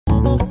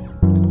1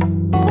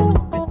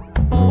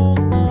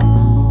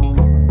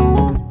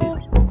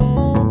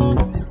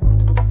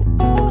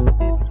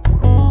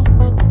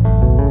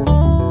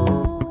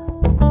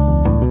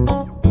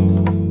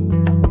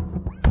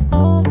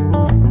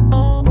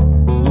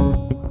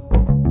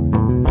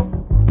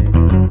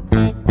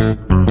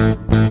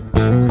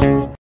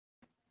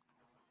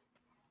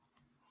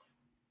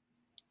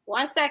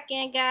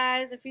 second,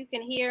 guys. If you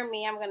can hear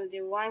me, I'm going to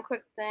do one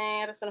quick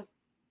thing. I'm just going to.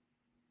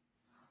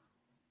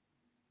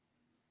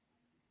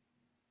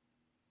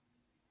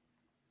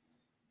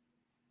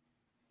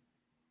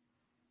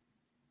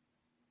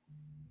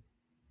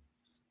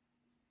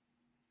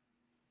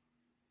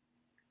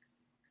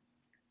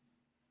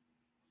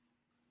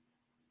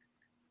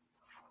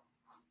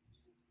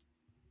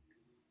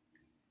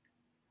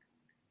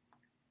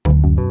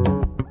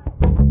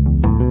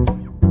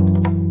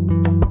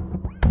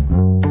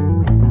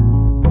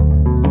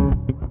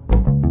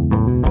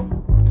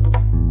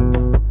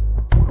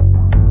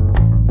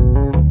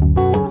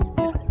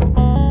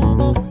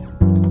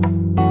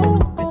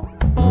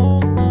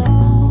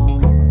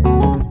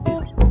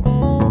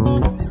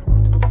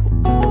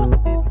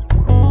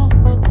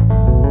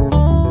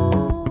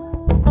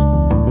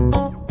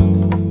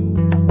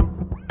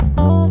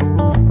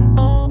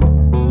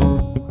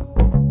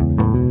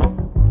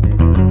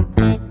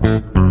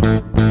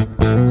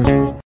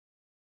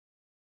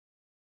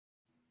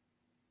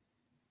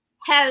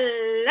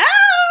 Hello.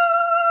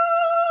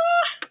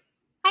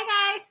 Hi,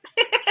 guys.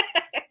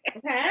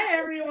 Hey,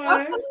 everyone.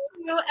 Welcome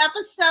to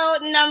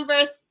episode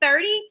number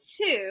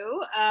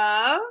 32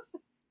 of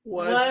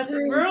What's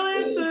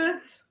Brewing,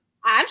 sis?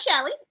 I'm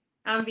Shelly.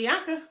 I'm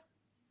Bianca.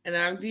 And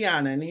I'm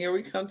Deanna. And here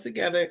we come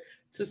together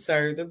to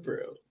serve the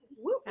brew.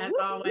 As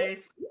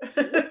always.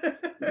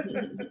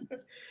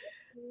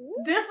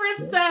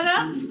 Different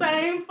setup,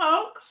 same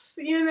folks.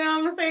 You know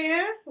what I'm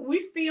saying? We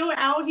still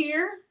out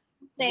here.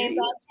 Same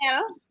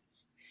channel.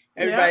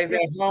 Everybody's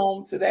at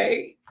home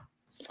today.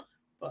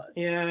 But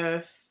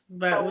yes,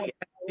 but we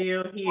are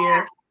still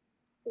here.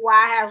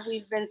 Why have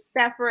we been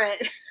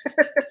separate?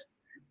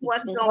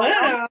 What's going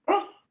on?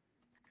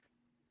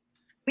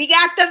 We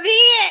got the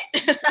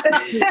vid.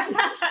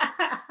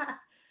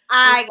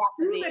 I got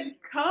the vid.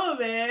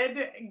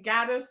 COVID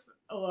got us,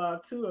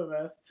 well, two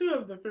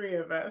of the three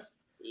of us.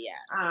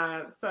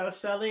 Yeah. So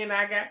Shelly and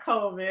I got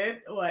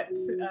COVID.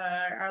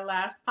 Our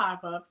last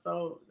pop-up.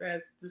 So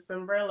that's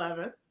December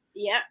 11th.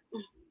 Yep.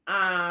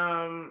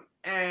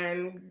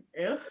 And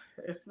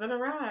it's been a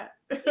ride.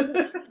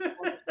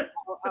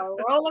 A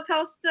roller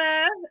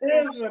coaster.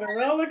 It's been a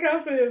roller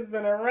coaster. It's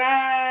been a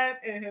ride.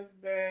 It has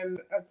been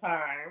a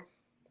time.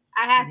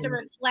 I had to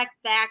reflect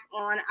back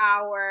on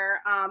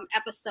our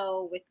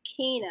episode with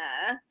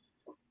Keena,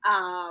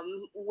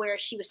 where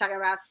she was talking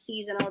about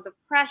seasonal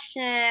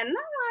depression. And I'm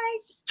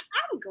like,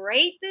 I'm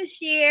great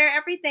this year.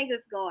 Everything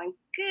is going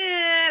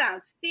good.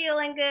 I'm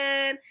feeling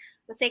good.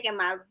 I'm taking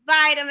my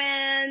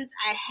vitamins.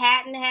 I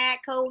hadn't had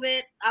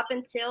COVID up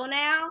until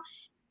now.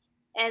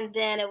 And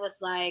then it was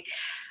like,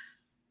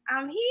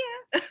 I'm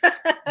here.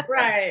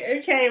 Right.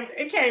 It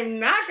came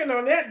knocking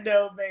on that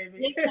door, baby.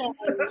 It came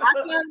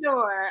knocking on the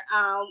door.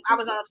 I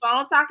was on the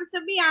phone talking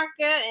to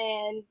Bianca,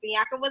 and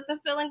Bianca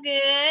wasn't feeling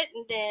good.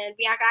 And then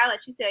Bianca, I'll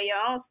let you tell your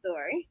own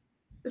story.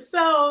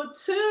 So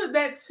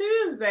that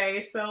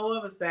Tuesday, so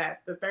what was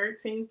that? The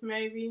 13th,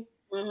 maybe?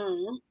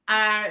 Mm-hmm.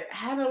 I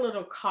had a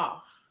little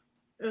cough.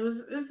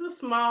 It's a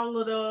small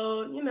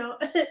little,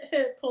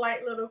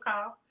 polite little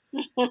cough.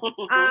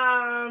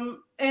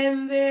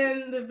 And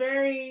then the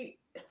very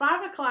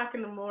 5:00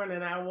 in the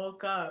morning, I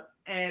woke up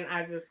and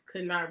I just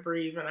could not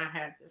breathe, and I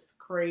had this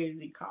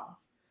crazy cough.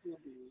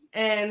 Mm-hmm.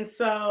 And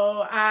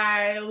so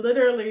I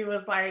literally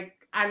was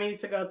like, I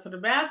need to go to the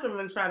bathroom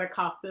and try to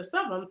cough this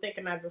up. I'm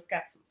thinking I just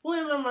got some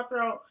phlegm in my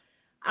throat.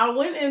 I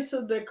went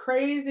into the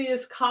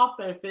craziest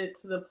coughing fit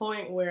to the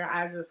point where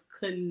I just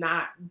could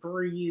not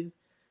breathe,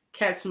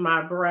 catch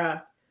my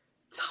breath,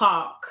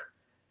 talk.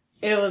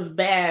 It was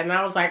bad. And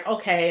I was like,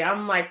 okay,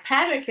 I'm like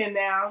panicking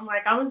now. I'm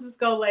like, I'm gonna just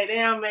go lay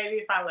down. Maybe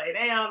if I lay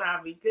down,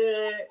 I'll be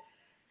good.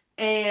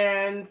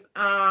 And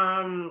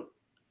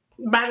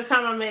by the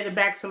time I made it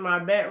back to my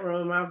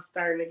bedroom, I was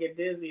starting to get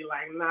dizzy.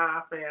 Like,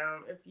 nah,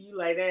 fam, if you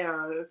lay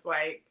down, it's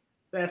like,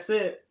 that's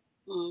it.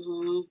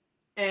 Mm-hmm.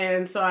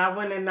 And so I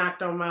went and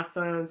knocked on my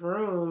son's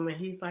room, and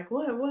he's like,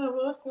 what's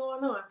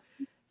going on?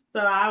 So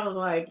I was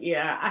like,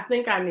 yeah, I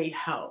think I need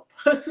help.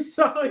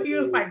 So he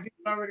was like, did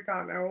you already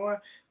call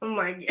 911? I'm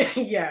like,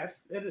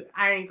 yes,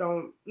 I ain't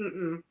going,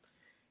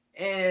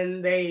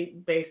 And they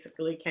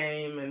basically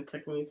came and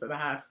took me to the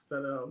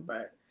hospital.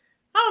 But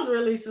I was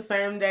released the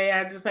same day.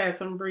 I just had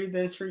some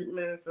breathing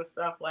treatments and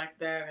stuff like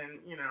that. And,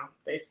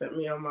 they sent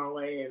me on my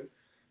way and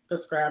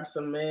prescribed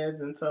some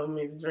meds and told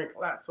me to drink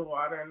lots of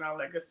water and all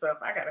that good stuff.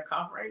 I got a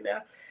cough right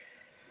now.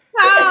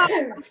 Oh,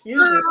 excuse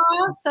me.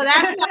 So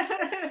that's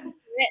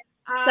yeah.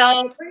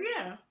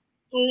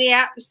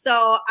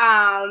 So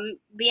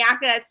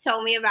Bianca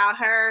told me about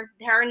her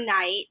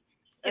night,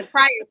 and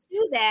prior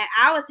to that,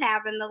 I was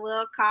having the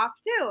little cough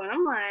too, and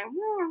I'm like,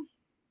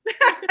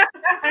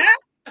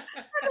 I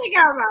think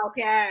think I'm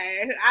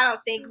okay. I don't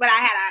think, but I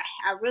had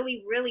a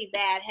really, really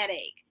bad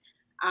headache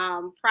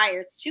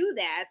prior to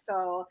that.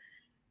 So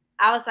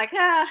I was like,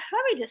 let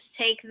me just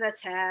take the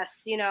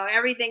test.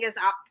 Everything is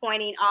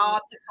pointing all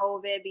to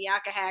COVID.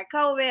 Bianca had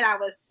COVID. I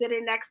was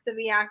sitting next to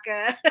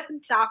Bianca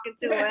talking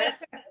to it.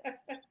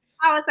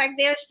 I was like,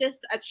 there's just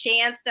a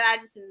chance that I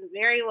just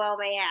very well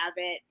may have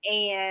it,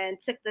 and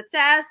took the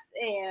test,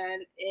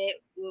 and it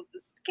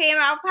came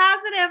out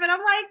positive. And I'm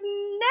like,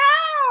 no,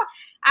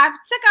 I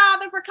took all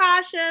the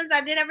precautions.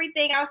 I did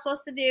everything I was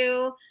supposed to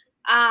do.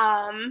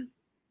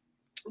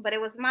 But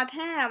it was my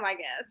time, I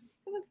guess.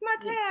 It was my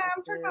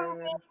time for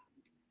COVID.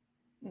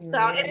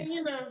 So it's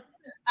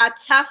a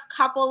tough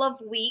couple of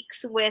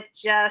weeks with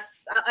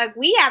just like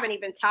we haven't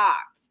even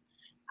talked.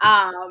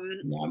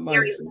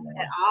 Very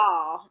at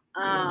all.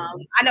 I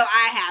know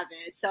I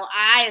haven't. So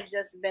I have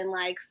just been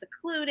like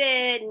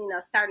secluded,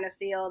 starting to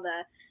feel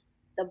the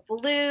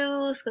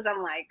blues because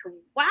I'm like,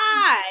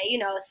 why?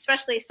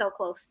 Especially so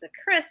close to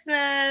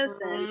Christmas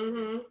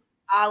and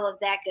all of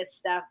that good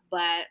stuff.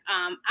 But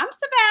I'm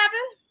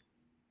surviving.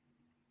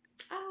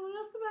 Oh,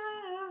 that's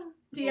bad.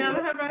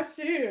 Deanna, how about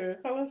you?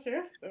 Tell us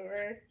your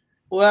story.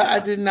 Well, I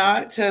did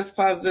not test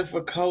positive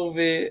for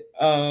COVID,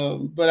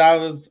 but I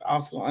was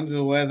also under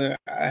the weather.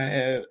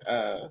 I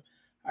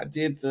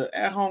did the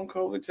at-home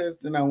COVID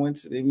test, then I went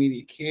to the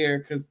immediate care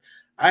because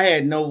I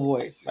had no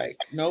voice,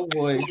 no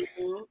voice.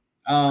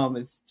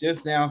 It's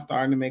just now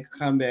starting to make a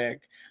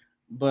comeback,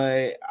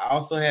 but I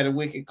also had a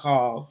wicked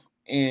cough,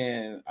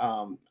 and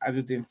I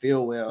just didn't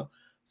feel well.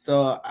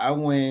 So I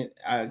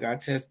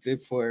got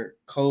tested for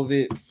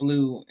COVID,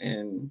 flu,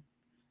 and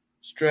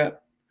strep.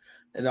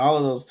 And all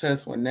of those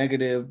tests were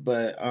negative,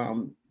 but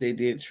they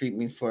did treat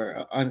me for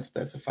an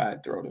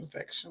unspecified throat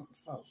infection.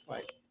 So it's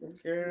like,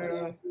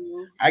 girl,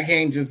 I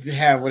can't just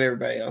have what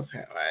everybody else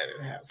have. I had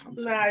to have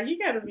something. Nah, you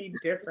gotta be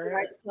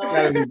different. You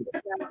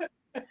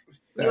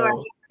are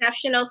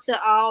exceptional to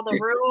all the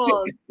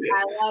rules.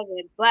 I love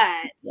it, but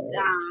COVID is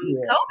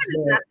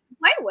not to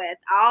play with.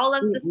 All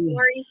of the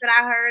stories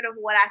that I heard of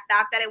what I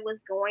thought that it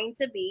was going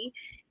to be,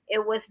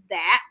 it was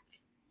that.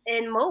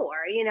 And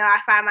more, I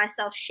find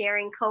myself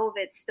sharing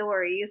COVID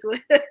stories with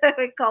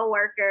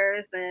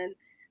coworkers and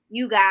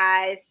you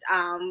guys.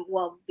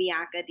 Well,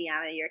 Bianca,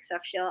 Deanna, you're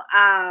exceptional.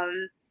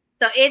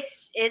 So it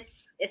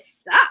sucks.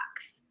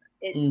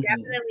 It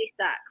definitely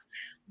sucks.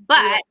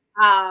 But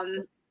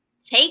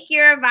take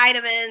your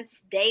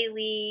vitamins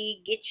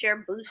daily. Get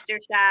your booster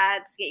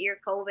shots. Get your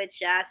COVID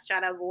shots.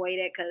 Try to avoid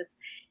it because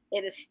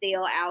it is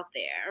still out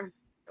there.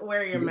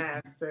 Wear your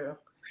mask too.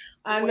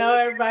 I know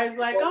everybody's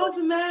like, oh,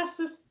 the mask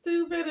is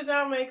stupid. It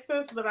don't make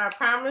sense. But I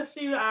promise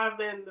you, I've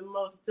been the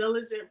most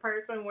diligent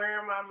person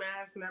wearing my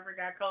mask, never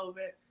got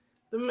COVID.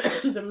 The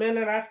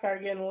minute I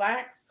start getting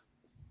lax.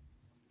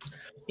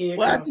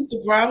 Well, I think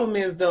the problem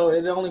is, though,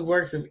 it only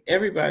works if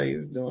everybody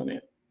is doing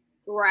it.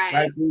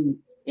 Right.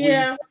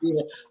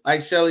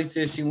 Like Shelly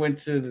said, she went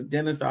to the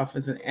dentist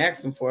office and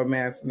asked them for a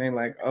mask. And they're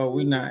like, oh,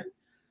 we're not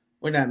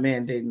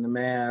mandating the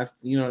mask.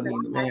 You don't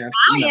need the mask.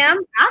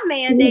 I'm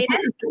mandated.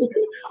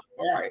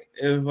 Right.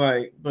 It's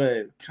like, but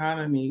it kind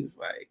of needs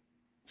like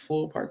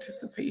full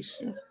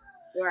participation.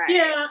 Right.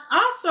 Yeah.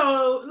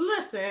 Also,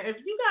 listen,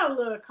 if you got a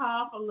little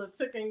cough, a little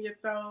tick in your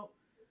throat,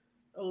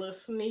 a little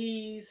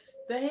sneeze,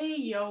 stay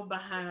your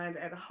behind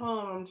at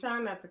home. I'm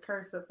trying not to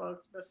curse at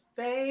folks, but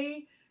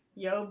stay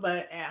your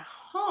butt at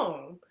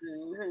home.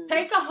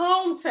 Take a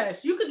home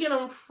test. You could get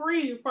them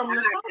free from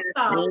the post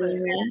office.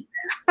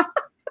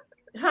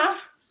 Huh?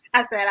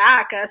 I said,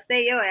 I could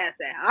stay your ass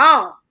at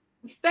home.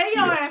 Stay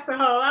your ass at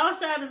home. I was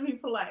trying to be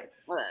polite.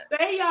 What?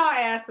 Stay your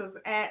asses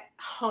at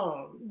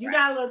home. You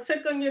got a little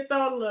tick on your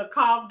throat, a little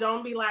cough.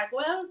 Don't be like,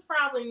 well, it's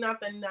probably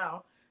nothing.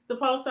 No. The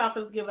post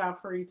office give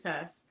out free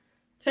tests.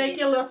 Take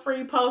your little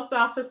free post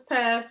office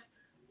test.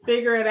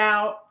 Figure it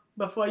out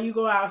before you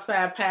go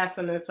outside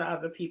passing it to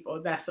other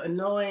people. That's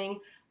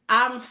annoying.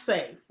 I'm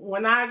safe.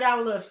 When I got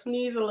a little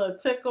sneeze, a little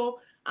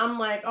tickle, I'm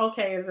like,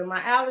 okay, is it my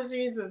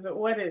allergies?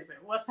 What is it?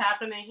 What's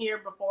happening here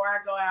before I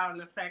go out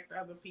and affect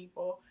other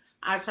people?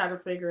 I try to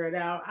figure it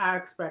out. I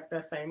expect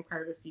that same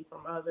courtesy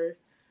from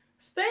others.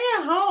 Stay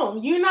at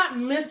home. You're not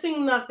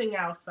missing nothing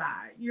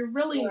outside. You're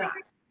really not.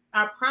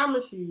 I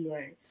promise you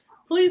ain't.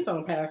 Please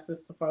don't pass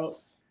this to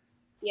folks.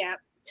 Yeah,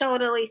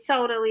 totally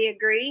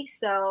agree.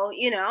 So,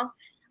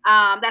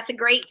 that's a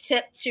great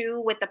tip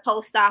too with the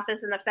post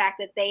office and the fact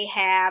that they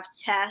have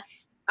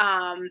tests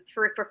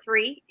for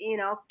free.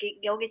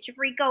 Go get your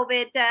free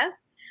COVID test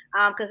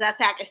because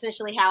that's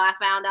essentially how I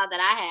found out that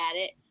I had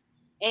it.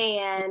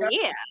 And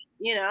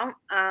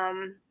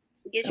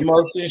get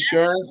most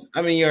insurance.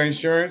 Your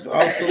insurance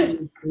also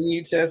when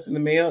you test in the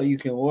mail, you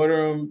can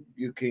order them.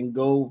 You can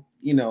go,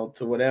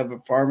 to whatever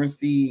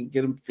pharmacy and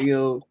get them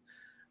filled.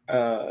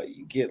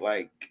 You get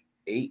like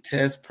 8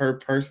 tests per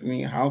person in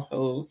your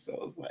household, so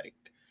it's like,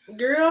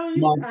 girl,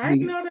 I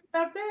know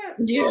about that.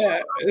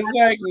 Yeah, it's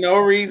like no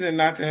reason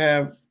not to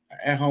have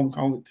at-home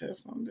COVID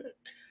test on that.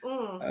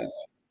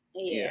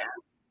 Yeah.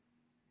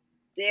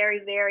 Very,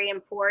 very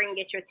important.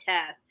 Get your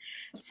test.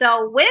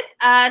 So with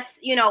us,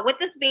 with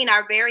this being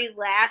our very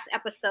last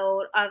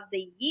episode of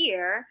the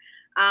year,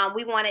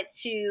 we wanted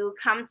to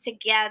come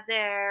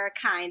together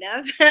kind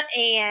of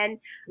and,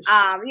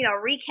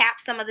 recap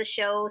some of the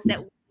shows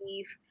that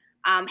we've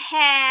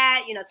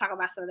had, talk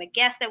about some of the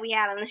guests that we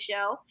had on the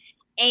show.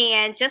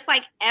 And just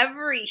like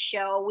every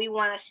show, we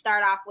want to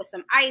start off with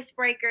some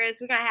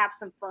icebreakers. We're going to have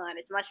some fun,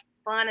 as much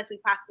fun as we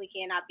possibly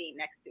can, not being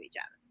next to each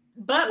other.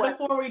 But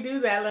before we do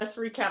that, let's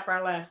recap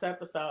our last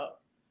episode.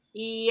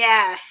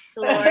 Yes,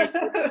 Lord.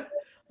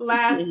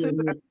 Last 2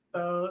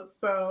 episodes.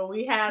 So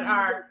we had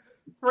our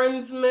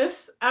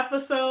Friendsmas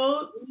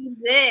episodes. We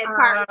did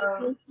part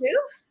 2.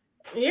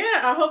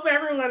 Yeah, I hope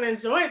everyone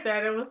enjoyed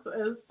that. It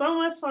was so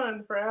much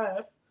fun for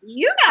us.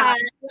 You guys,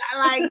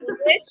 like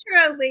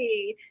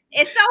literally,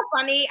 it's so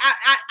funny.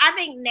 I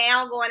think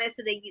now going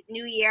into the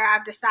new year,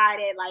 I've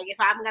decided like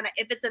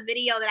if it's a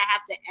video that I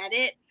have to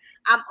edit,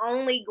 I'm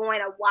only going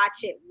to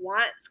watch it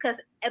once because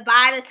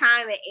by the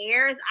time it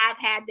airs, I've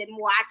had them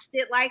watched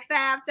it like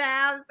 5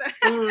 times.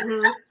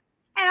 Mm-hmm. And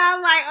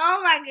I'm like,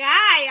 oh my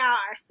God, y'all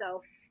are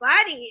so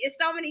funny. It's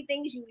so many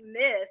things you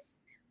miss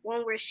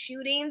when we're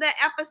shooting the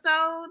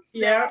episodes.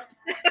 Yeah.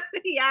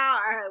 Y'all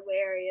are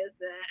hilarious.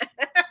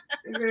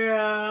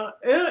 Yeah,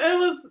 it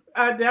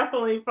was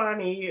definitely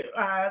funny.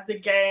 The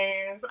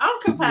games.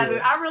 I'm competitive.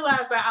 Yeah. I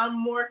realized that I'm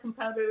more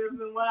competitive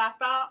than what I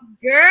thought.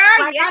 Girl,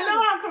 like, yeah. I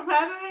know I'm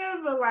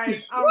competitive, but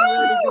like I'm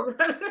really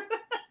competitive.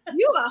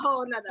 You a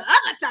whole nother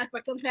other type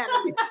of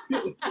competitive.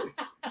 I'm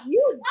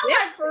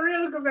like for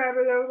real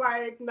competitive.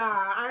 Like,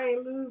 nah, I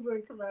ain't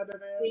losing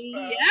competitive. So.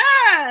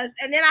 Yes.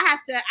 And then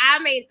I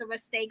made the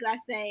mistake by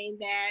saying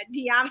that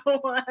Deanna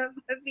won,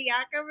 but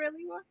Bianca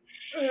really won.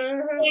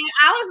 Mm-hmm. And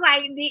I was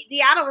like,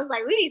 Deanna was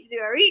like, we need to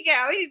do a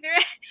recap. We need to do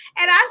it.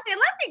 And I said,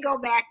 let me go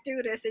back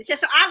through this. And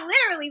so I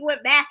literally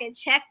went back and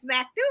checked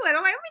back through it.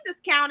 I'm like, let me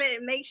just count it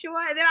and make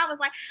sure. And then I was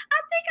like, I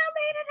think I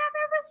made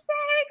another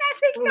mistake. I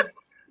think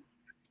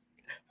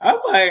I'm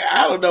like,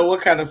 I don't know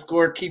what kind of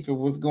scorekeeping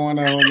was going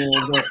on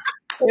there, but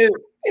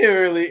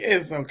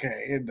it's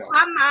okay.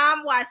 My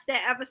mom watched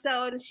that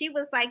episode and she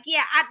was like,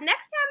 yeah, next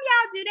time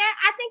y'all do that,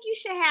 I think you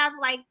should have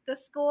like the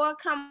score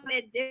come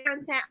at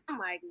different times. I'm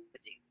like,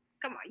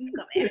 come on, you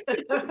come at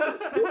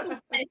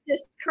it's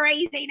just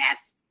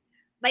craziness.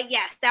 But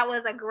yes, that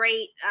was a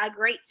great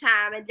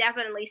time and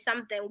definitely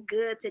something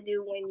good to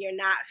do when you're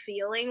not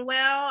feeling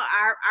well.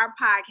 Our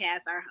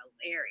podcasts are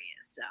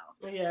hilarious.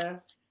 So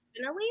yes.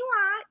 Definitely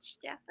watch.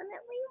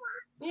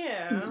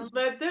 Yeah,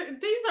 but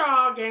these are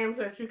all games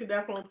that you could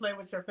definitely play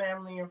with your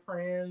family and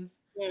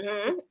friends.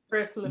 Mm-hmm.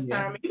 Christmas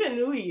time, even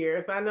New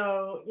Year's. I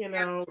know,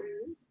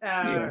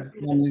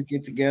 families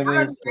get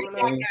together.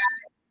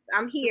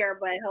 I'm here,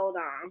 but hold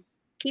on.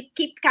 Keep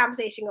the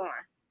conversation going.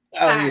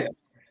 Oh yeah.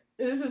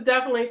 This is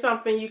definitely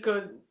something you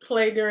could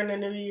play during the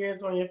New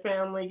Year's when your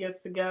family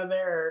gets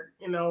together,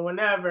 or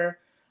whenever.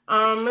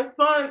 It's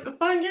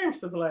fun games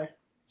to play.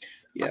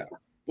 Yeah,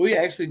 we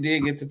actually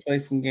did get to play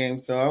some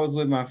games. So I was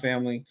with my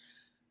family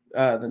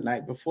the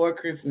night before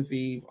Christmas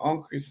Eve,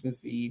 on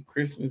Christmas Eve,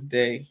 Christmas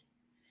Day,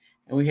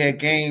 and we had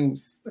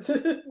games.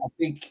 I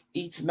think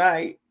each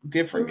night,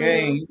 different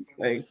games.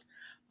 Like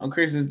on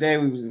Christmas Day,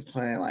 we were just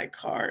playing like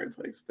cards,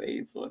 like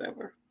spades or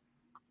whatever.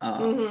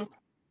 On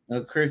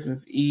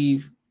Christmas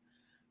Eve,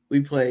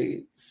 we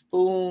played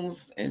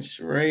spoons and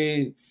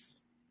charades.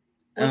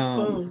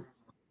 Spoons?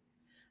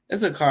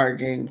 It's a card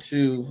game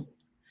too.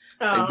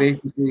 Like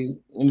basically,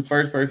 when the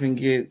first person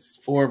gets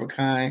 4 of a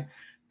kind,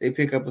 they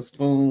pick up a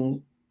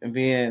spoon, and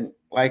then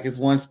like it's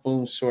 1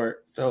 spoon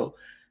short. So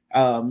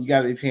you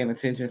got to be paying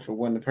attention for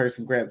when the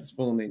person grabs the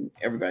spoon, and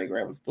everybody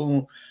grab a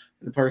spoon.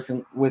 The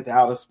person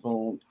without a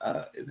spoon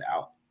is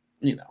out.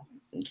 And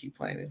keep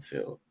playing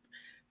until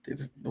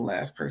the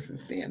last person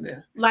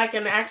standing. Like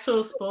an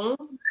actual spoon.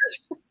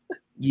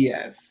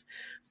 Yes.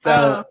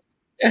 So.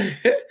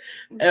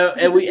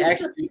 And we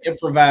actually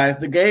improvised.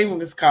 The game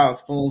is called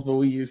Spoons, but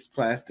we used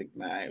plastic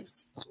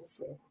knives.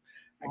 So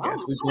I guess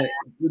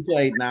we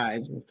played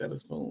knives instead of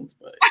spoons.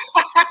 But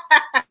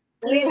I'm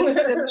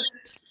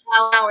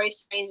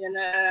always changing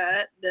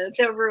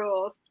the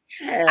rules.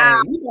 Hey,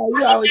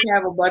 you always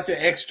have a bunch of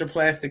extra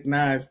plastic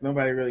knives.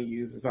 Nobody really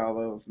uses all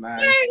those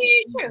knives.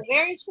 Very true.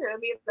 Very true.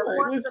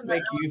 Let's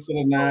make use of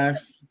the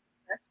knives.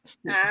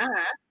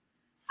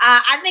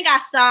 I think I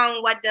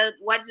sung "What Do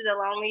the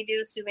Lonely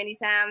Do" too many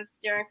times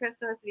during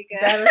Christmas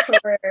because that is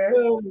hilarious.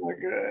 Oh my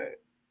God!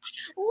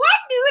 What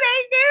do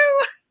they do?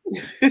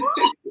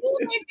 What do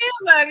they do?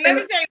 Look, let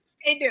me tell you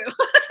what they do.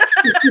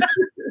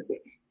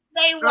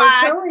 They watch.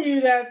 I'm telling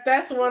you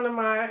that's one of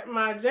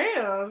my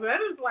jams. That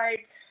is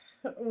like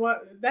what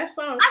that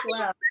song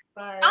slaps.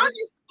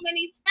 Honestly,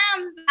 many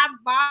times I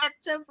bought it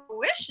to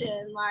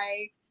fruition.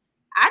 Like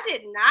I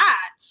did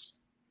not.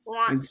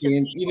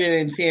 You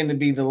didn't intend to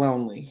be the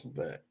lonely,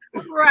 but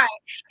right.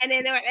 And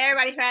then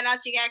everybody found out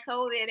she got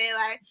COVID. They're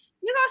like,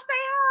 "You gonna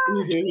stay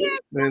home?" Yeah.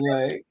 They're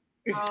like,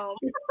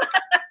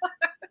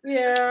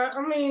 yeah.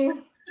 I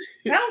mean,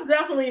 that was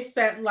definitely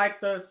like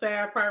the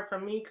sad part for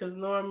me because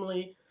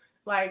normally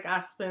Like I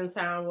spend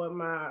time with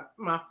my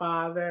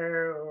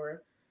father,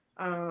 or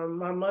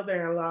my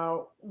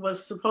mother-in-law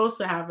was supposed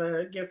to have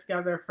a get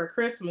together for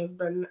Christmas,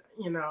 but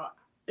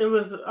it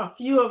was a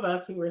few of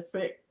us who were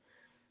sick.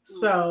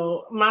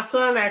 So my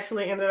son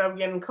actually ended up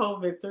getting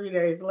COVID 3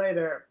 days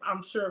later.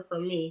 I'm sure for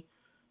me.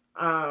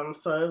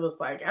 So it was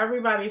like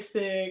everybody's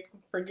sick.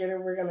 Forget it.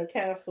 We're gonna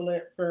cancel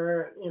it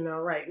for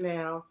right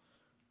now.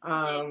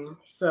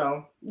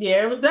 So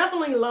yeah, it was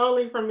definitely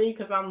lonely for me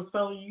because I'm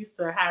so used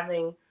to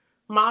having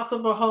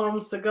multiple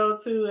homes to go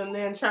to and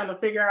then trying to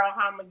figure out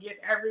how I'm gonna get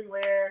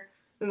everywhere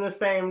in the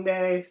same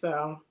day.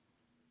 So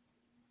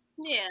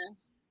Yeah.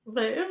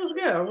 but it was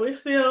good. We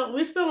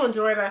still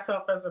enjoyed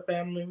ourselves as a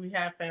family. We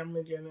had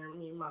family dinner,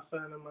 me, my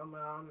son, and my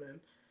mom, and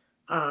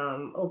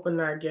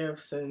opened our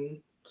gifts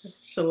and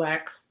just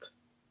chillaxed.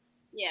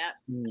 Yeah,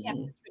 kept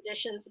Mm-hmm. the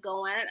traditions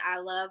going. I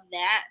love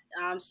that.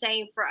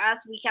 Same for us.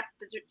 We kept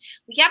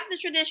the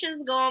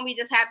traditions going. We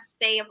just had to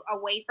stay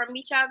away from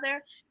each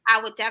other. I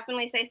would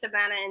definitely say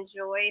Savannah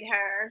enjoyed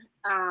her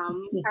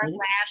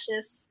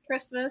lashes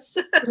Christmas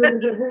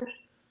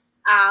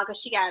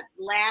because she got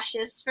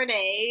lashes for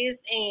days,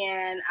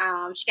 and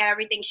she got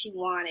everything she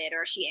wanted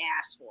or she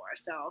asked for.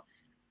 So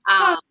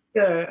Oh, um,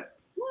 good.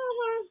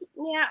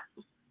 yeah,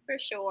 for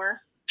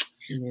sure.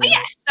 But Yeah.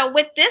 yeah, so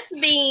with this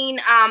being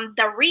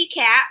the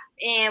recap,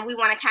 and we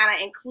want to kind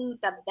of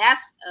include the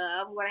best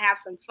of, we want to have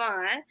some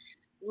fun.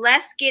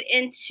 Let's get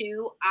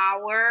into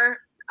our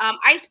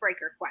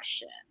icebreaker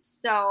questions.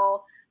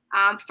 So,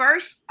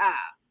 first up,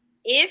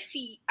 if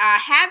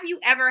have you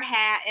ever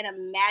had an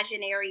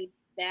imaginary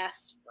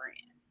best friend?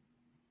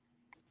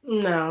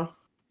 No.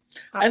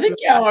 I think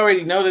y'all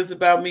already know this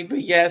about me,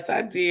 but yes,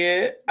 I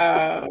did.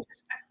 As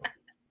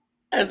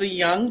a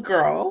young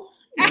girl,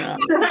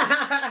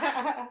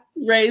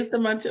 raised a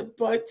bunch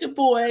of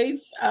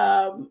boys.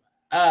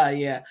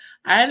 Yeah,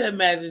 I had an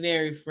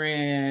imaginary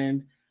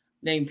friend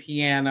named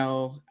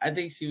Piano. I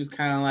think she was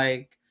kind of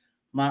like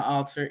my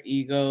alter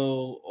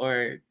ego,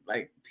 or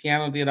like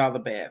Piano did all the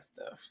bad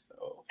stuff.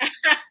 So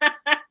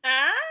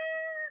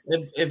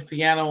if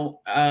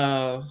Piano,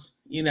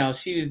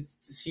 she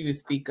would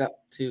speak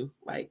up too.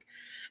 Like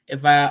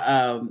if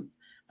I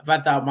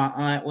thought my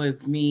aunt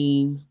was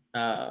mean,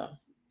 I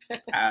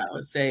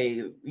would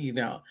say,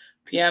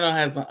 Piano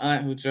has an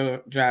aunt who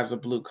drives a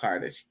blue car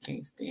that she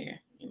can't stand.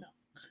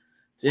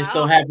 Just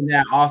so Oh, happened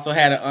that I also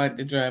had an aunt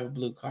that drive a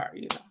blue car.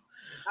 So,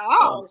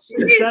 oh,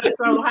 It jeez. just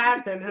so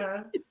happened,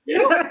 huh?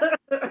 You was,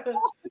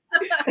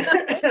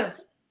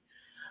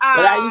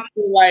 but I um, used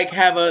to like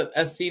have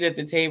a seat at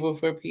the table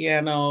for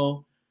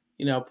Piano.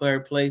 Put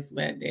her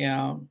placemat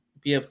down.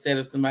 Be upset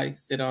if somebody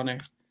sit on her.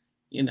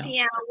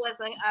 Piano was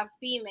a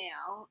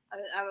female,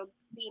 a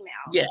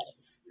female.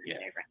 Yes,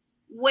 yes,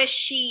 Was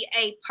she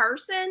a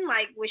person?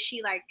 Like, was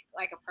she like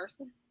a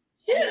person,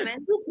 a yes.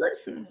 human? Good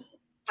person.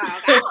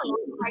 I don't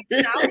know. Like,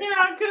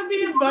 It could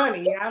be a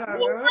bunny. I don't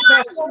know.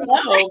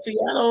 No,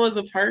 Piano was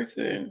a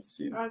person.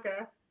 Okay.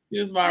 She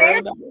was my real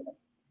there's dog.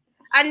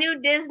 a new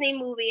Disney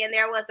movie, and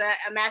there was an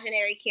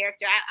imaginary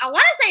character. I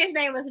want to say his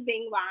name was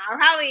Bing Bong. I'm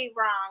probably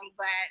wrong,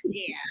 but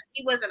yeah,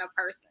 he wasn't a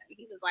person.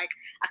 He was like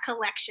a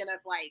collection of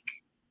like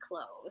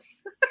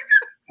clothes.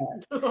 Yeah,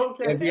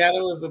 Okay. Beata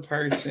was a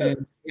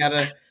person. She had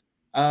a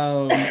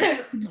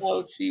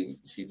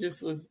she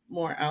just was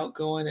more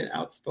outgoing and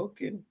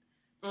outspoken.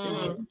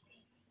 Mm-hmm.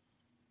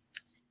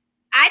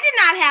 I did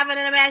not have an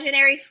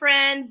imaginary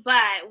friend,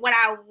 but what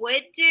I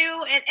would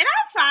do, and I'm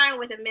fine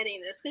with admitting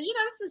this because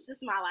this is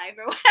just my life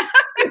or whatever.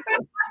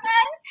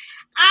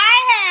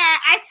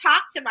 I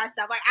talked to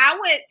myself. Like I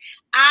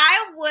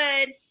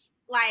would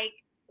like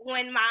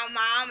when my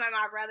mom and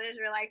my brothers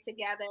were like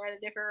together in a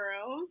different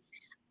room,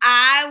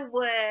 I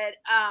would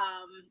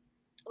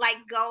like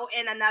go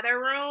in another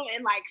room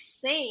and like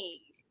sing.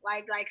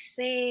 Like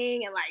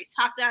sing and like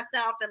talk to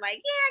myself and like,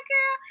 yeah,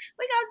 girl,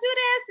 we gonna do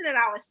this, and then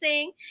I would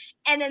sing,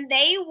 and then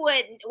they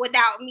would,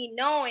 without me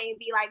knowing,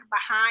 be like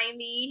behind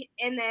me,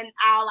 and then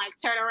I'll like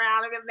turn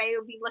around and they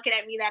would be looking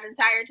at me that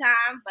entire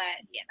time.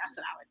 But yeah, that's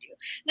what I would do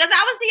because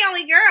I was the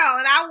only girl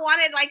and I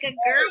wanted like a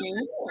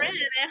girl friend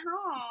at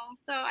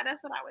home, so that's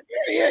what I would do.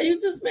 Yeah, you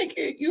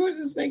were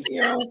just making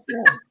your own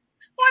friend.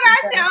 When I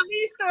tell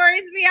these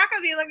stories,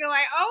 Bianca be looking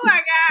like, oh my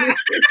god.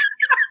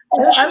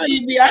 I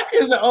mean, Bianca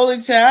is the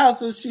only child,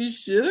 so she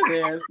should have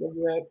asked for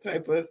that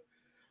type of.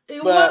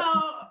 But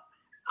Well,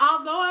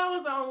 although I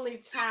was the only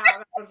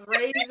child, I was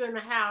raised in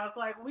a house.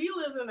 Like we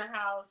lived in a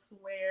house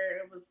where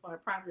it was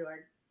like probably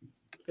like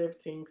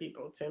 15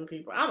 people, 10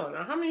 people. I don't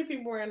know how many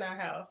people were in our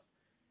house.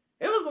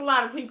 It was a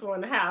lot of people in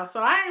the house.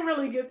 So I didn't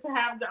really get to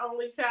have the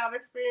only child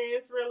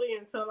experience really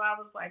until I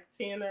was like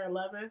 10 or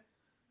 11,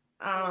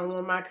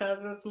 when my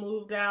cousins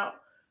moved out.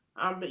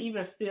 But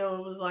even still,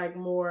 it was like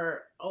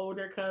more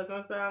older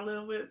cousins that I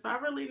lived with. So I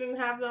really didn't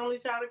have the only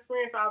child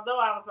experience, although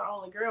I was the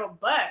only girl.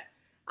 But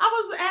I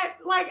was at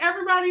like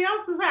everybody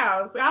else's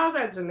house. I was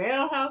at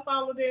Janelle's house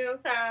all the damn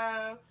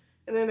time.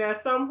 And then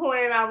at some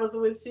point, I was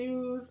with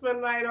you, spend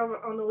the night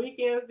on the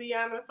weekends,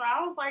 Deanna. So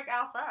I was like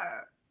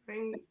outside.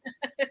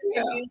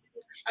 Yeah.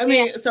 I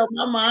mean, so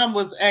my mom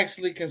was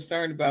actually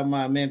concerned about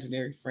my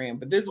imaginary friend,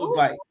 but this was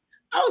like,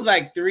 I was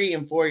like 3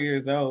 and 4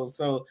 years old.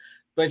 So,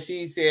 but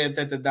she said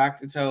that the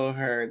doctor told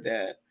her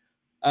that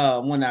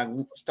when I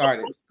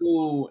started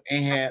school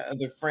and had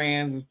other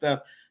friends and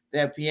stuff,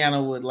 that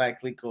piano would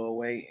likely go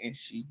away, and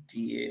she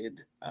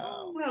did.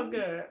 Oh,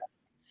 good.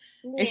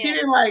 And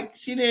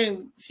she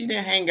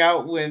didn't hang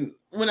out when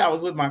I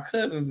was with my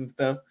cousins and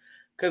stuff,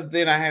 because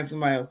then I had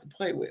somebody else to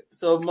play with.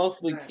 So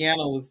mostly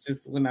piano was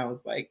just when I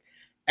was like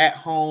at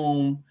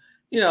home.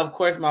 Of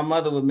course, my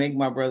mother would make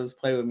my brothers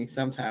play with me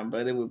sometime,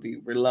 but it would be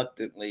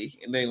reluctantly,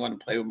 and they want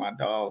to play with my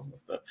dolls and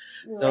stuff.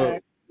 So,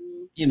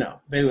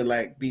 they would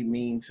like be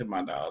mean to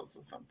my dolls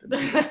or something.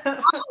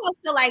 I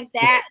almost feel like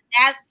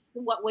that's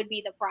what would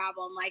be the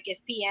problem. Like if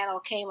piano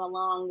came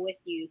along with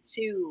you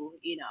to,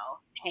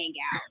 hang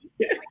out.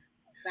 Like,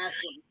 that's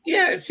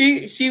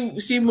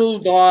what she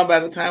moved on by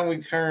the time we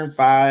turned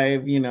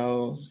 5. She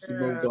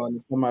moved on to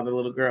some other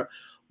little girl.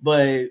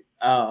 But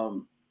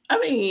I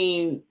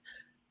mean,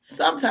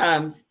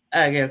 sometimes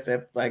I guess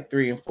at like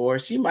 3 and 4,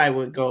 she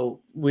would go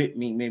with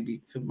me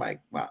maybe to my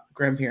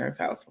grandparents'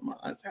 house or my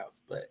aunt's house,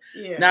 but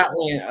not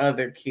when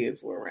other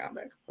kids were around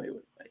that I could play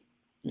with.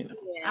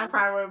 I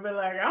probably would be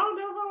like, I don't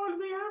know if I want to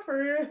be her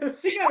friend.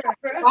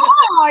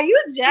 Oh, you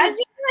judging?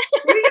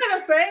 We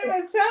gotta save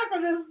a shot for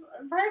this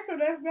person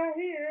that's not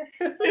here.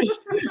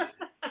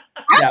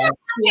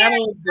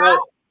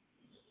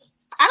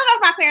 I don't know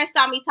if my parents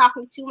saw me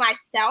talking to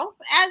myself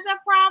as a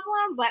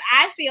problem, but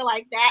I feel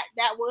like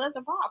that was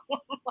a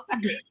problem.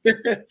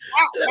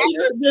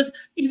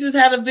 You just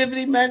had a vivid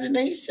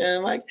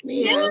imagination like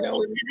me. I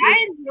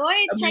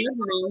enjoyed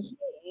technology.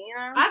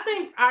 I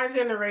think our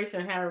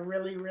generation had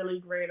really, really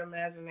great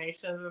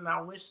imaginations, and I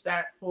wish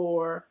that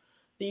for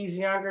these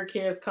younger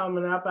kids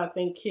coming up. I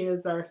think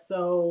kids are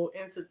so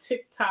into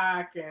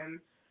TikTok and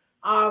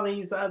all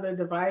these other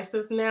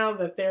devices now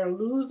that they're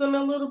losing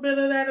a little bit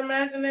of that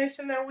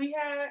imagination that we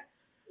had.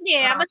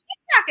 Yeah, but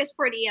TikTok is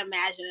pretty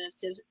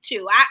imaginative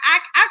too.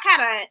 I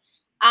kind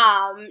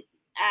of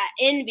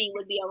envy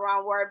would be a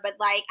wrong word, but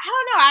like I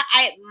don't know.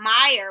 I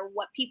admire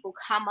what people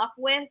come up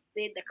with,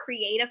 the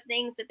creative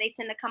things that they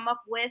tend to come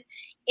up with.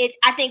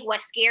 I think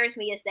what scares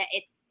me is that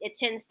it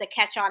tends to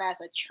catch on as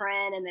a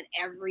trend, and then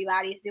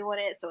everybody's doing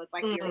it. So it's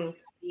like you're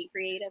being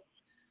creative.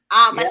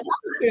 But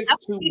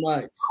it's too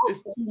much.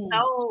 It's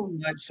too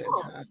much at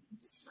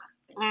times.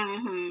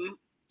 Mm-hmm.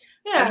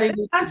 Yeah, I think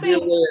we could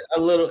deal with it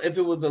a little if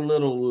it was a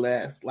little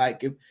less.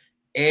 Like if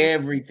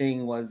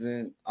everything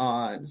wasn't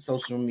on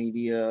social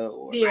media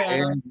or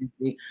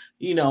everything,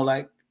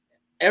 like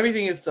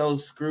everything is so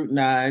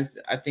scrutinized.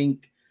 I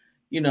think,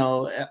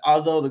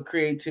 although the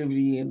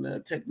creativity and the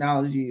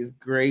technology is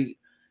great,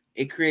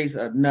 it creates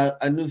a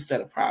new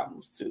set of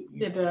problems too.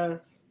 It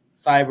does.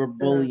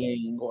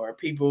 Cyberbullying or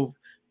people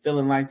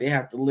feeling like they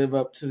have to live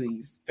up to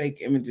these fake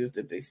images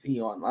that they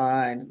see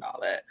online and all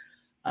that.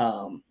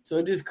 So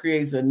it just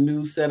creates a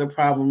new set of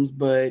problems,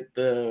 but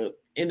the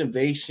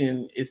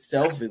innovation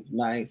itself is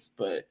nice,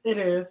 but it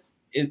is.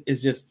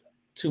 It's just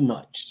too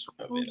much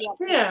of it.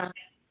 Yeah.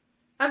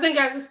 I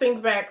just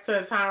think back to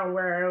a time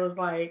where it was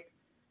like,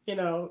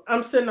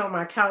 I'm sitting on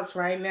my couch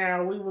right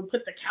now. We would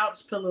put the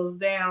couch pillows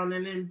down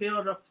and then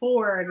build a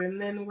fort,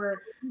 and then we're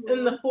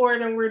in the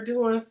fort and we're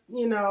doing,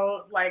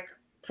 like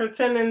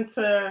pretending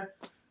to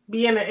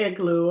be in an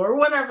igloo or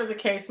whatever the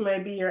case may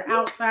be, or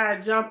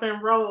outside jumping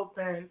rope,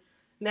 and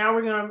now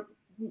we're going to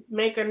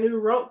make a new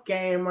rope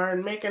game or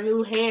make a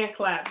new hand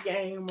clap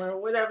game or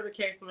whatever the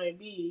case may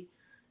be.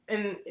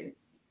 And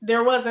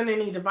there wasn't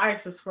any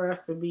devices for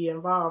us to be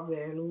involved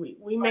in.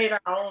 We made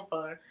our own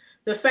fun.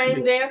 The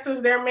same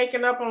dances they're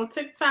making up on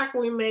TikTok,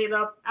 we made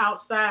up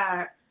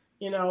outside,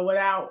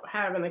 without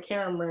having a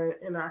camera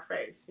in our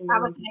face. I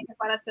was making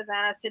fun of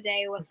Savannah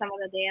today with some of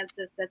the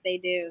dances that they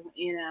do,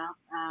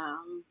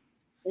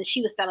 and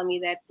she was telling me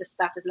that the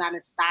stuff is not in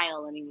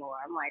style anymore.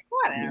 I'm like,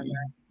 whatever.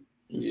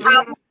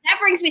 Yeah. That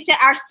brings me to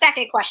our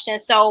second question.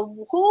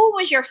 So, who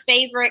was your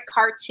favorite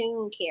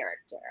cartoon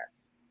character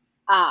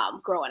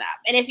growing up?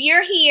 And if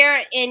you're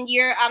here and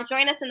you're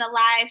join us in the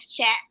live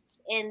chat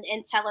and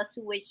tell us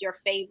who was your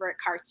favorite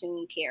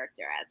cartoon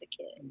character as a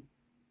kid.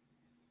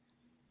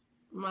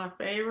 My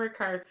favorite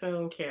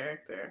cartoon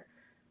character.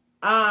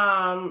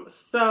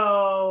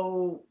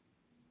 So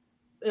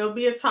it'll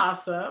be a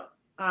toss-up.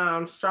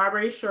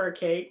 Strawberry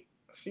Shortcake.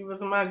 She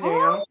was my jam.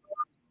 Oh.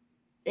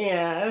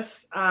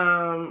 Yes.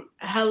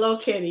 Hello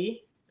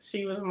Kitty.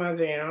 She was my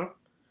jam.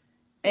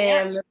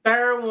 And the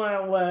third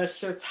one was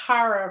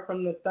Shatara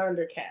from the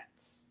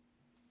Thundercats.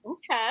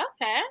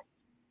 Okay.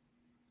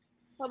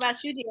 What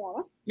about you,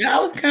 Deanna? Yeah, I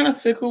was kind of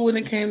fickle when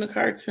it came to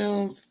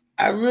cartoons.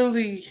 I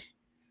really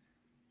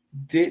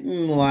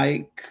didn't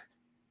like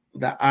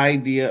the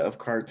idea of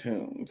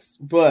cartoons,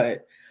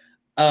 but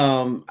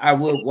I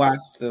would watch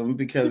them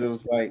because it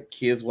was like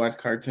kids watch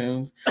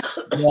cartoons.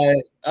 But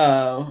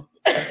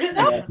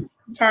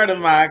part of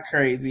my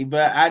crazy,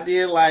 but I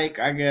did like,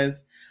 I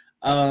guess,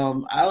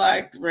 I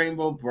liked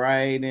Rainbow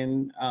Bright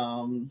and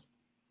I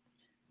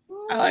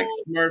liked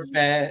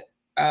Smurfette.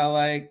 I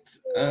liked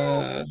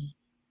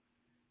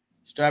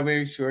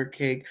strawberry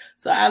shortcake.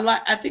 So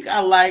I think I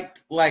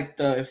liked like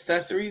the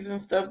accessories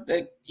and stuff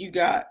that you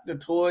got, the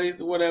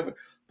toys or whatever,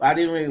 but I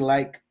didn't really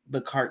like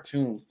the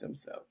cartoons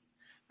themselves.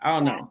 I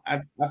don't know.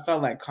 I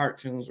felt like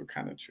cartoons were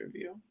kind of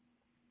trivial.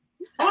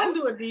 I want to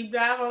do a deep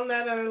dive on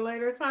that at a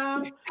later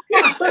time.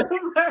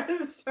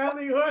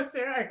 Shirley, what's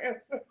your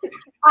answer?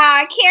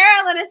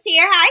 Carolyn is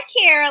here. Hi,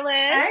 Carolyn.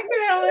 Hi,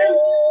 Carolyn.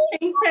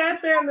 Pink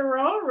Panther and the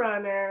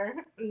Roadrunner.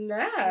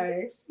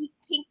 Nice.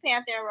 Pink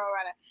Panther and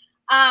Roadrunner.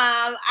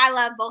 I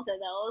love both of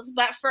those,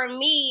 but for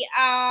me,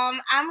 I'm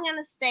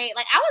gonna say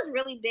like I was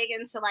really big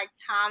into like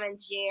Tom and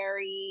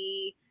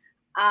Jerry.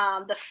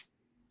 The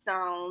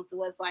Stones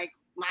was like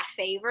my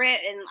favorite,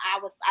 and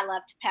I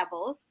loved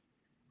Pebbles.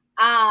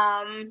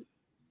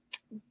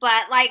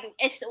 But like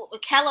it's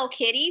Hello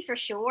Kitty for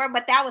sure,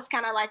 but that was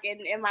kind of like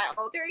in my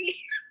older years.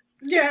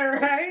 Yeah,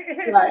 right.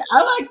 Right.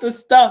 I like the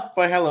stuff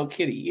for Hello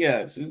Kitty.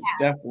 Yes, it's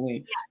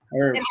definitely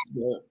her.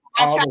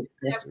 All the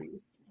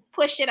accessories.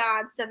 Push it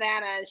on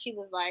Savannah, and she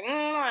was like, I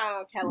don't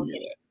know Hello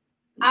Kitty.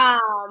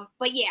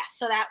 But yeah,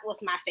 so that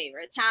was my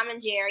favorite, Tom and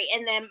Jerry,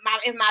 and then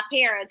my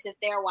parents, if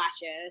they're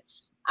watching,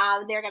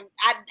 they're gonna.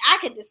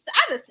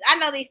 I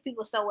know these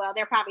people so well.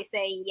 They're probably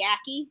saying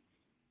Yaki.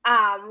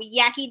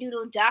 Yaki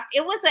Doodle Duck.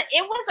 It was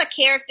a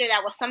character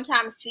that was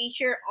sometimes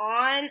featured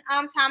on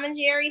Tom and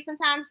Jerry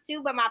sometimes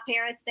too, but my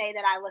parents say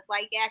that I look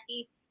like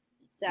Yaki.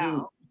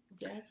 So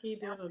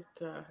Yaki Doodle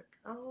Duck.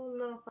 I don't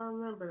know if I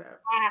remember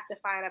that. I have to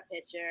find a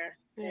picture.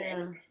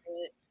 Yeah.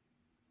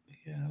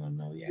 Yeah, I don't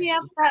know. Yaki.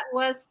 Yep,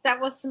 that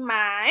was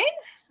mine.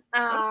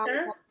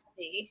 Okay. Let's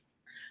see.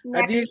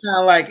 I did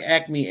kind of like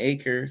Acme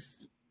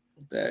Acres.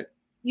 That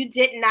you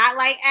did not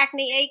like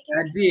Acme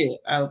Acres? I did.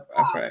 I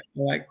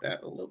like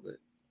that a little bit.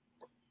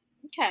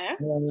 Okay. I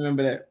don't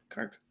remember that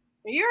cartoon.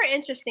 You're an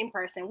interesting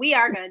person. We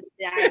are going to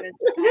dive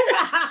into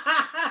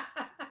that.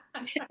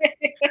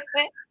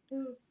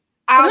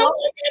 I don't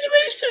like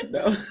animation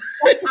though.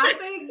 I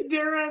think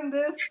during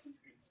this,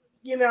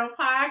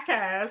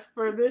 podcast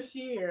for this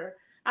year,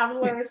 I've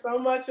learned so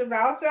much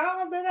about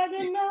y'all that I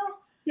didn't know.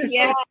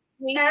 Yeah.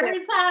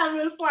 Every time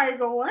it's like,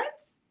 what?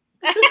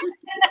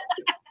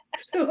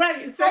 Wait,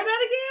 say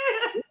that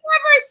again? You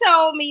never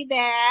told me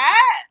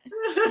that.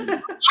 I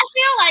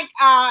feel like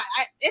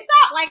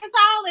it's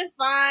all in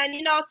fun,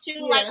 too.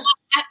 Yeah. Like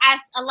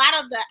a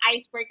lot of the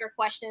icebreaker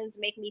questions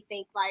make me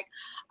think like,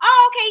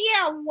 oh, okay,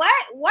 yeah,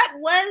 what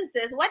was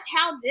this?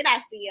 How did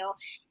I feel?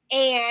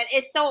 And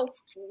it's so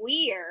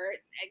weird,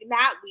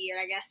 not weird,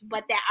 I guess,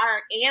 but that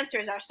our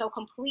answers are so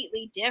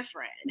completely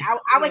different.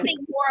 I would think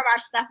more of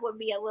our stuff would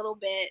be a little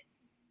bit,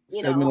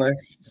 similar.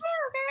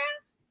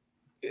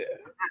 Yeah.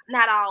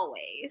 Not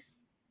always.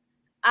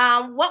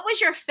 What was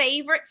your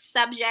favorite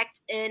subject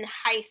in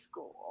high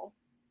school?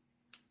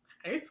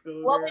 High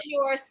school. What was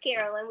yours,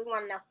 Carolyn? We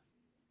want to know.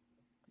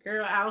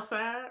 Girl,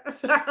 outside.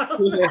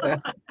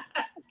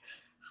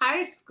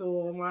 High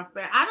school,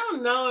 I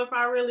don't know if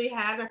I really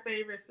had a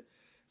favorite.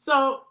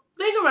 So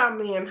think about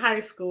me in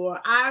high school.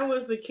 I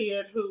was the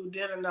kid who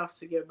did enough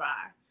to get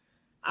by.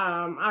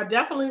 I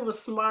definitely was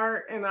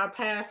smart and I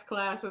passed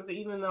classes,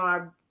 even though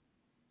I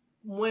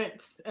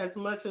went as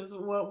much as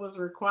what was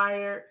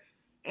required,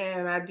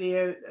 and I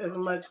did as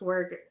much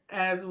work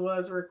as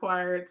was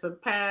required to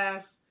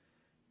pass.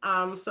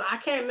 So I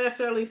can't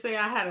necessarily say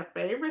I had a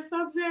favorite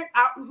subject.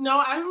 I'm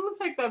gonna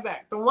take that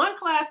back. The one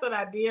class that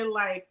I did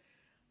like,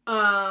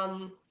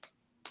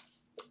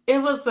 it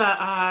was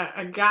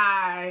a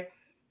guy,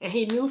 and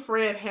he knew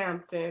Fred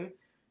Hampton.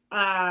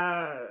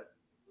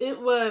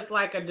 It was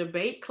like a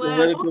debate class.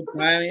 Political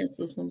science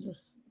or something.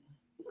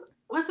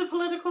 What's the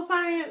political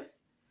science?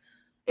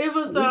 It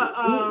was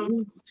a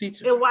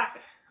teacher. What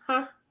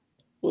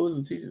was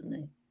the teacher's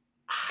name?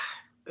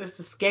 It's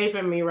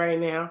escaping me right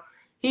now.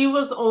 He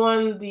was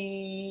on the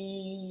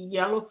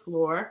yellow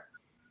floor.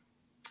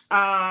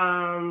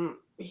 Was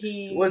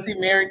he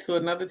married to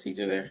another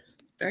teacher there?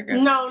 That guy?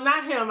 No,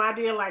 not him. I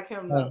did like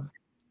him though.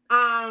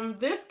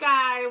 This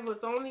guy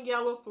was on the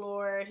yellow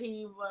floor.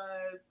 He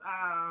was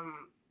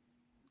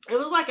it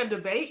was like a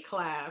debate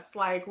class.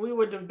 Like we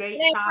would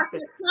debate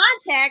topics. For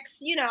context,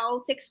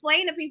 to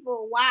explain to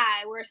people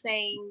why we're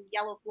saying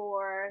yellow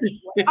floor.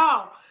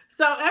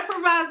 So at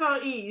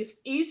Proviso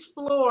East, each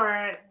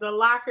floor, the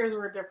lockers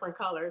were different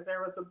colors.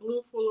 There was a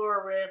blue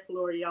floor, red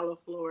floor, yellow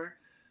floor.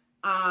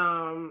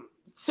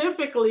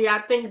 Typically, I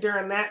think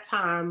during that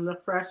time, the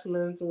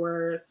freshmen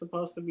were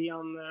supposed to be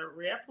on the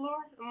red floor.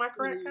 Am I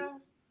correct,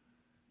 guys?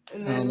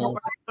 And then the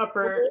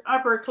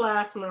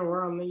upperclassmen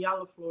were on the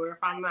yellow floor, if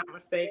I'm not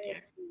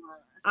mistaken.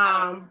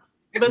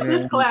 But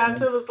this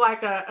class, it was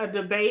like a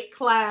debate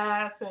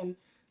class, and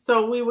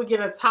so we would get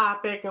a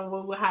topic and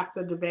we would have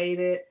to debate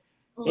it.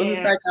 Was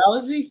it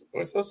psychology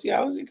or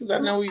sociology? Because I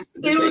know we used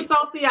to debate. It was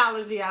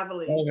sociology, I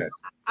believe. Okay.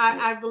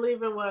 I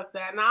believe it was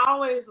that. And I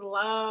always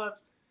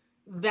loved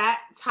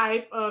that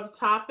type of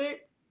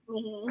topic.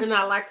 Mm-hmm. And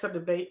I like to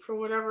debate for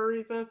whatever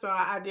reason. So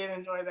I did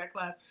enjoy that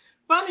class.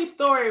 Funny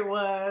story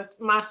was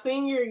my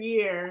senior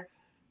year,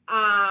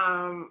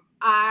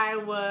 I I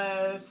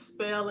was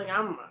failing.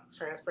 I'm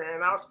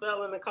transparent. I was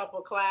failing a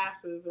couple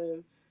classes,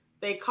 and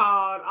they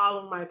called all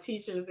of my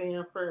teachers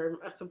in for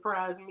a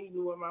surprise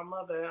meeting with my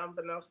mother,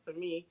 unbeknownst to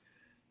me.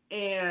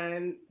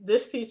 And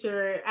this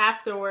teacher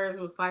afterwards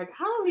was like,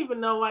 I don't even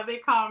know why they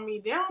called me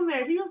down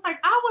there. He was like,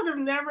 I would have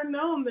never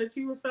known that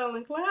you were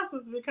failing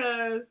classes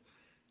because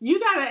you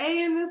got an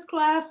A in this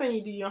class and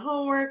you do your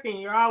homework and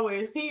you're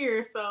always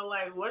here. So,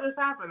 like, what is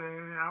happening?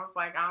 And I was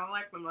like, I don't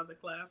like them other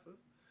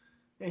classes.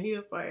 And he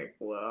was like,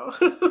 well,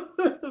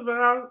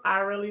 but I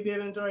really did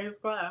enjoy his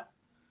class.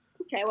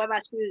 Okay, what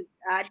about you?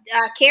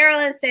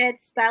 Carolyn said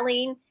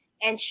spelling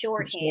and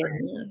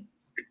shorthand.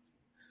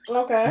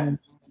 Okay.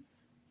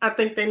 I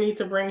think they need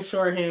to bring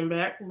shorthand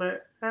back,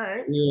 but all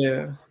right.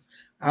 Yeah.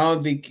 I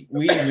don't think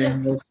we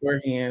even know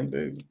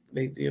shorthand.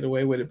 They did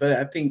away with it. But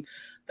I think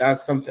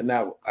that's something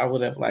that I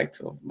would have liked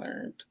to have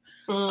learned.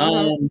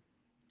 Mm-hmm.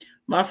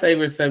 My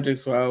favorite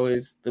subjects were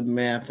always the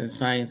math and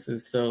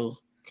sciences. So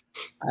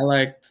I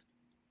liked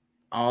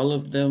all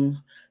of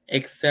them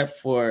except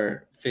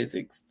for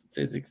physics.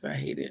 Physics I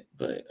hated.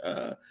 But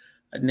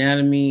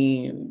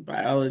anatomy and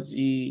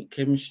biology,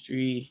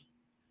 chemistry,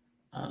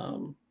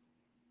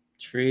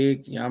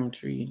 trig,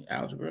 geometry,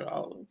 algebra,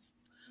 all of this.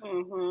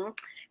 Mm-hmm.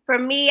 For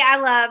me, I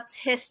loved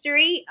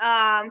history.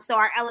 So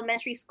our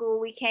elementary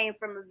school, we came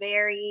from a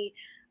very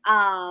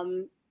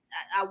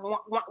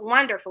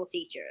wonderful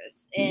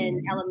teachers in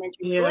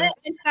elementary school and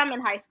some in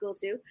high school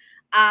too.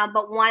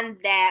 But one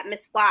that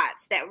Miss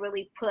Watts that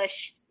really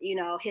pushed,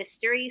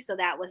 history. So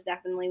that was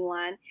definitely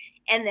one.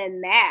 And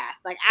then math.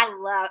 Like I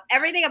love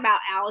everything about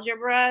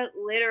algebra.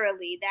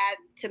 Literally, that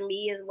to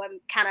me is what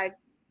kind of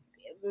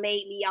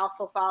made me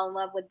also fall in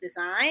love with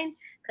design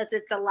because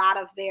it's a lot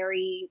of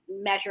very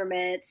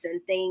measurements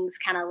and things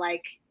kind of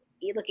like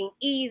looking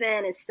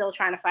even and still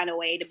trying to find a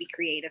way to be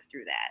creative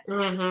through that.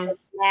 Mm-hmm.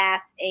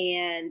 Math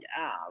and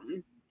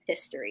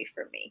history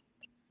for me.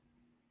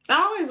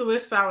 I always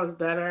wished I was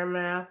better in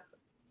math.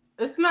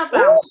 It's not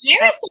that.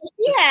 Erin said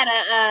she had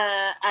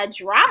a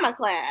drama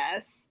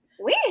class.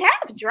 We didn't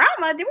have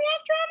drama. Did we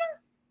have drama?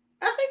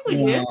 I think we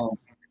did.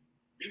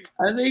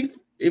 I think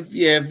if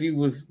you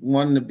was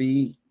wanting to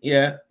be, they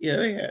had.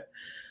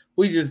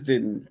 We just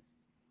didn't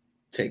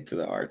take to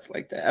the arts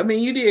like that. I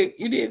mean, you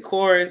did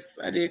chorus.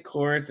 I did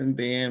chorus and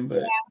band,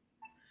 but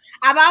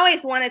I've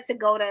always wanted to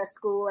go to a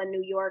school in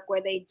New York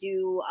where they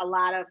do a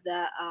lot of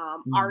the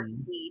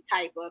artsy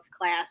type of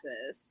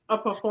classes. A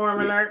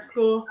performing arts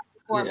school.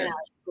 Performing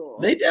arts school.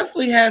 They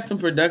definitely had some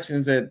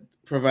productions at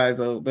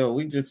Proviso, though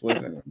we just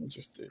wasn't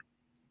interested.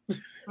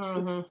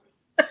 Mm-hmm.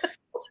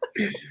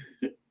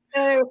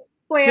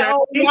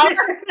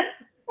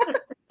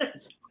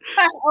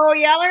 Oh,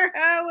 Yeller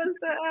was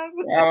the.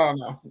 I don't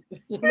know.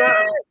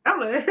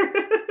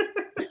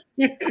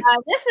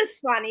 This is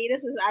funny.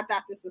 I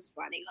thought this was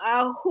funny.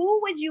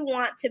 Who would you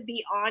want to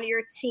be on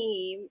your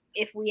team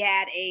if we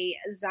had a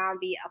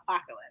zombie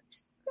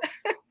apocalypse?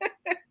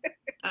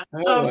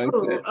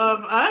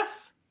 Of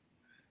us?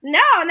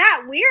 No,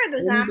 not we're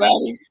the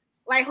zombies.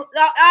 Like,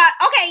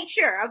 okay,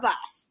 sure, of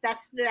us.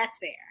 That's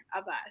fair.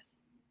 Of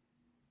us.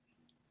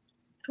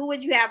 Who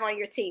would you have on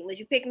your team? Would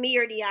you pick me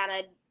or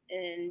Deanna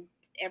and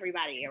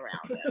everybody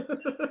around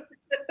them?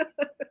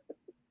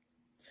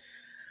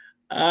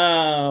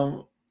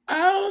 I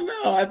don't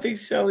know. I think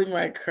Shelly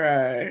might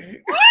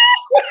cry.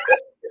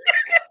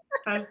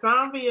 A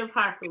zombie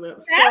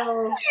apocalypse. That's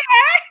so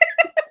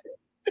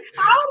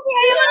I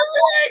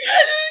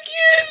just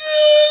can't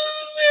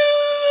do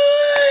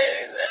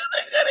it.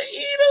 They're gonna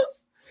eat us.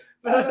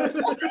 I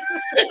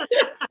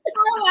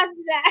love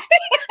that.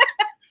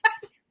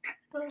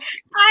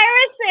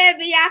 Iris said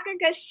Bianca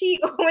because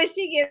when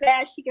she get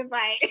mad, she can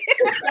fight.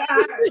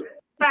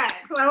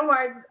 Facts. So I'm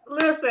like,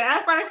 listen,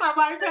 at first I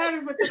might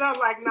panic, but then I'm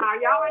like, nah,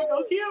 y'all ain't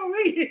gonna kill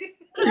me.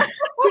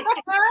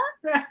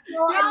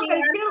 Y'all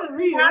ain't killing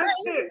me.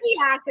 That's it.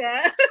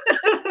 Bianca.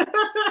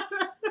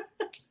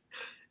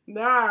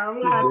 Nah, I'm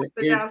gonna have to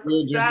figure out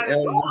some strategy.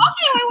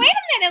 Okay,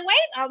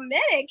 wait a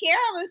minute.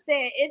 Carolyn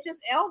said Idris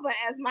Elba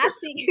as my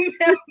secret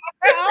member.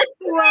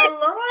 Well,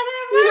 Lord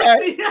have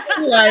mercy.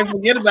 Like,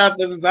 forget about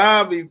them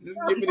zombies. Just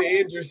give me the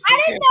Idris. I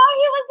didn't know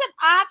he was an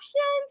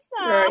option, so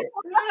right.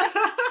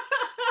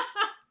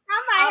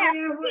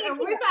 If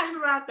we're talking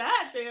about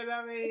that, then I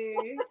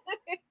mean,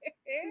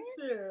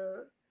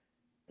 sure.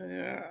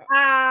 Yeah.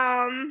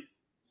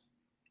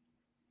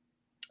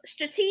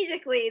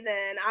 Strategically,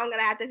 then I'm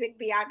gonna have to pick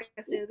Bianca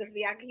too because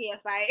Bianca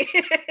can't fight.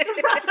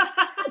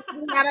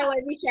 You gotta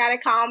let me try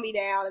to calm me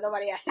down, and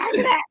nobody has time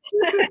for that.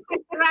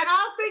 Right,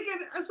 I was thinking.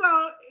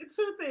 So,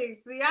 two things.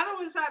 Deanna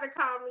was trying to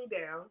calm me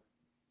down,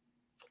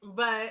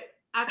 but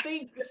I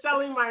think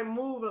Shelly might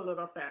move a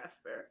little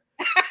faster.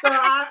 So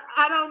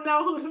I don't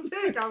know who to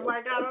pick. I'm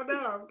like, I don't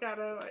know. I'm kind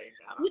of like,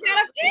 you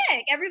gotta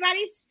pick.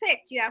 Everybody's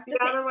picked. You have to. You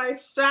gotta like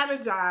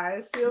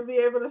strategize. She'll be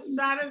able to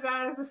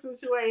strategize the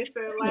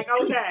situation. Like,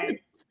 okay.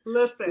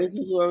 Listen, this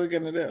is what we're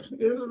gonna do.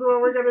 This is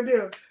what we're gonna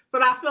do.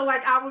 But I feel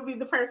like I would be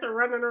the person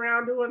running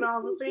around doing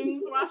all the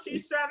things while she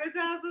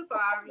strategizes, so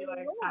I'd be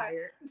like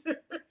tired.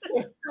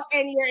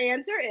 And your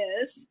answer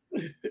is?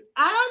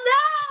 I don't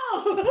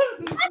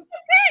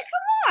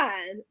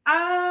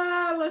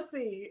Let's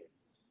see.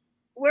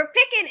 We're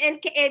picking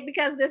in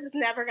because this is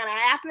never gonna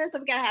happen, so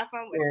we gotta have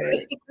fun with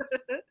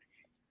it.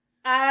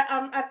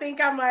 I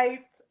think I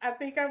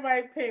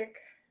might pick.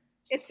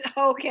 It's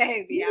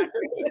okay, Bianca.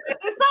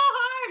 It's so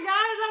hard,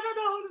 guys. I don't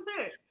know who to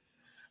pick.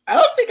 I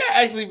don't think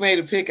I actually made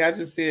a pick. I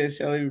just said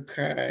Shelly would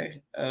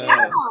cry.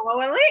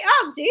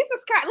 Oh,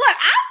 Jesus Christ. Look,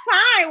 I'm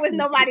fine with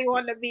nobody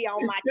wanting to be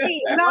on my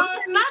team. No,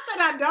 it's not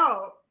that I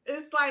don't.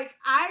 It's like,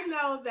 I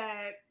know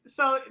that.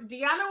 So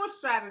Deanna will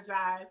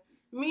strategize.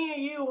 Me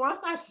and you, once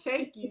I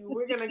shake you,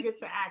 we're going to get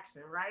to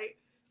action, right?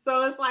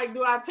 So it's like,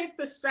 do I pick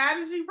the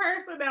strategy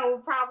person that will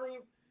probably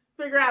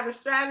figure out a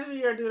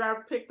strategy, or do I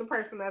pick the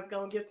person that's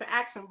going to get to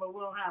action, but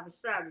we don't have a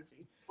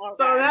strategy? Okay.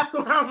 So that's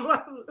what I'm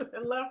left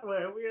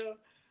with. We'll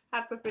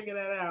have to figure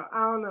that out. I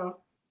don't know.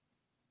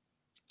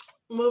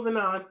 Moving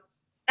on.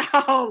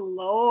 Oh,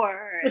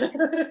 Lord.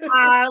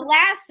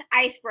 Last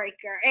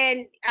icebreaker.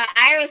 And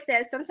Iris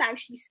says sometimes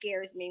she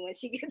scares me when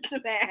she gets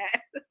mad.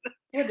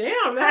 Well,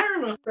 damn, that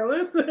hurt my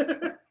fellas.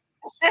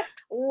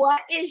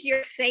 What is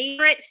your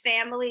favorite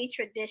family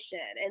tradition?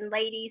 And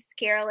ladies,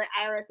 Carolyn,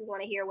 Iris, we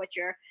want to hear what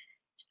your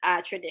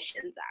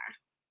traditions are.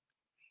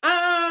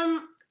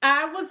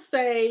 I would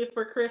say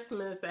for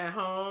Christmas at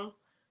home,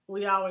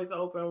 we always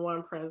open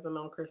one present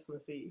on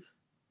Christmas Eve.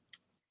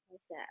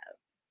 Okay.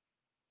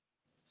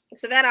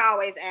 Savannah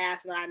always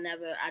asks, but I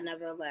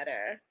never let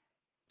her.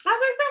 I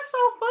think that's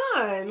so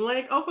fun.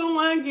 Like, open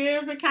one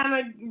gift, it kind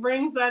of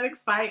brings that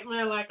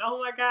excitement. Like, oh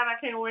my God, I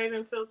can't wait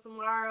until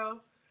tomorrow.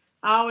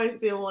 I always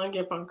do one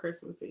gift on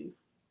Christmas Eve.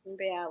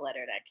 Maybe I'll let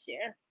her next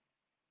year.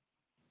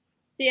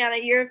 Tiana,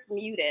 you're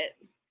muted.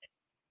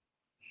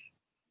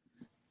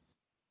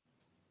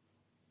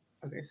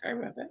 Okay, sorry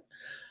about that.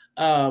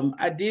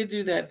 I did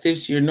do that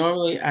this year.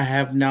 Normally I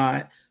have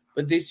not,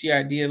 but this year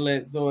I did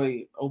let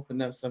Zoe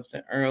open up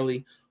something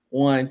early.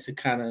 One, to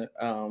kind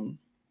of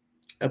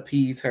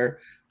appease her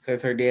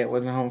because her dad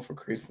wasn't home for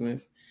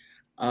Christmas.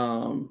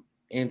 And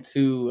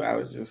two, I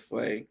was just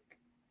like,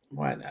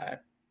 why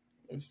not?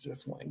 It's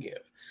just one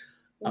gift.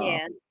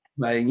 Yeah.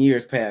 But in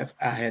years past,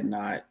 I had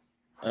not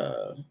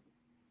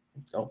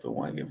opened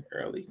one gift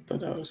early,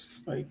 but I was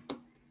just like,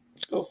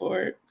 go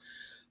for it.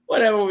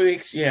 Whatever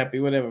makes you happy,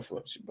 whatever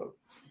floats your boat.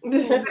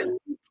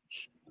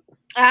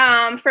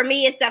 For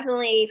me, it's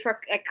definitely for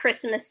a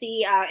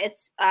Christmassy.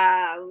 It's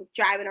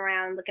driving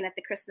around looking at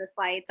the Christmas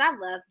lights. I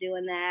love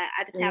doing that.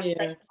 I just have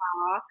such a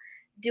ball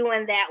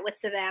doing that with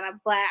Savannah,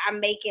 but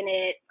I'm making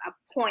it a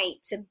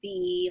point to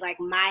be like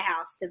my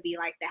house, to be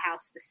like the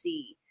house to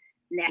see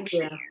next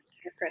year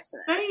for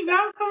Christmas. There you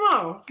go. Come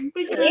on.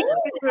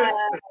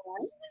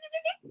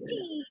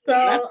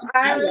 So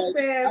I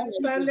said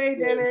Sunday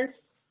dinners.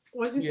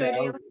 What'd you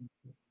say?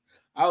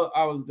 I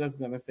was just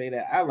gonna say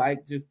that I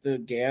like just the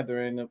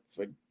gathering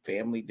for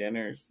family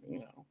dinners, you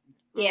know.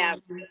 Yeah,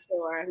 for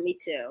sure. Me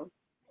too.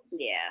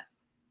 Yeah.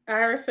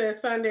 Iris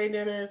said Sunday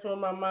dinners when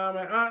my mom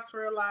and aunts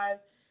were alive,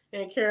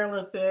 and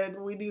Carolyn said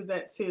we do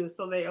that too.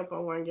 So they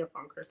open one gift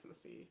on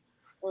Christmas Eve.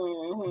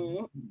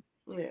 Mm-hmm.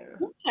 Yeah.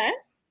 Okay.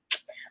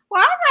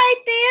 Well, all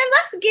right then.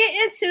 Let's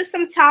get into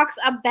some talks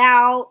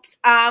about.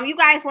 You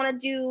guys want to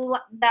do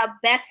the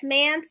best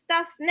man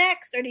stuff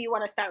next, or do you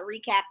want to start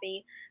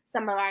recapping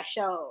some of our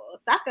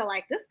shows? I feel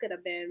like this could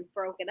have been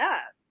broken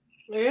up.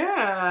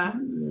 Yeah.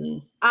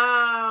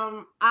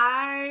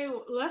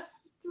 Let's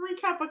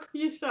recap a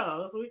few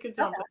shows. We could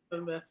jump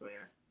into the best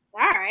man.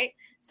 All right.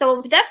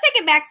 So let's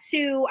take it back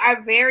to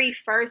our very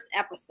first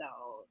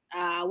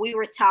episode. We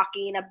were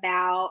talking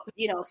about,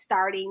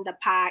 starting the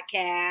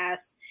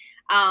podcast,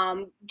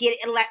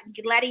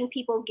 letting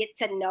people get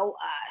to know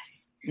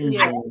us.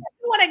 Yeah. I think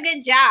we're doing a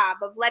good job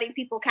of letting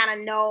people kind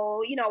of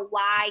know,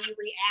 why you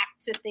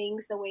react to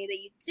things the way that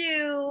you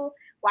do,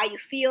 why you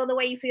feel the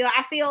way you feel.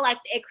 I feel like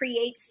it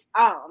creates,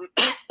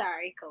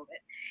 sorry, COVID.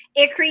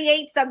 It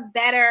creates a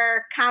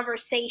better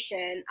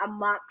conversation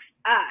amongst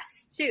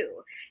us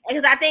too.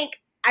 Because I think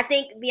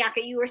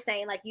Bianca, you were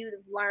saying like you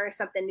learn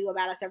something new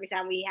about us every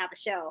time we have a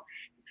show.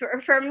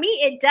 For me,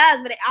 it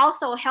does, but it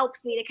also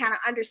helps me to kind of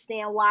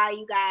understand why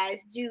you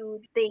guys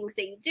do things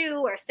that you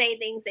do or say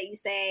things that you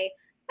say.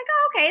 Like,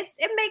 oh, okay,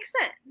 it makes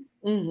sense.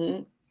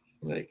 Mm-hmm.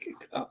 Like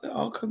it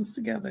all comes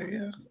together,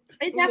 yeah.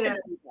 It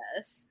definitely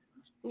does.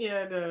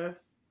 Yeah, it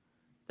does.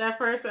 That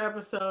first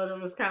episode,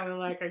 it was kind of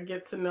like a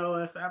get to know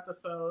us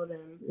episode,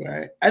 and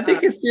right. I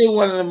think it's still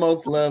one of the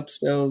most loved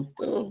shows,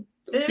 though.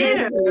 It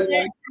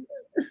is.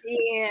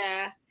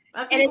 Yeah.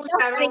 I think we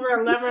had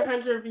over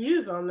 1,100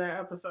 views on that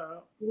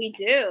episode. We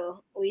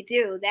do.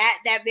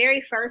 That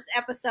very first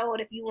episode,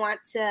 if you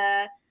want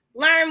to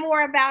learn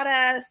more about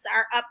us,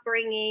 our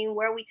upbringing,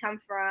 where we come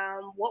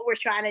from, what we're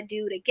trying to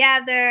do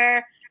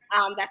together,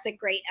 that's a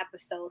great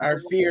episode. Our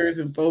fears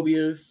and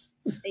phobias.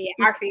 Yeah,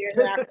 our fears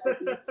and our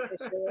phobias,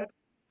 for sure.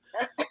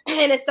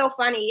 And it's so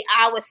funny.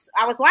 I was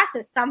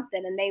watching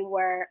something, and they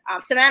were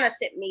Savannah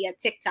sent me a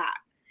TikTok.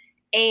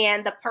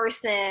 And the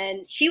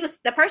person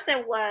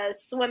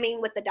was swimming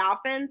with the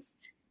dolphins.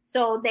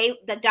 So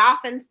the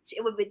dolphins,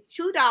 it would be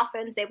two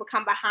dolphins. They would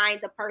come behind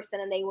the person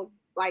and they would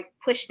like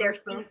push their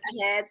feet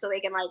ahead so they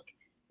can like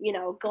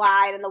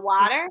glide in the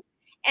water.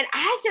 And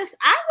I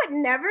would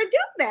never do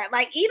that.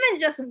 Like, even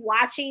just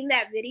watching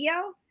that video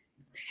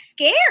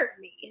scared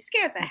me. It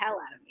scared the hell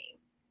out of me.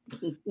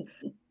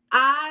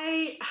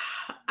 I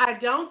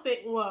don't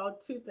think, well,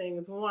 two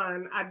things.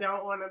 One, I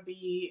don't want to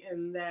be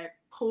in that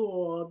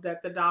pool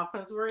that the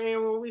dolphins were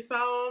in when we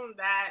saw them.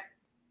 That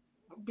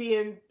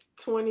being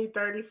 20,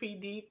 30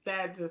 feet deep,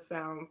 that just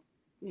sounds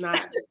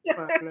not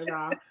fun at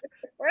all.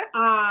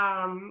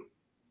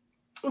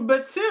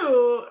 But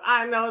two,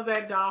 I know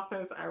that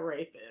dolphins are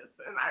rapists,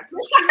 and I just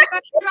can't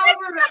get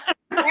over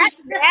that.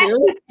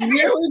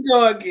 Here we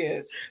go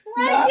again.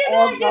 Not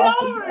all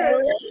dolphins are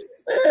rapists.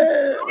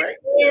 That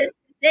is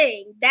the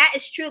thing. That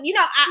is true.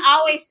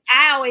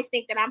 I always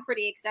think that I'm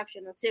pretty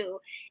exceptional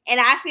too,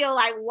 and I feel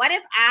like, what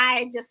if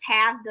I just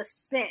have the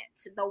scent,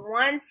 the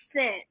one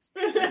scent,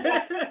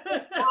 the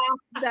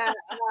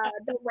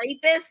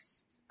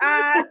rapists.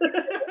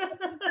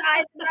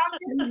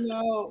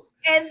 No.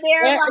 And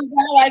they're it's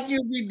not like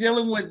you'd be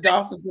dealing with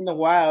dolphins in the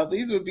wild.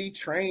 These would be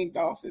trained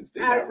dolphins.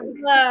 You never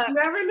know.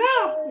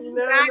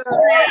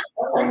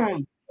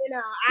 The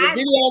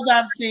videos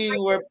I've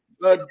seen where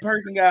a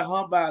person got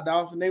humped by a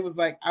dolphin, they was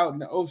like out in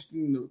the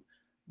ocean. The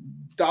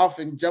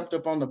dolphin jumped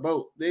up on the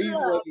boat. I don't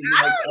know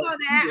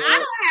that. I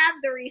don't have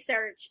the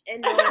research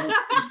and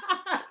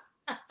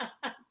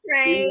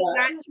trained,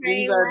 not trained.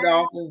 These are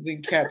dolphins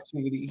in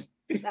captivity.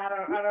 I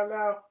don't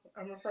know.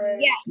 I'm afraid.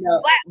 Yeah,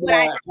 no,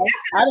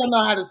 I don't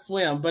know how to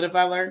swim, but if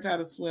I learned how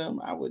to swim,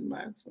 I wouldn't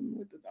mind swimming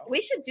with the dolphins.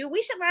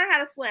 We should learn how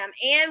to swim,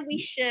 and we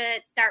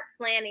should start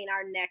planning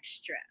our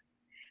next trip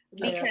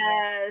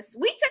because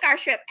we took our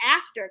trip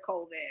after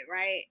COVID,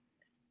 right?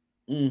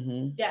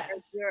 Mm-hmm.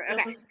 Yes.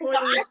 Okay.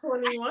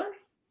 2021.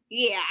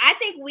 Yeah, I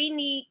think we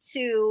need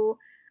to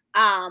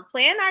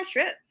plan our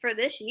trip for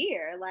this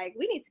year. Like,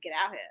 we need to get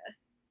out here.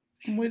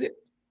 I'm with it.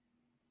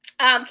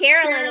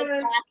 Carolyn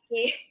is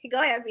asking.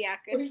 Go ahead,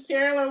 Bianca.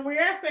 Carolyn, we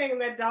are saying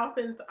that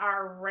dolphins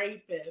are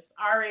rapists.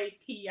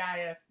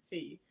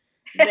 RAPIST.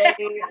 They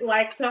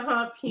like to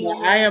hump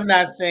humans. I am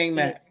not saying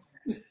that.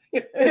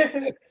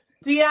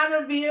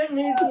 Deanna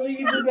vehemently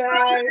denies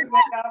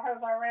that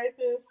dolphins are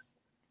rapists.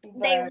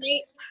 They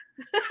rape.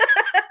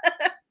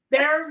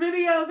 There are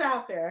videos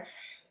out there.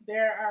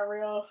 There are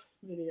real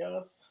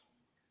videos.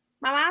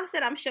 My mom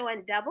said I'm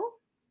showing double.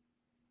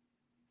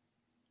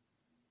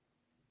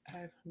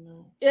 I don't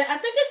know. Yeah, I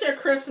think it's your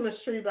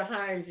Christmas tree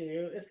behind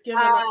you. It's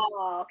giving.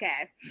 Oh,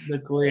 okay. The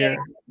glare. Yeah,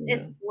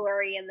 it's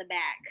blurry in the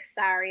back.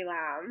 Sorry,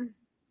 Mom.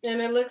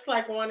 And it looks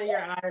like one of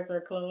your eyes are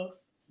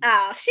closed.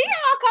 Oh, she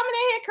all coming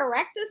in here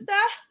correcting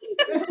stuff.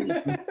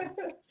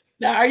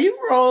 Now, are you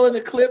rolling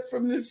a clip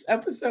from this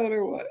episode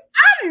or what?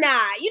 I'm not.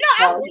 I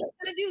was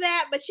gonna do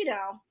that, but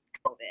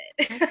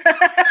COVID.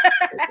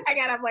 I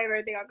gotta blame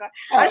everything on God.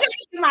 I'm trying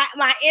to get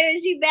my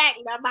energy back,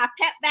 my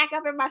pep back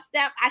up in my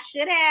step. I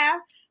should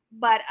have.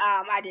 But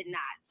I did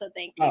not. So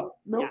thank you.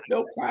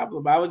 No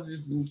problem. I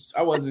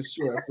wasn't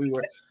sure if we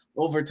were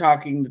over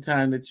talking the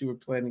time that you were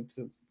planning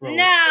to roll.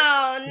 No.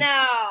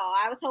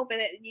 I was hoping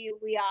that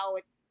we all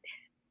would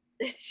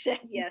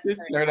yes.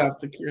 Just start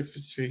off the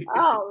Christmas tree.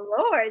 Oh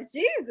Lord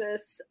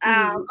Jesus.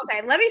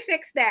 Okay, let me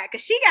fix that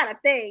because she got a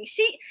thing.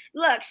 She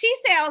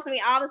tells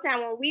me all the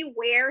time when we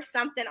wear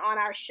something on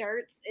our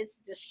shirts, it's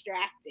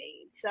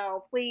distracting.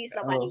 So please,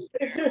 nobody.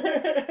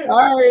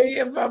 Sorry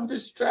if I'm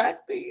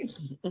distracting.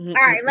 All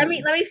right, let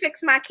me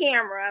fix my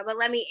camera, but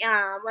let me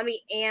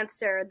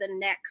answer the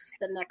next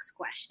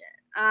question.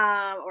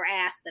 Or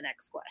ask the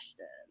next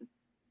question.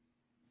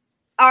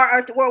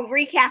 Or we're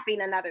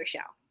recapping another show.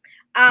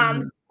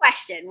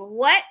 Question: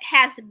 who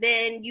has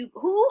been you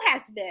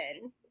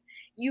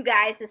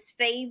guys'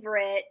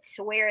 favorite?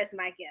 Where is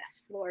my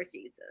gift, Lord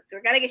Jesus?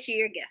 We're gonna get you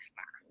your gift,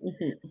 Mom.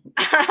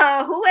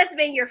 Who has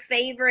been your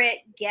favorite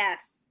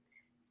guest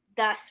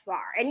thus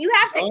far? And you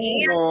have to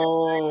answer.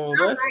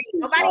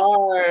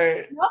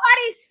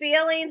 Nobody's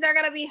feelings are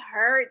gonna be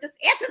hurt. Just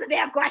answer the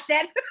damn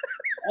question.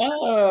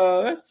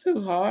 That's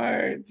too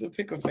hard to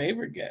pick a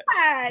favorite guest.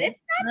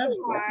 It's not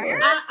too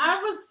hard.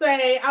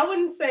 I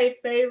wouldn't say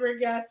favorite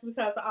guest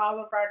because all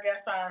of our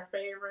guests are our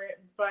favorite,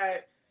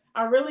 but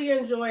I really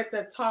enjoyed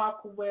the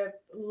talk with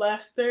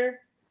Lester,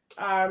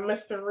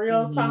 Mr.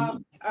 Real Talk,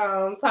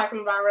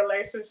 talking about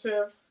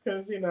relationships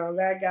because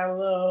that got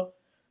a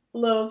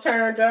little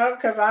turned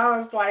up because I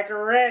was like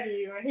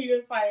ready when he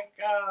was like,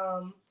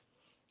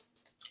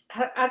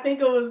 I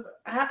think it was,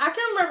 I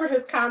can't remember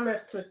his comment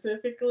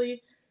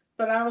specifically,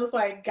 but I was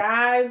like,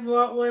 guys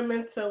want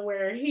women to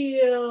wear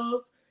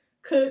heels,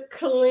 cook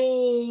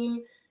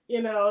clean,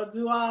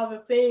 do all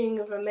the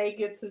things, and they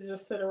get to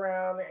just sit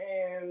around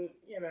and,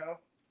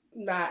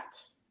 not,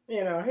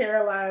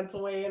 hairlines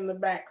way in the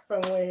back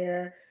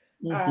somewhere.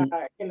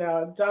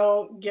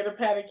 Don't get a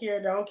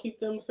pedicure, don't keep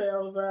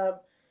themselves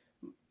up,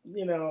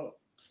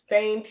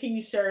 stained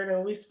t-shirt,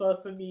 and we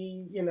supposed to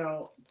be,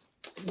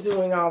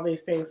 doing all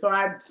these things. So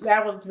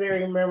that was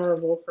very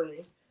memorable for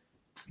me.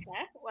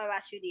 Okay. What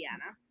about you,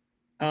 Deanna?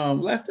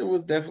 Lester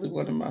was definitely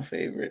one of my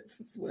favorites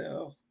as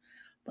well.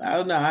 But I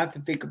don't know. I have to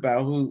think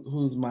about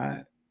who's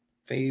my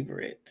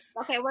favorite.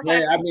 Okay, we're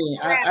Yeah, gonna I mean,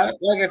 I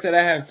like I said,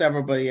 I have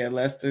several, but yeah,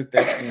 Lester's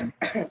definitely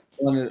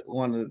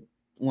one of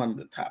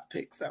the top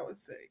picks, I would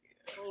say.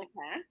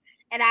 Okay.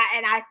 And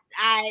I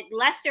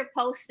Lester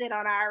posted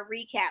on our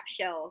recap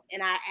show,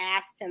 and I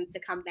asked him to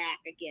come back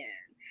again.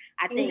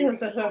 I think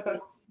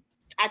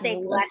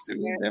Lester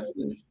is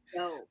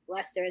dope.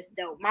 Lester is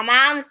dope. My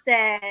mom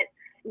said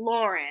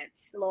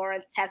Lawrence.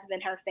 Lawrence has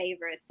been her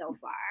favorite so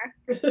far.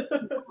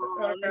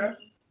 Okay.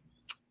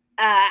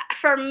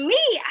 For me,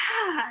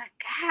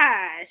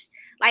 gosh,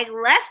 like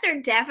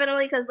Lester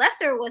definitely, because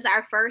Lester was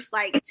our first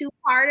like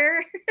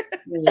two-parter.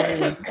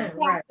 Right.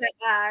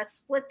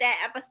 Split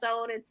that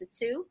episode into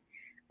two.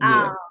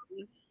 Yeah.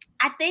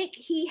 I think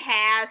he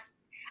has.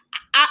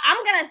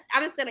 I'm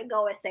just gonna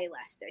go and say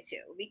Lester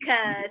too,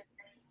 because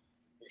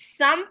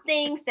some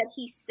things that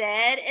he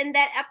said in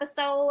that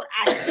episode,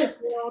 I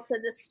still to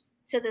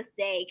this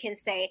day can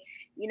say,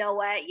 you know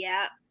what,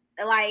 yeah,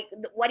 like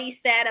what he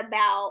said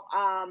about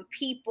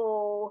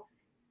people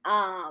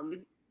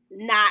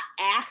not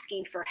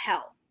asking for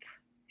help.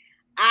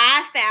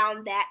 I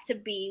found that to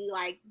be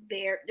like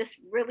very just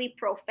really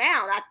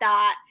profound. I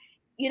thought,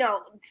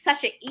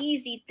 such an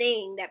easy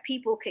thing that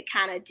people could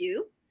kind of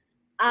do.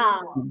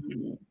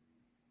 And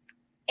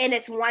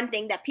it's one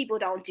thing that people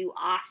don't do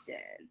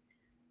often.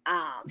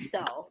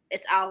 So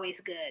it's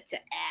always good to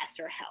ask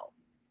for help.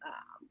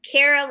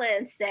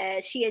 Carolyn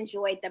says she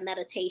enjoyed the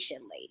meditation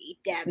lady,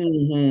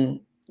 Debbie.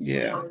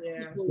 Yeah. Oh,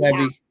 yeah.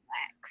 Debbie.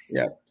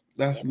 Yep.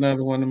 That's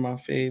another one of my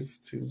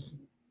faves too.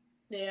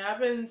 Yeah, I've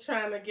been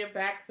trying to get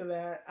back to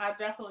that. I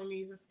definitely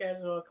need to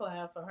schedule a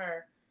class with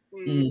her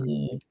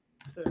to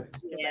get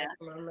back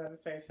to my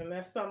meditation.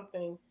 That's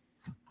something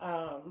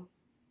I'm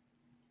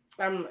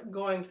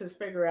going to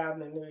figure out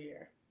in the new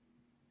year.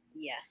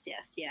 Yes.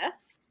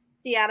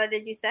 Deanna,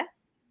 did you say?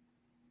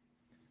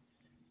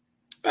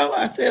 Oh,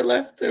 I said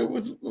Lester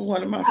was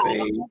one of my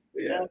faves.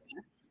 Yeah. Okay.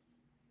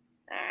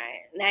 All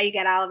right. Now you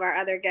got all of our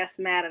other guests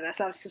mad at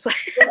us.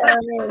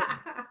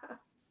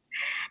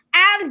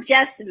 I'm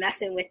just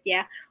messing with you.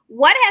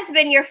 What has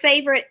been your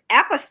favorite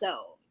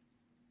episode?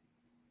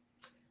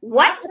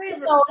 What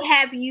episode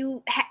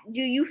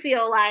do you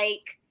feel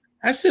like?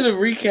 I should have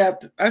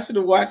recapped. I should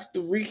have watched the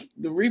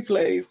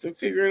replays to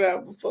figure it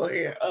out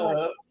beforehand.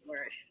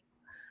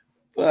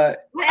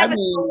 But what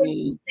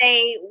episode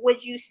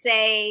would you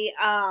say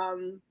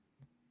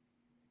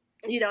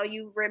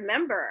you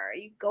remember,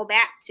 you go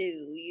back to,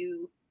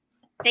 you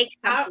take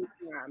something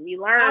from,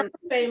 you learn? I would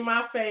say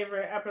my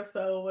favorite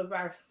episode was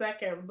our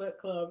second book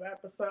club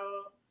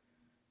episode.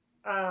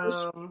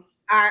 Our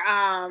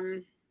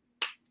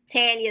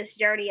Tanya's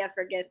Journey of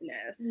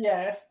Forgiveness.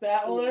 Yes,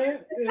 that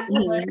one is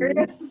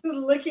hilarious.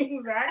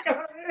 Looking back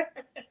on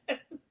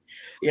it.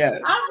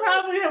 Yes. I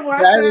probably have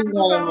watched that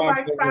episode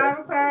like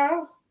 5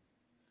 times.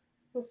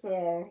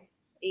 So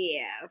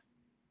yeah.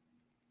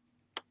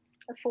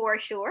 For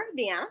sure.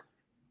 Yeah.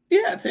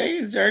 Yeah,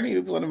 Tanya's Journey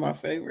is one of my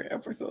favorite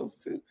episodes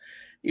too.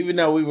 Even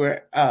though we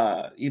were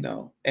at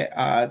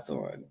odds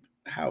on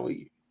how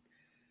we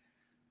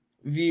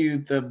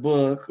viewed the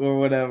book or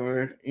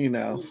whatever, it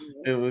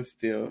was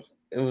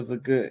a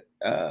good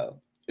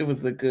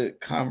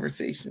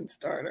conversation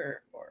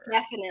starter.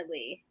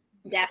 Definitely.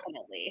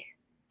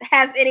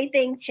 Has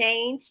anything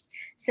changed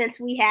since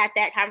we had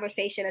that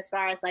conversation as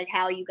far as like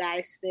how you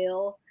guys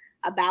feel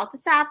about the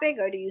topic,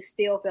 or do you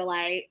still feel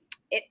like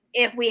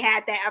if we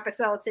had that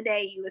episode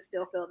today, you would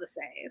still feel the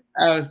same?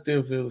 I would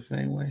still feel the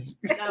same way.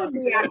 Me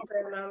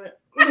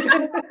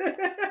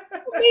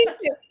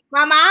too.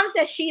 My mom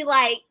said she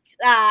liked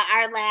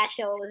our last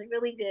show. It was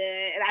really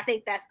good, and I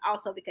think that's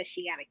also because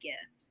she got a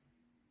gift.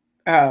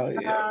 Oh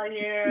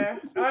yeah!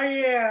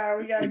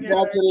 We got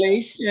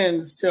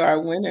congratulations to our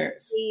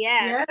winners.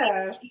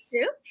 Yes. You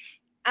too.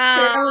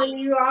 Carolyn,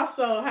 you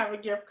also have a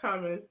gift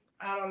coming.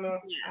 I don't know.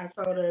 Yes.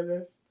 I told her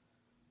this.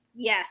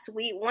 Yes,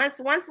 we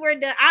once we're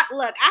done.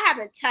 I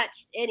haven't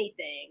touched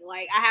anything.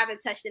 Like I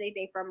haven't touched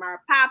anything from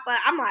our papa.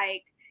 I'm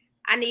like,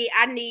 I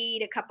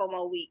need a couple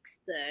more weeks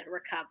to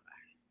recover.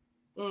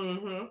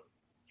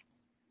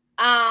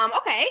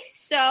 Okay,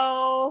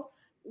 so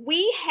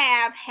we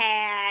have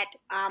had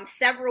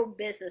several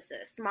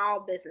businesses,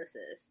 small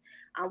businesses.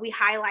 We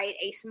highlight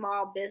a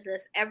small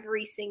business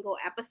every single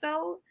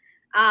episode.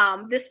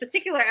 This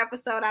particular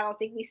episode, I don't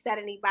think we set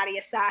anybody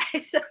aside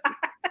to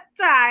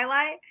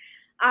highlight.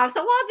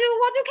 So we'll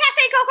do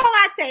Cafe Coco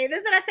Latte.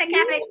 Visit us at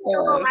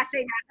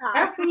CafeCocoLatte.com.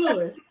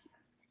 Absolutely.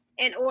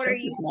 In order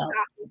you to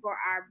for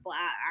our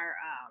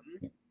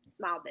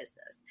small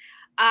business.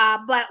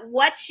 But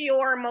what's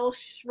your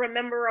most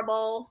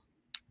memorable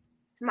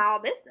small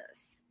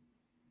business?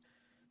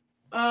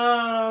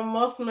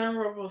 Most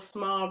memorable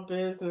small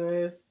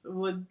business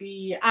would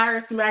be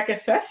Iris Mac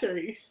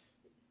Accessories.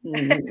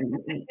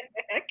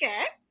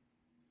 Okay.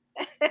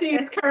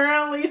 She's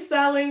currently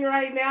selling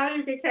right now.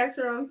 You can catch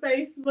her on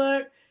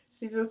Facebook.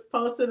 She just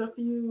posted a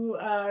few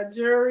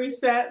jewelry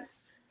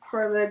sets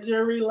for the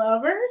jewelry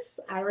lovers.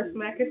 Iris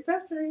Mac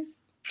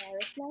Accessories.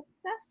 Iris Mac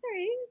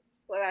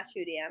Accessories. What about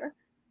you, Deanna?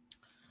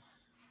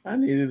 I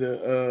needed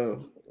a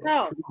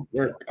No.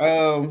 work. I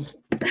don't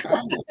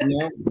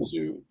know.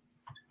 Shoot.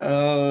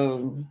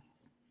 Um,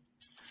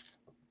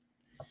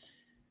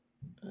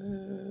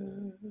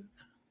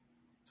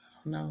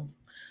 no.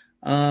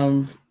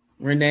 Um,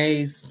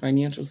 Renee's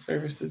financial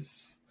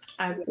services.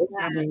 I Yeah. think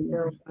that's a And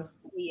good one. That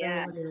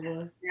Yes. was a good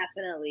one.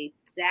 Definitely.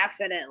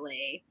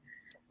 Definitely.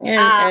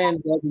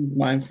 and Debbie's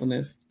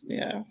mindfulness.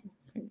 Yeah.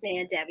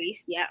 And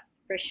Debbie's. Yep.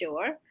 For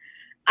sure.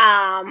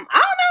 I don't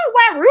know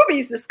why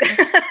Ruby's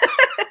discussing.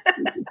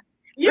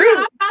 You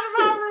know, I thought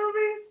about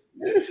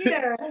rubies.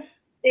 Yeah.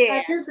 Yeah.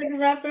 I did think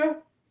about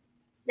them.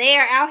 They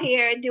are out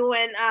here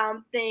doing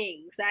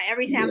things.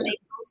 Every time Yeah. they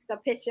post a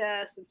picture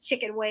of some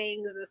chicken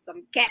wings or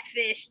some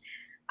catfish,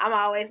 I'm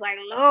always like,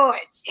 Lord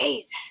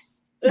Jesus.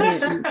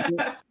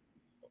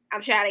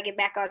 I'm trying to get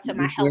back onto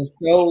my health. Just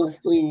soul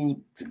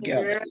food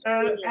together.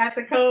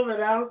 After COVID,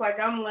 I was like,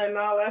 I'm letting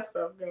all that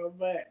stuff go.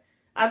 But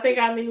I think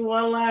I need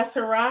one last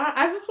hurrah.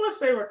 I just wish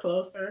they were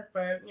closer,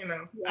 but you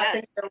know, I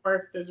think Yes. they're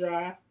worth the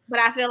drive. But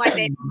I feel like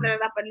they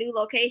opened up a new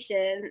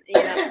location,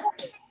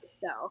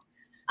 So,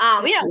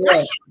 one Yeah.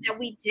 show that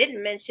we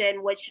didn't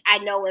mention, which I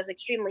know was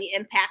extremely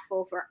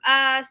impactful for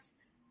us,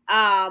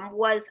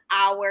 was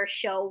our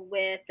show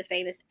with the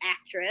famous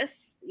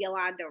actress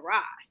Yolanda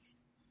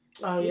Ross.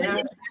 Oh What yeah.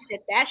 impact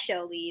did that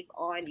show leave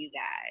on you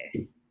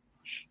guys?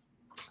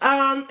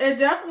 It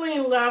definitely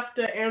left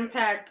the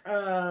impact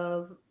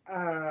of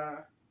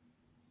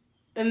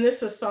and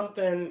this is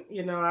something,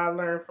 you know, I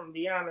learned from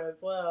Deanna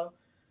as well.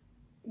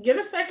 Get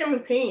a second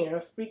opinion.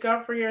 Speak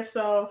up for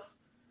yourself.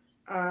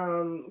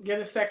 Get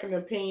a second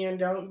opinion.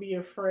 Don't be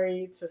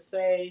afraid to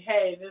say,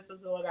 hey, this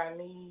is what I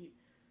need.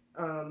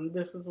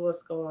 This is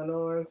what's going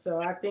on. So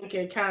I think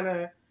it kind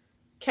of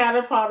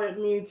catapulted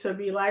me to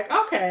be like,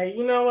 okay,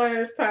 you know what?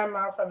 It's time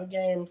out for the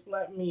games.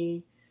 Let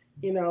me,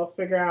 you know,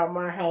 figure out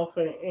my health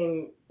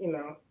and you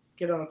know,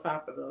 get on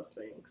top of those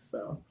things.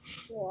 So,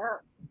 Yeah,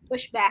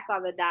 push back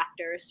on the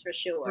doctors for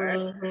sure.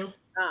 mm-hmm.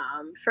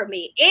 For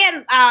me,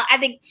 and I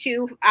think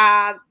too,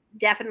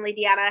 definitely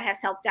Deanna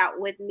has helped out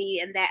with me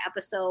in that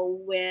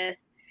episode with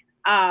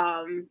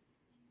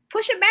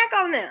pushing back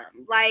on them.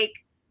 Like,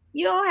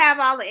 you don't have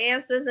all the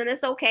answers, and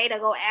it's okay to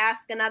go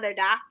ask another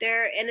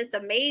doctor. And it's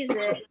amazing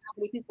how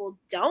many people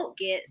don't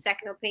get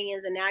second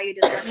opinions, and now you're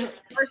just left with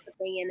the first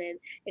opinion, and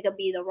it could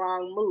be the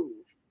wrong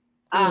move.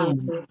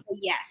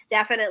 Yes,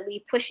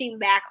 definitely pushing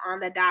back on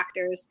the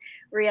doctors,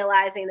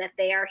 realizing that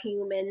they are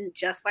human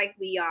just like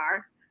we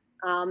are.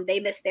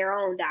 They miss their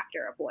own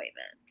doctor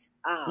appointments.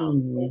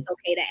 It's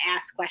okay to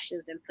ask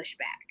questions and push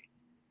back.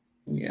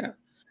 Yeah.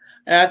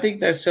 And I think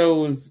that show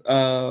was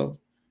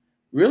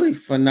really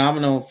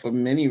phenomenal for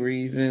many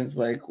reasons.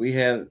 Like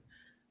that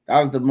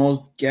was the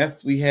most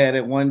guests we had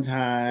at one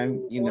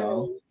time, you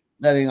know,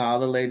 letting all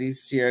the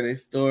ladies share their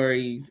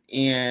stories.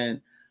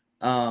 And,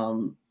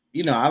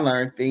 I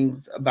learned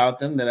things about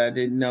them that I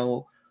didn't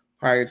know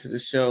prior to the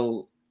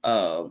show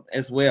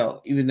as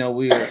well, even though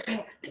we're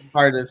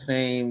part of the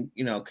same,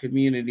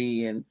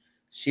 community and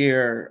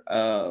share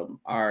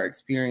our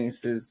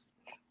experiences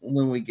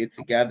when we get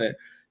together.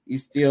 You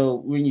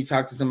still, when you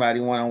talk to somebody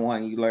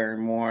one-on-one, you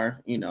learn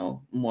more,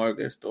 more of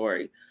their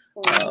story.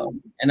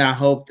 And I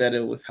hope that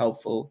it was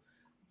helpful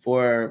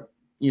for,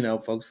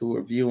 folks who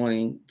were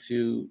viewing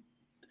to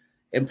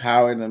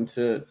empower them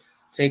to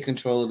take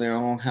control of their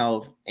own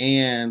health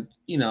and,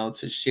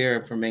 to share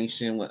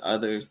information with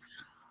others.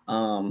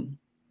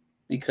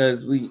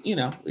 Because we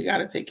got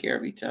to take care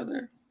of each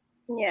other.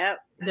 Yeah,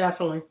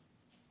 definitely.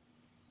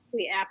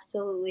 We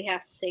absolutely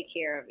have to take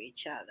care of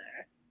each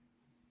other.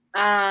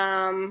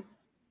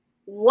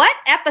 What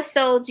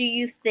episode do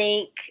you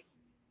think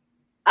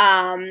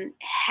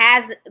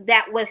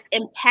that was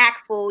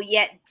impactful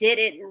yet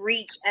didn't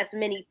reach as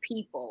many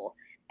people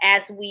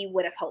as we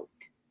would have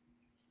hoped?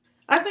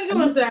 I think it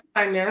was that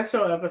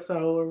financial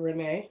episode with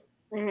Renee.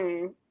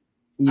 Mm-hmm.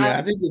 Yeah,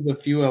 I think there's a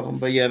few of them,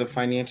 but yeah, the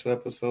financial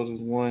episode is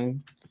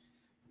one.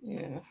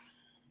 Yeah.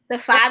 The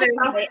Father's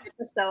Day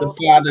episode. The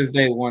Father's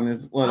Day one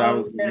is what I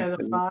was. Yeah,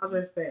 the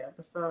Father's Day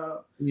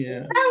episode. Yeah.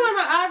 That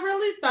one, I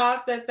really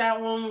thought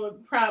that one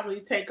would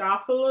probably take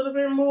off a little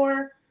bit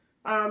more,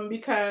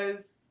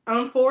 because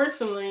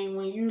unfortunately,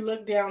 when you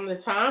look down the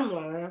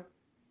timeline,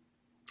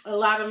 a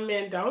lot of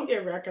men don't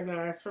get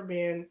recognized for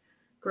being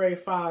great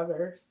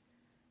fathers.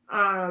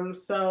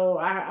 So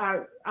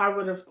I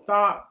would have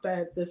thought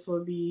that this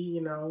would be,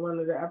 one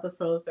of the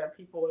episodes that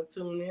people would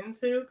tune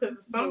into because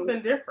it's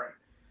something different.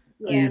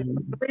 Yeah.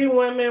 3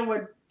 women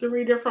with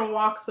 3 different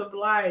walks of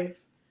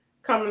life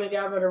coming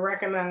together to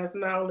recognize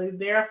not only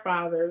their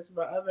fathers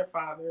but other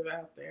fathers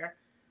out there.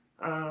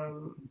 I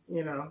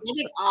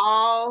think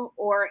all,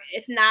 or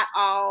if not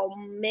all,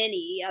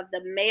 many of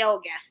the male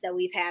guests that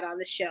we've had on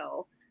the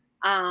show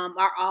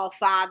are all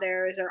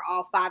fathers or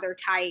all father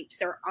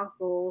types or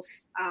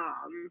uncles.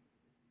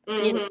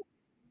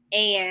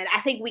 And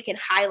I think we can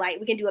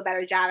do a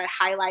better job at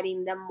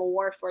highlighting them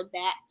more for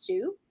that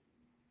too.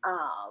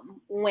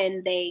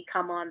 When they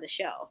come on the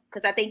show,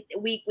 because I think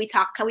we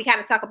kind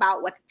of talk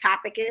about what the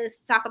topic is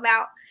to talk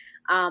about,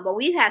 But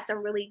we've had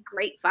some really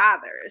great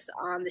fathers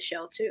on the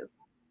show too.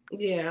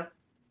 Yeah.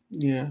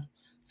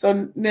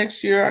 So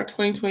next year, our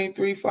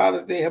 2023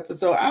 Father's Day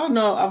episode, I don't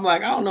know. I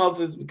don't know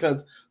if it's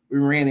because we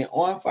ran it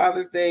on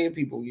Father's Day,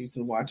 people used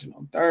to watch it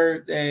on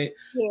Thursday.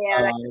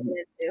 Yeah, that could be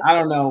it too. I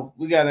don't know.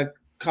 We got to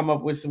come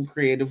up with some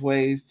creative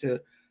ways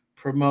to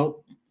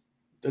promote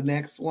the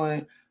next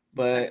one.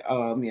 But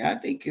I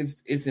think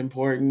it's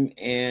important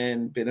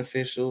and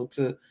beneficial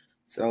to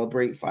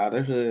celebrate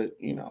fatherhood,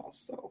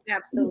 so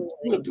absolutely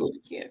we'll do it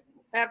again.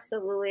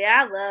 Absolutely.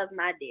 I love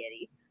my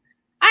daddy.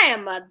 I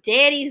am a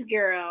daddy's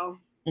girl.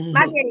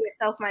 My daddy is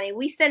so funny.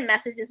 We send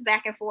messages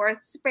back and forth,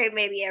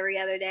 maybe every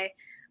other day.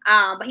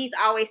 But he's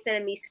always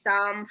sending me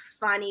some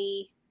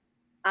funny.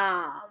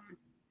 My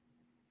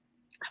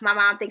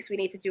mom thinks we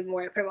need to do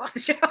more to promote the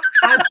show.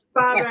 I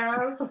saw that.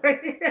 I was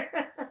like,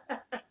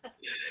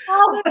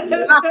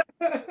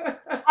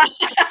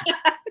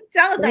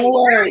 tell us. Don't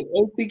worry,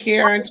 AC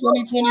Karen.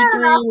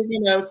 2023, we're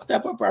gonna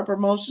step up our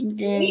promotion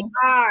game. We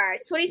are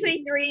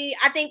 2023.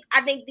 I think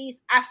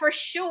these. For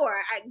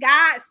sure.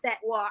 God set.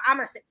 Well, I'm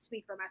gonna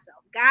speak for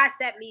myself. God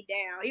set me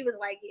down. He was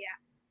like, "Yeah,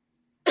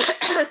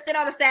 sit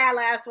on the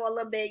sidelines for a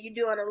little bit. You're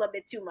doing a little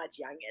bit too much,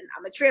 youngin.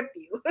 I'm gonna trip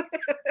you.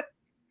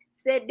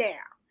 Sit down."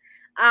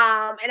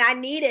 And I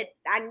needed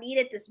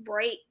this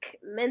break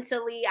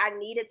mentally. I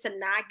needed to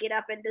not get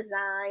up and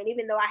design,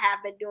 even though I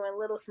have been doing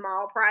little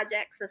small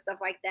projects and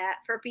stuff like that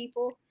for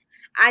people.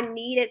 I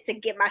needed to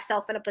get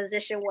myself in a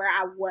position where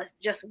I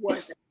wasn't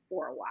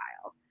for a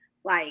while.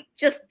 Like,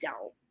 just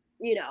don't,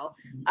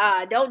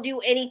 don't do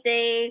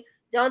anything.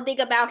 Don't think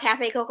about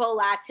Cafe Coco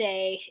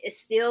Latte. It's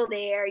still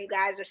there. You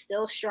guys are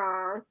still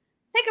strong.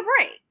 Take a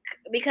break,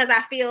 because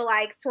I feel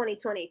like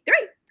 2023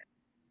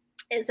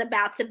 is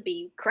about to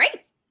be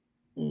crazy.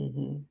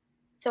 Mm-hmm.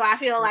 So I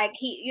feel like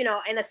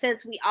in a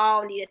sense, we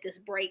all needed this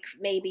break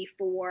maybe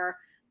for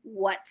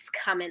what's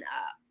coming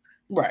up.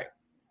 Right.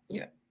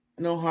 Yeah.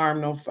 No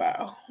harm, no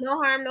foul.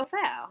 No harm, no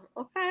foul.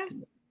 Okay.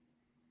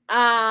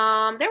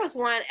 There was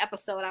one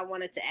episode I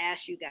wanted to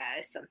ask you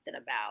guys something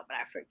about, but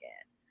I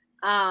forget.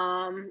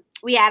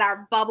 We had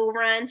our bubble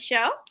run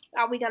show.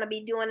 Are we going to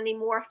be doing any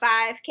more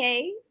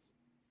 5Ks?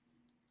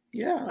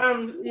 Yeah.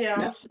 I'm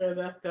sure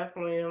that's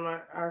definitely in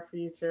our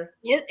future.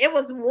 It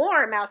was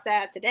warm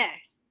outside today.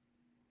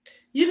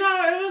 It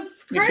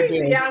was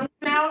crazy. I went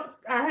out.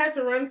 I had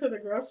to run to the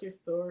grocery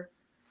store,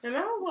 and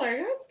I was like,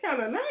 "It's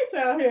kind of nice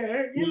out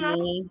here,"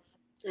 Mm-hmm.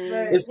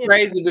 But, it's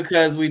crazy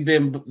because we've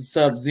been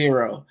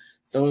sub-zero,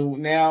 so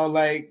now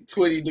like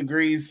 20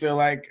 degrees feel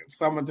like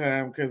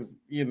summertime because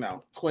 20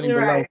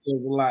 below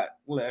feels a lot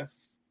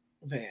less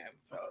than.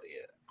 So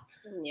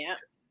yeah.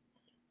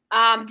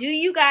 Do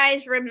you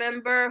guys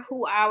remember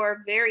who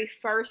our very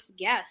first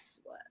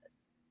guest was?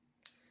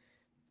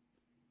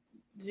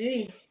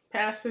 G.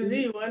 Pastor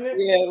G, wasn't it?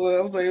 Yeah, well,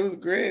 I was like, it was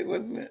Greg,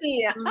 wasn't it?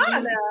 Yeah,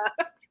 mm-hmm.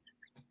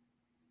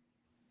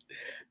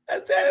 I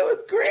said it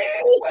was Greg.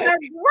 My brother.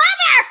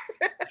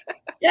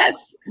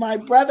 Yes, my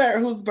brother,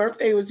 whose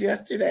birthday was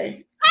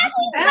yesterday. Happy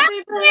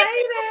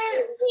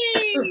belated!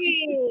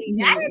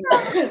 Happy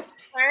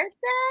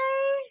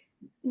birthday!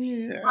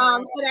 Yeah.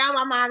 So now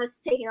my mom is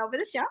taking over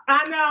the show.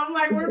 I know. I'm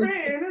like, we're being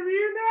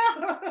interviewed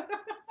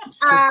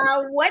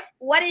now. What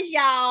is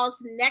y'all's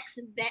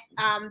next big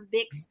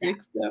step?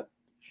 Big step.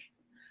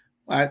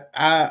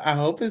 I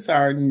hope it's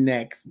our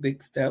next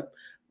big step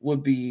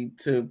would be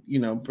to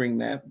bring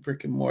that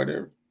brick and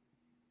mortar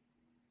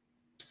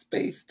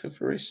space to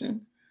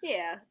fruition.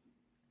 Yeah,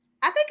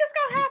 I think it's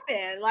gonna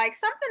happen. Like,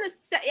 something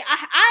is.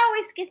 I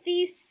always get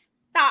these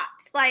thoughts.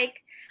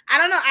 Like, I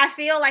don't know. I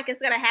feel like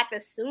it's gonna happen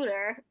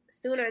sooner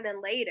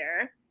than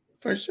later.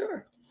 For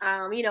sure.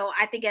 I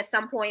think at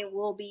some point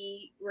we'll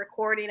be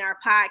recording our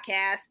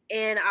podcast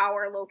in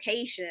our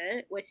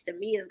location, which to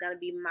me is gonna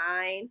be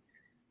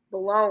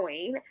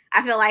mind-blowing.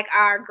 I feel like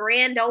our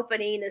grand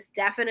opening is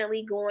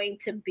definitely going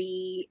to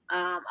be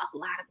a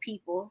lot of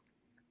people.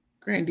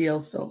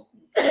 Grandioso.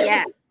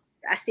 Yeah.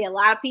 I see a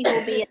lot of people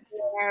being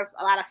there,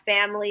 a lot of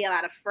family, a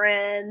lot of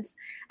friends.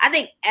 I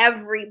think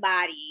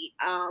everybody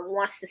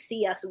wants to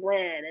see us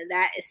win, and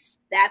that's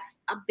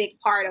a big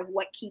part of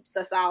what keeps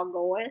us all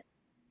going.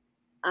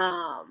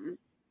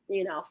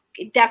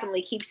 It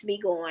definitely keeps me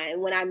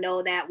going when I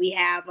know that we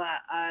have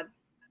a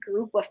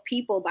group of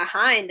people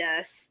behind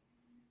us,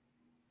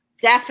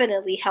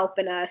 definitely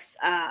helping us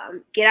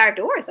get our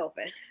doors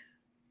open.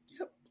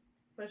 Yep,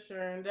 for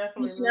sure, and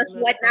definitely teaching us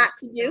what not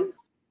to do.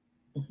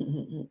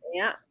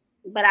 Yeah.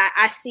 But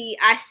I see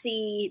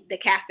the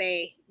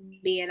cafe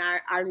being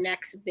our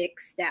next big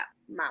step,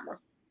 Mama.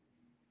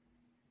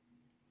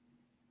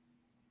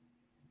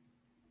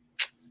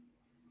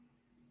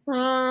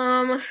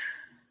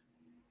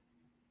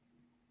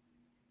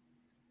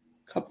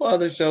 Couple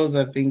other shows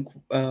I think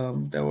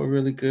that were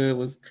really good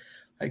was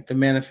like the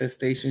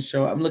Manifestation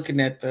show. I'm looking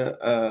at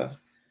the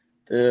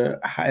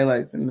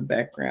highlights in the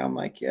background.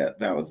 Like, yeah,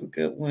 that was a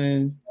good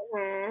one.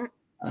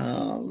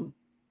 Mm-hmm.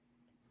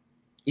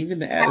 Even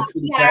the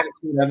attitude of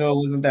gratitude. I know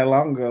it wasn't that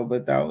long ago,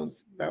 but that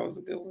was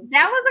a good one.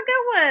 That was a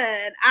good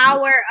one.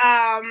 Our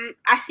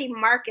I see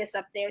Marcus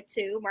up there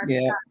too. Marcus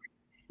Carter.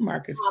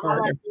 Marcus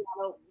Carter.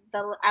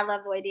 I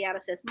love the way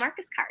Deanna says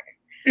Marcus Carter.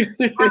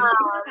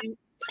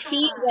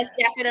 He was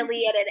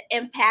definitely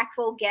an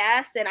impactful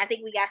guest, and I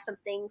think we got some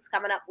things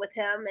coming up with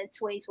him in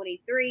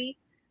 2023.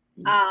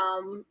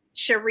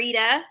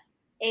 Sharita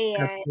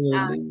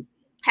and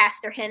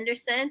Pastor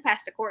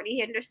Courtney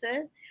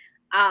Henderson.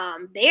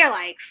 They're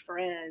like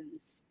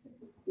friends,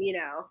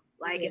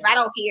 like if I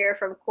don't hear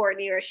from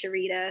Courtney or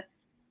Sharita,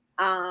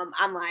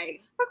 I'm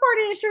like, what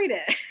Courtney and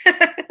Sharita?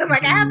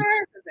 Like I haven't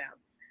heard from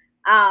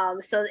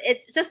them. So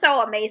it's just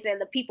so amazing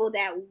the people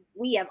that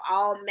we have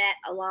all met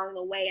along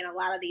the way, and a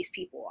lot of these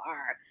people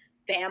are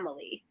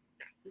family.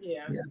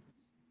 Yeah.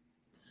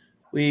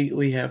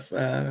 We have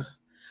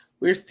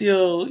we're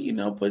still,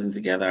 putting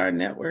together our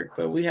network,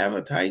 but we have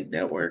a tight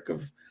network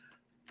of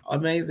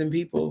amazing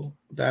people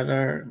that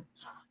are,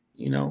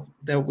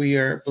 that we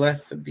are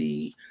blessed to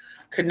be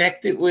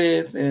connected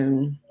with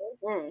and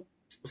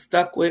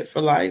stuck with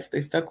for life.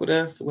 They stuck with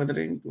us, whether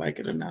they like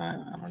it or not.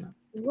 I don't know.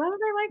 Whether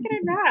they like it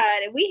or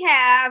not. And we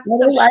have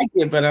they like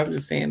it, but I'm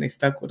just saying they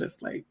stuck with us.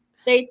 Like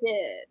they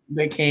did.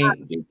 They can't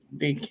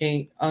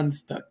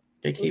unstuck.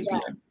 They can't be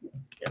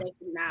unstuck. They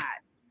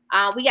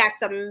cannot. We got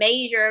some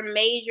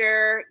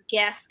major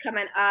guests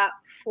coming up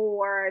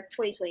for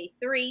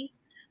 2023.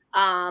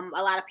 A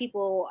lot of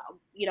people,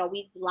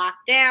 we've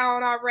locked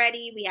down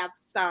already. We have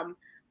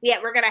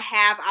we're gonna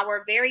have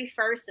our very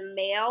first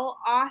male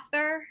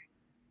author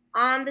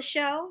on the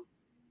show.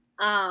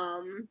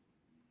 So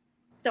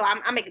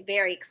I'm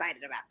very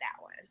excited about that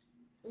one.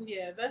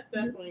 Yeah, that's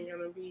definitely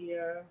gonna be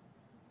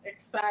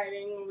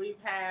exciting. We've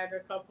had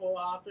a couple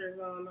authors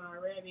on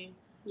already.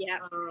 Yeah.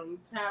 To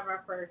have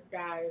our first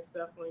guy is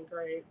definitely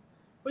great.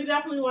 We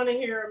definitely want to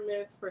hear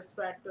Miss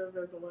perspective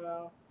as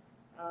well.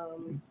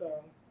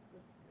 So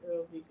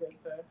it'll be good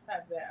to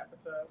have that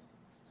episode.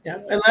 Yeah,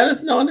 and let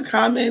us know in the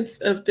comments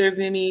if there's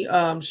any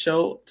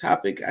show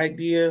topic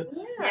idea,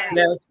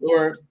 yes,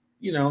 or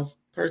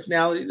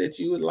personality that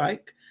you would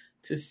like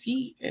to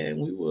see, and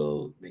we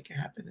will make it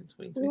happen in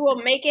 2023. We will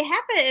make it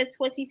happen in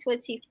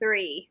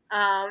 2023.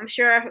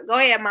 Sure. Go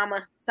ahead,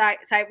 Mama.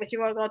 Type what you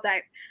want to go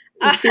type.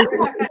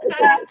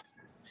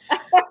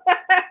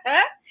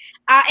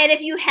 And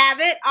if you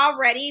haven't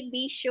already,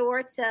 be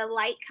sure to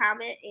like,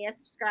 comment, and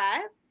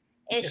subscribe,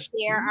 and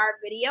share our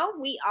video.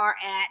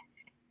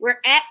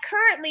 We're at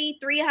currently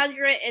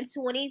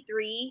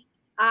 323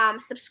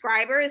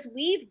 subscribers.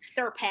 We've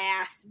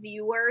surpassed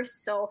viewers,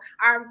 so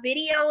our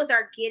videos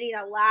are getting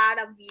a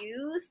lot of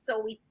views,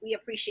 so we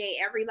appreciate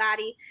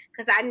everybody,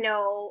 because I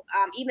know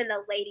even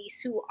the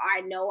ladies who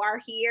I know are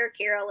here,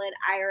 Carolyn,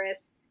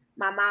 Iris,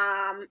 my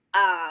mom,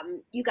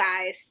 you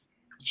guys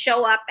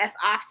show up as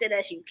often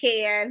as you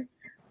can.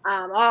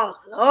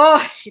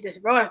 She just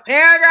wrote a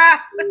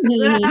paragraph.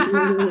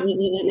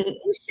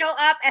 You show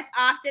up as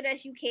often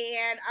as you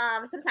can.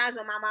 Sometimes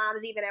when my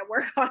mom's even at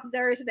work on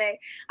Thursday,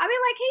 I'll be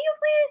like, can you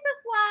please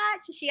just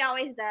watch? She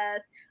always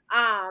does.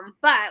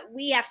 But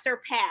we have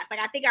surpassed,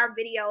 I think our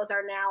videos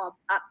are now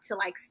up to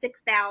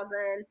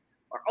 6,000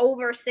 or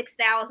over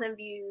 6,000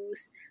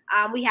 views.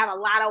 We have a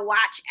lot of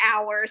watch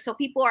hours, so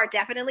people are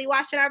definitely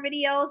watching our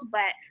videos.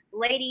 But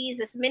ladies,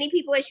 as many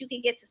people as you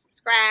can get to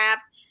subscribe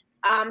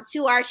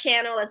to our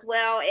channel as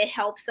well. It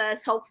helps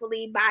us.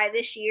 Hopefully by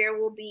this year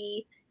we'll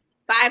be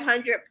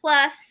 500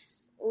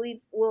 plus. We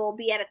will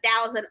be at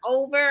 1,000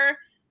 over.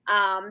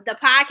 The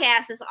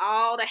podcast is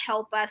all to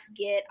help us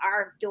get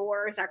our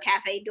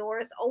cafe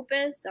doors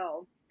open.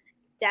 So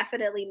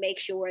definitely make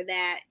sure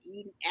that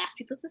you ask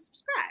people to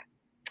subscribe.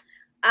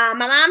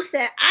 My mom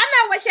said, I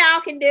know what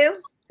y'all can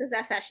do, because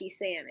that's how she's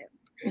saying it.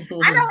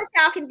 I know what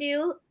y'all can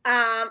do.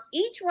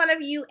 Each one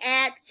of you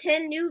add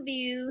 10 new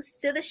views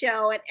to the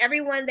show, and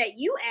everyone that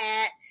you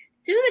add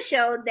to the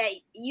show that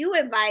you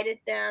invited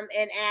them,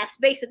 and ask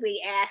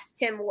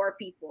 10 more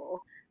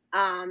people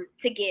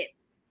to get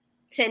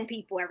 10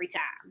 people every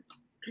time.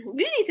 You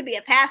need to be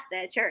a pastor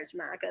at church,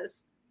 man,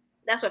 because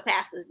that's what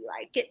pastors be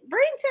like.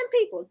 Bring 10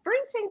 people,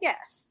 bring 10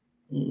 guests.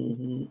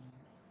 Mm-hmm.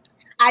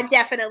 I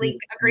definitely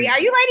agree. Are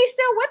you ladies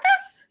still with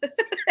us?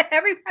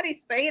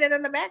 Everybody's fading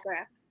in the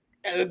background.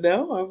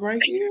 No, I'm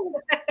right here.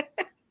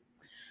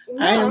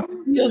 I am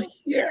still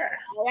here.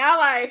 Y'all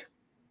like,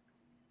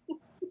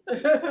 we're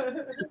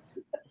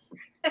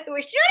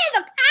shooting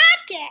the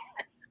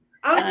podcast.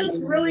 I'm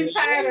just really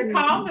tired of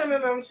coughing,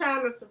 and I'm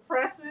trying to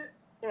suppress it.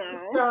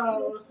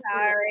 So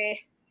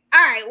sorry.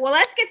 All right, well,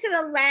 let's get to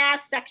the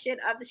last section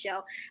of the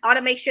show. I want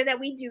to make sure that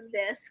we do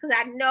this, because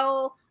I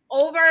know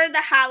over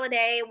the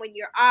holiday, when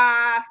you're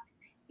off,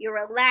 you're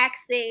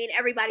relaxing,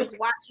 everybody's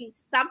watching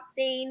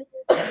something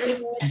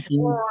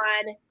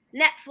on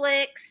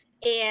Netflix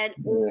and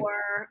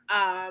or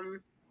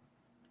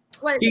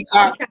what is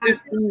Peacock it?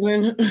 this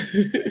season. What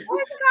is it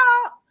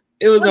called?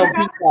 It was on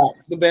Peacock,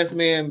 The Best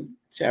Man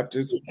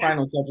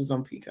final chapters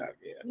on Peacock.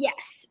 Yeah.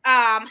 Yes.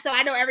 So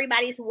I know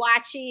everybody's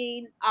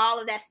watching all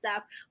of that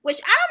stuff, which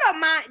I don't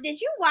know. Did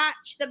you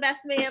watch The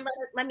Best Man?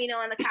 Let me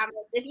know in the comments.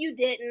 If you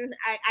didn't,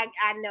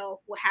 I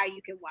know how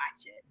you can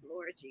watch it.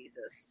 Lord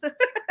Jesus.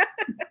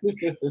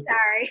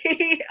 Sorry.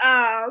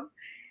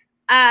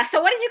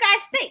 So what did you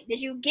guys think? Did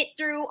you get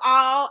through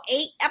all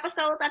 8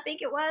 episodes? I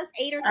think it was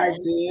 8 or 10. I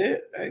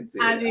did. I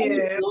enjoyed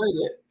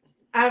it.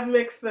 I have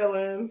mixed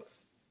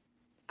feelings.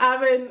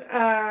 I've been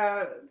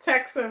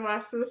texting my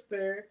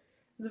sister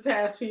the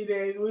past few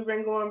days. We've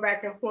been going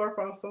back and forth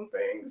on some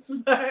things,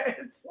 but well, let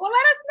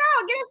us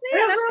know. Get us in.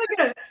 It was really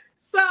good.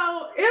 So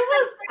it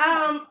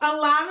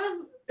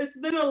was it's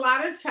been a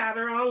lot of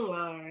chatter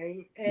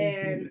online,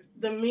 and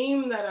the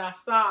meme that I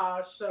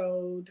saw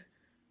showed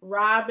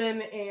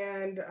Robin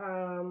and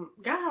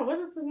God, what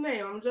is his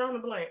name? I'm drawing a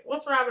blank.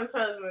 What's Robin's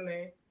husband's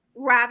name?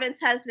 Robin's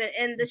husband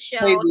in the show.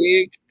 Taye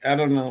Diggs. I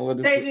don't know what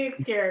Taye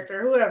Diggs'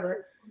 character,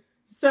 whoever.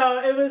 So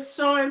it was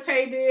showing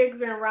Taye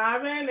Diggs and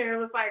Robin, and it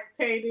was like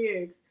Taye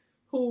Diggs,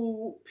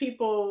 who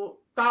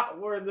people thought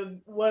was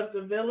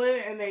the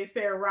villain, and they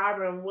said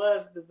Robin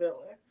was the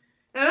villain.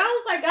 And I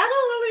was like, I don't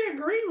really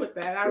agree with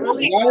that. I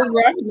really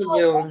Robin the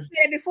villain.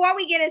 Before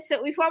we get into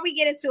it,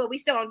 we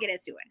still won't get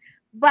into it.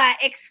 But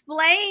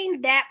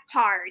explain that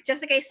part,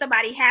 just in case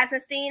somebody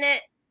hasn't seen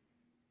it.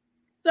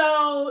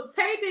 So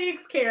Taye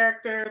Diggs'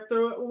 character,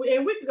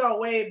 and we can go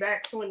way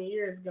back 20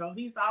 years ago,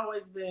 he's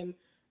always been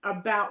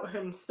about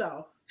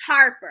himself.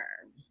 Harper.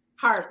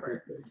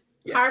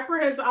 Yes. Harper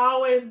has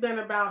always been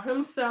about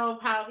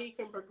himself, how he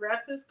can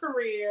progress his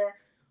career,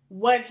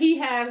 what he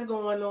has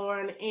going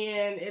on,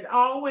 and it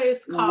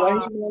always caused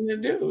what he want to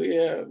do.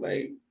 Yeah,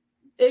 like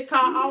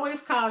always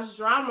caused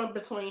drama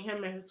between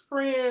him and his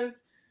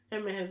friends,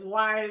 him and his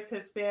wife,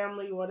 his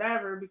family,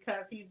 whatever,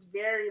 because he's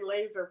very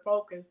laser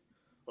focused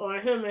on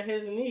him and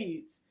his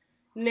needs.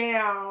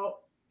 Now,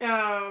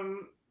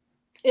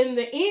 in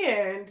the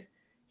end,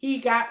 he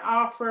got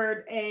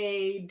offered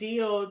a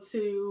deal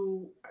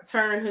to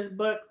turn his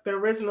book, the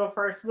original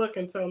first book,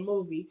 into a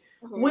movie,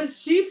 which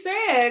she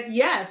said,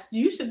 yes,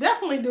 you should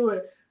definitely do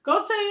it.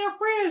 Go tell your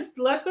friends,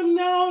 let them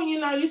know,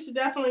 you should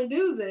definitely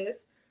do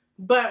this.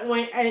 But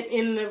when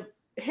in the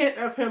hint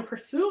of him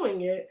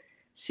pursuing it,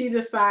 she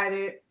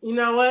decided, you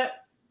know what?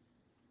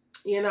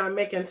 You're not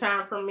making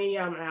time for me.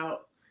 I'm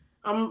out.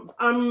 I'm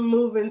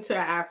moving to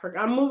Africa.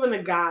 I'm moving to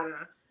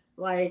Ghana.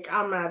 Like,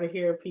 I'm out of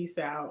here. Peace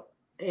out.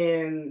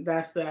 And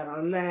that's that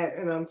on that.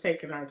 And I'm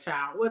taking our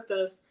child with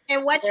us.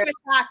 And what's your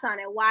thoughts on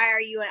it? Why are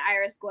you and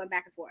Iris going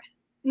back and forth?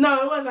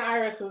 No, it wasn't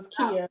Iris. It was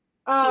Kia.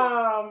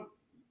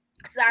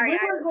 Sorry,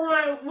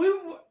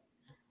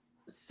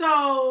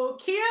 So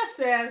Kia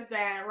says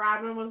that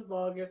Robin was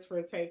bogus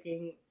for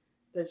taking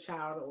the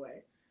child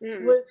away,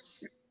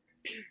 which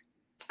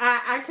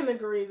I can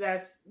agree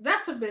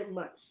that's a bit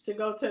much to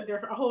go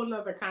to a whole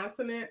nother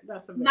continent.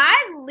 That's a bit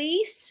my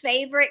least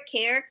favorite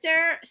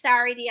character.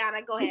 Sorry,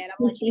 Deanna, go ahead.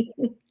 I'm let you.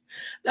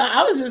 No,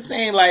 I was just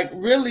saying, like,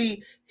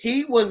 really,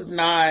 he was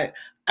not.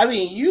 I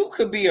mean, you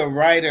could be a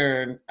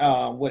writer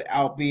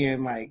without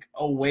being like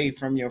away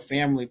from your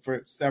family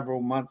for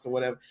several months or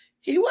whatever.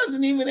 He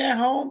wasn't even at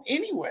home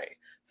anyway.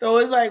 So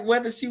it's like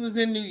whether she was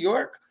in New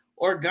York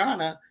or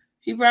Ghana,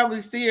 he's probably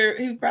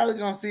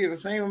gonna see her the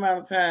same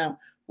amount of time,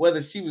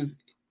 whether she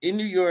was in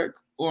New York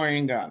or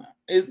in Ghana.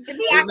 It's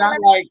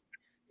not like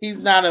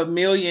he's not a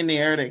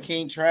millionaire that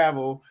can't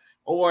travel,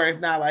 or it's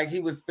not like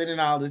he was spending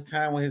all this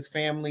time with his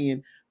family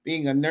and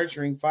being a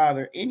nurturing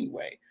father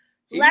anyway.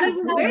 Let us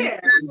know in the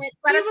comments.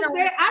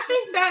 I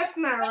think that's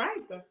not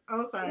right, though.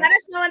 I'm sorry. Let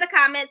us know in the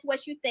comments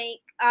what you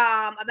think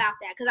about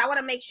that, because I want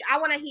to make sure, I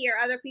want to hear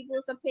other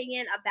people's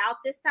opinion about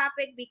this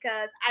topic,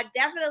 because I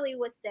definitely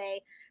would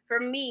say, for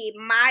me,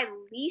 my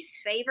least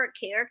favorite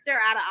character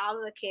out of all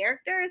of the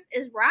characters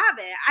is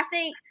Robin. I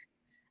think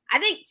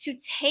to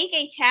take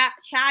a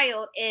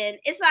child in,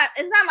 it's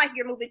not like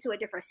you're moving to a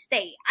different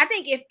state. I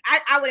think if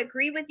I would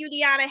agree with you,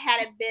 Deanna,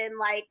 had it been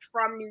like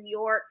from New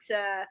York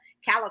to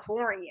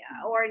California,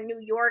 or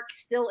New York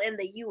still in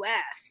the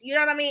U.S., you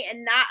know what I mean,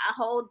 and not a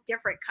whole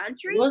different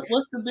country. What's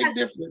the big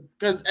difference?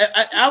 Because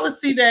I would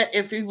see that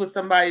if he was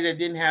somebody that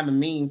didn't have the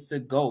means to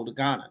go to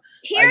Ghana.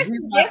 He's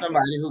not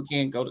somebody who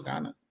can't go to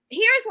Ghana.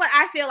 Here's what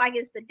I feel like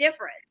is the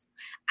difference.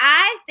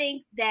 I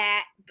think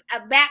that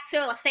back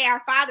to, let's say,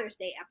 our Father's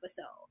Day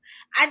episode,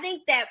 I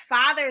think that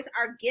fathers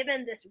are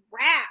given this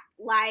rap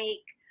like,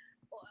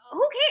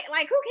 who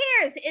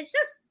cares? It's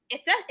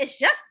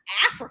just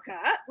Africa.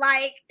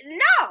 Like,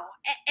 no.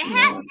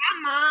 Had my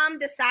mom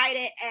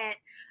decided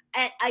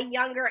at a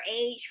younger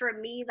age for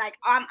me, like,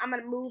 I'm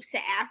gonna move to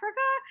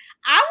Africa,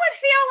 I would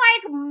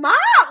feel like,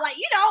 mom, like,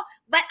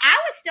 but I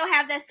would still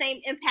have that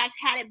same impact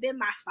had it been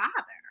my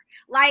father.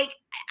 Like,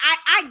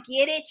 I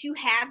get it. You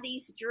have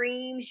these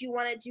dreams. You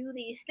want to do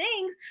these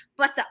things.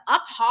 But to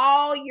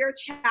uphaul your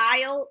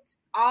child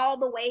all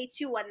the way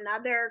to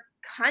another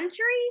country,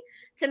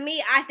 to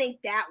me, I think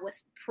that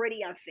was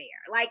pretty unfair.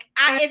 Like,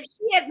 if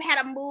she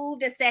had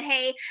moved and said,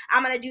 hey,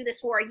 I'm going to do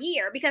this for a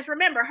year, because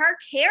remember, her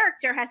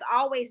character has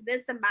always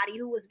been somebody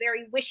who was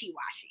very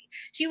wishy-washy.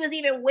 She was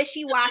even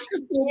wishy-washy.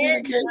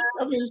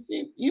 I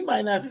mean, you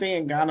might not stay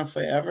in Ghana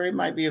forever. It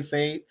might be a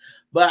phase.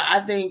 But I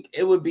think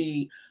it would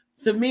be,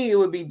 to me, it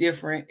would be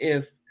different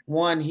if,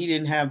 one, he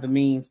didn't have the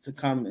means to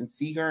come and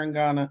see her in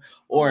Ghana,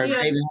 or they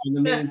didn't have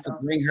the means to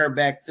bring her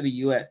back to the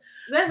U.S.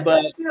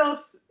 But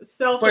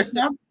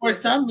for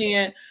some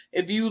men,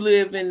 if you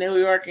live in New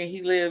York and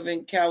he live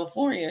in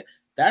California,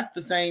 that's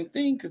the same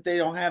thing, because they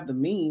don't have the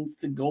means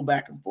to go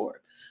back and forth.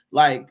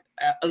 Like,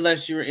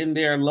 unless you're in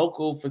their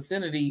local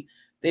vicinity,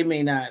 they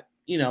may not,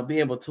 be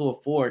able to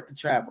afford to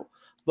travel.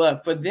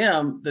 But for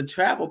them, the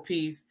travel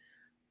piece,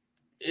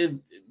 if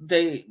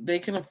they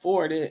can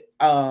afford it.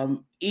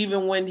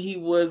 Even when he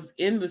was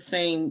in the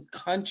same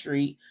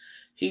country,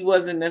 he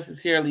wasn't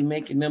necessarily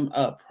making them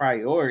a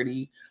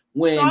priority.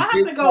 When so I have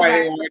to go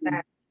back to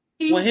that.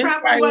 He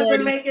probably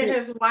wasn't making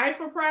his wife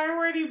a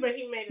priority, but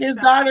he made his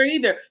daughter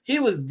either. He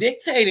was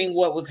dictating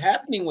what was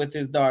happening with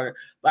his daughter,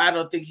 but I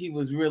don't think he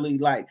was really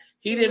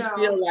he didn't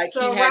feel like he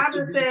had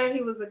to be saying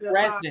he was a good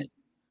present. Father.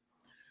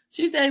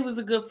 She said he was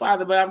a good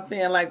father, but I'm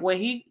saying when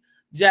he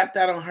jacked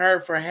out on her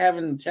for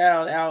having the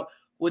child out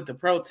with the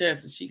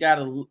protests and she got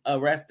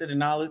arrested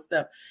and all this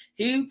stuff,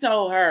 he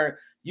told her,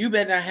 you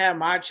better not have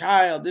my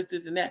child,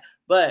 this and that.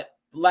 But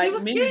many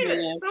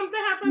men,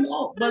 something happened.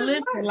 No, but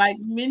listen, like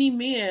many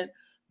men,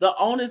 the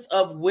onus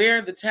of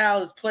where the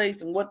child is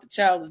placed and what the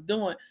child is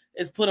doing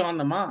is put on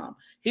the mom.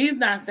 He's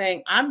not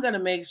saying, I'm going to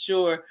make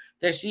sure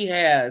that she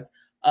has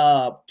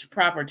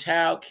proper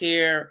child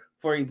care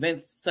for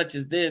events such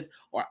as this,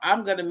 or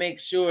I'm going to make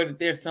sure that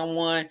there's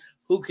someone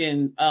who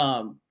can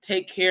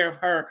take care of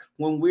her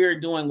when we're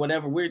doing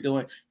whatever we're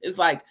doing.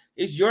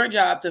 It's your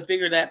job to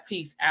figure that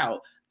piece out.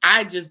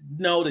 I just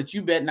know that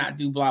you better not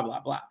do blah,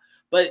 blah, blah.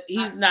 But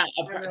he's not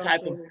a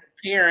type of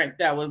parent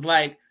that was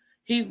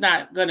he's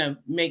not going to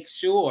make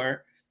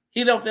sure.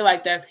 He don't feel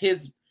like that's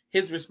his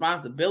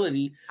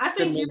responsibility. I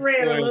think you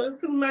ran a little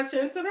too much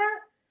into that.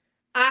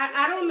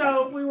 I don't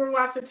know if we were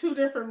watching two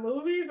different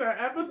movies or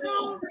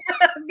episodes.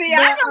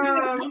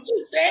 I'm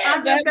just saying.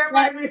 I think that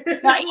might be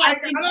I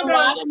think a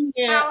lot of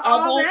men,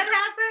 all that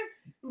happened.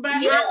 But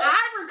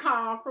I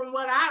recall from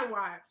what I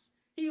watched,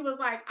 he was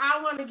like,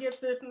 I want to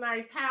get this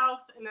nice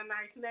house in a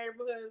nice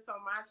neighborhood so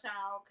my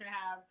child can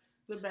have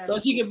the best. So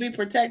she can be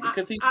protected,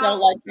 because he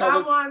felt like I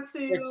want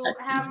to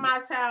have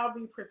my child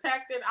be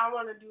protected. I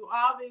want to do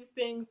all these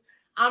things.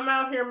 I'm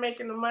out here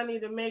making the money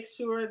to make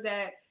sure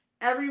that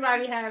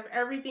everybody has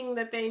everything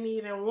that they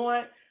need and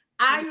want.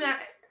 I'm not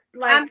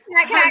can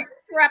I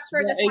interrupt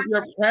for just is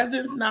your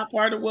presence not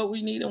part of what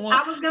we need and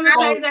want? I was going to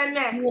say that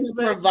next.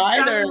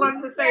 Provider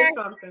wants to say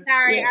something.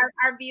 Sorry,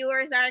 our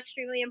viewers are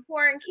extremely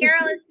important.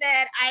 Carolyn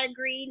said, "I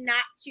agree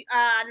not to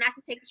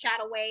take the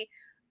child away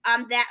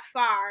that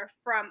far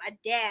from a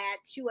dad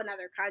to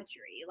another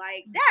country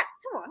like that."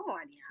 Come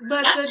on, Deanna.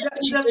 But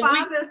the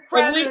father's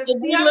presence.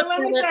 Deanna,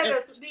 let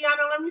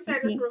me say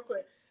this real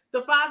quick.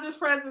 The father's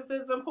presence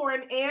is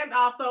important, and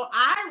also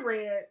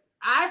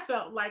I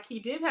felt like he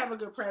did have a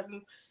good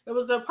presence. It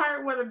was the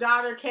part where the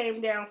daughter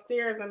came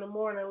downstairs in the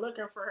morning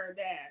looking for her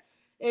dad.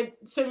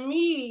 It, to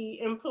me,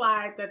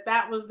 implied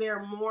that was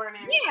their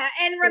morning. Yeah,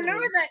 and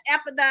remember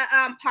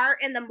the part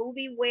in the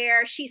movie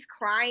where she's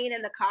crying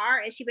in the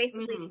car and she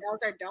basically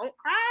tells her, don't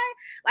cry?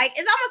 Like,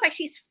 it's almost like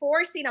she's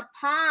forcing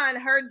upon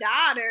her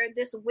daughter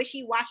this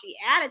wishy-washy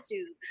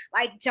attitude.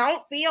 Like,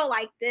 don't feel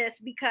like this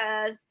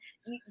because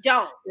you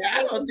don't. Yeah,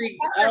 I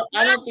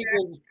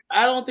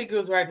don't think it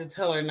was right to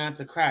tell her not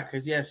to cry,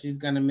 because yes, she's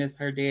gonna miss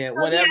her dad.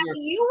 Well, whatever. Yeah,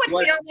 you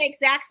would feel the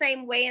exact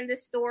same way in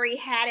this story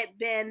had it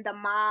been the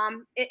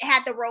mom.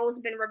 Had the roles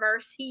been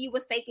reversed, he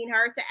was taking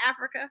her to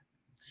Africa.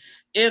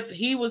 If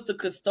he was the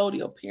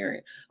custodial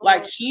parent,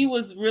 like she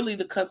was really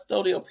the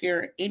custodial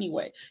parent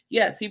anyway.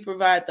 Yes, he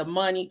provided the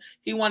money.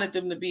 He wanted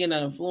them to be in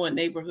an affluent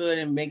neighborhood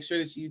and make sure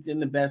that she's in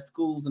the best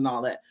schools and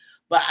all that.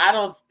 But I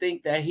don't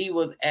think that he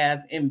was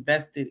as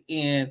invested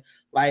in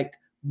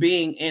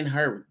being in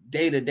her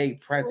day-to-day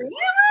presence.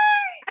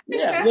 Really?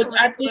 Yeah, which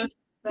I think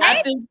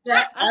that's the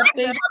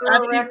case.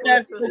 I think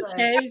that's the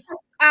case.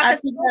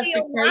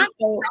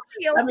 So,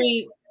 I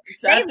mean,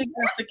 I think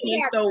that's the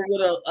case though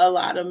with a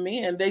lot of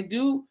men. They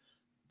do.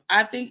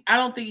 I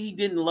don't think he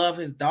didn't love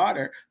his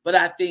daughter, but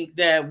I think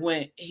that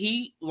when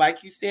he,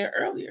 like you said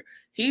earlier,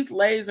 he's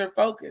laser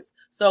focused.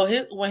 So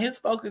when his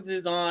focus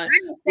is on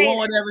doing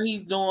whatever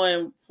he's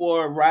doing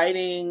for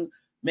writing,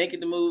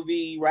 making the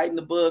movie, writing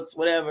the books,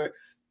 whatever,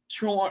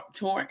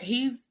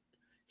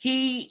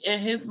 he in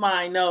his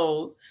mind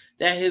knows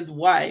that his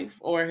wife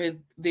or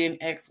his then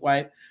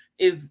ex-wife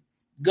is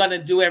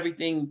gonna do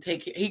everything.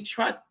 He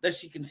trusts that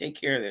she can take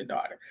care of their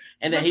daughter,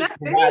 and that he can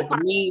provide the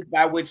means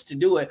by which to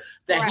do it.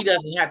 That he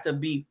doesn't have to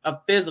be a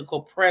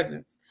physical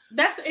presence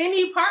That's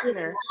any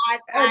partner.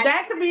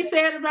 That could be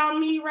said about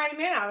me right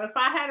now. If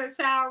I had a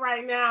child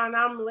right now and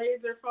I'm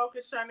laser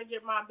focused trying to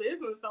get my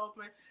business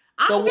open,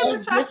 I'm going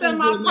to trust in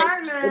my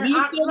partner.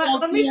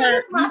 Let me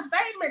finish my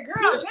statement,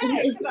 girl.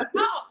 Hey,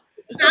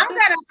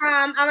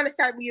 I'm gonna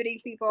start muting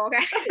people. Okay.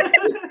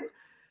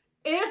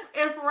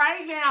 If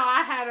right now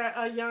I had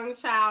a young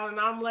child and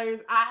I'm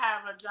lazy, I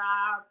have a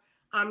job,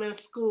 I'm in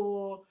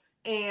school,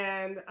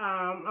 and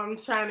I'm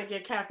trying to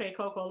get Cafe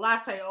Coco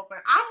Latte open,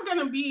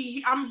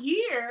 I'm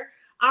here.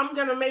 I'm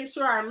gonna make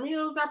sure our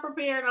meals are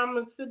prepared. I'm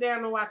gonna sit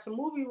down and watch a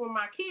movie with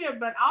my kid,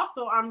 but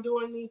also I'm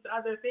doing these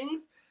other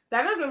things.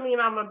 That doesn't mean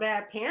I'm a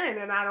bad parent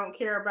and I don't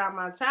care about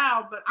my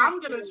child, but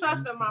I'm gonna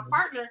trust that my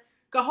partner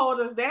can hold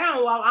us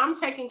down while I'm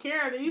taking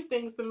care of these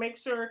things to make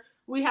sure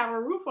we have a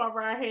roof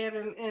over our head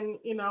and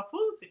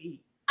food to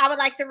eat. I would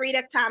like to read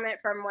a comment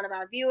from one of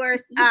our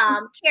viewers,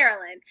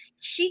 Carolyn.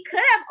 She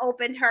could have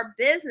opened her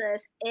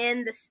business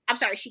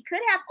she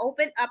could have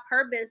opened up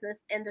her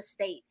business in the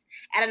States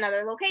at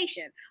another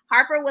location.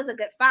 Harper was a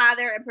good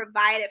father and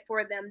provided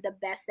for them the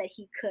best that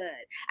he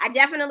could. I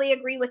definitely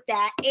agree with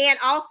that. And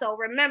also,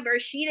 remember,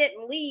 she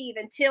didn't leave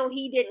until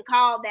he didn't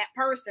call that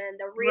person,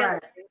 the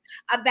realtor,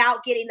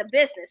 about getting the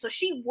business. So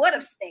she would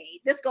have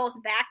stayed. This goes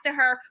back to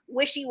her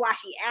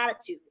wishy-washy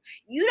attitude.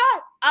 You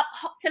don't,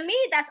 to me,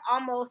 that's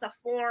almost a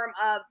form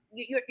of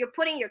you're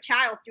putting your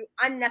child through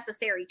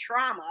unnecessary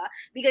trauma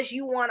because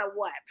you want to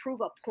prove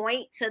a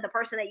point to the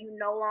person that you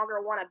no longer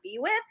want to be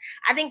with.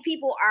 I think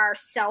people are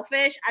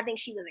selfish. I think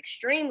she was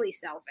extremely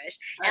selfish,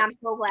 and I'm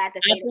so glad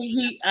that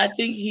I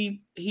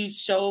think he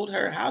showed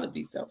her how to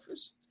be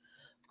selfish.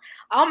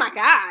 Oh my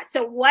God!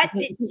 So what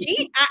did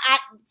she?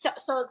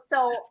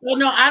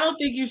 No, I don't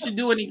think you should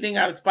do anything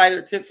out of spite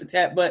or tit for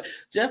tat. But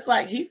just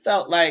like he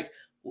felt like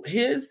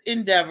his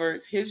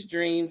endeavors, his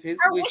dreams, his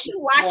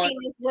wishy-washy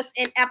was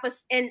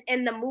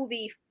in the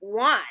movie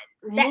one.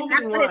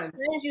 That's what his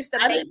friends used to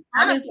make.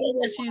 I didn't say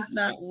that she's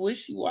not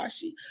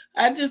wishy-washy.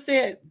 I just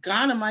said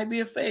Ghana might be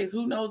a phase.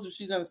 Who knows if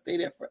she's gonna stay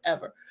there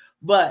forever?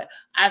 But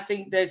I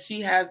think that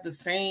she has the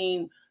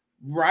same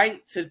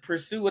right to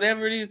pursue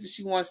whatever it is that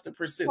she wants to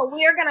pursue. So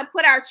we're gonna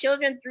put our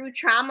children through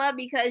trauma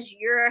because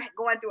you're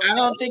going through. I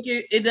don't think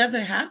it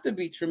doesn't have to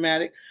be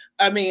traumatic.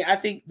 I mean, I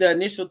think the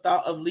initial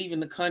thought of leaving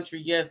the country,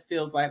 yes,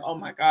 feels like, oh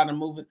my God, I'm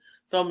moving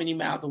so many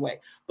miles away.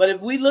 But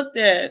if we looked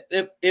at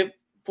if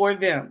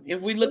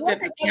we looked at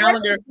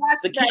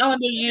the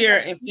calendar year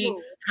and see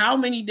how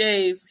many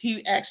days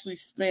he actually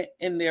spent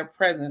in their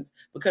presence,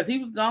 because he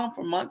was gone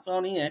for months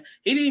on end.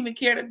 He didn't even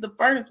care that the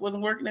furnace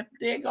wasn't working at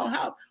the daggone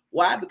house.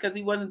 Why? Because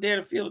he wasn't there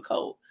to feel the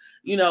cold,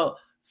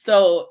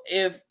 So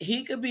if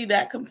he could be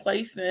that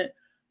complacent,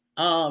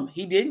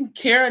 he didn't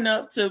care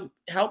enough to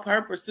help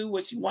her pursue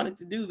what she wanted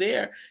to do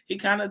there. He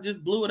kind of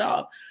just blew it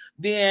off.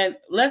 Then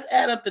let's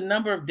add up the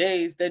number of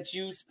days that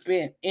you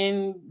spent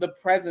in the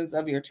presence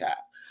of your child.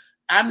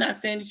 I'm not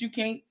saying that you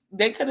can't.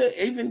 They could have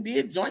even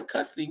did joint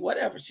custody,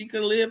 whatever. She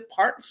could live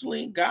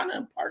partially in Ghana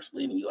and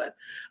partially in the U.S.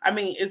 I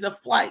mean, it's a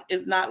flight.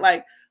 It's not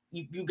like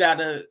you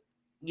gotta.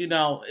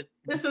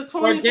 It's a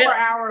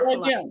 24-hour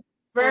flight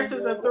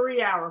versus a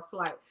 3-hour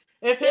flight.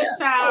 If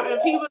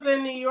he was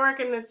in New York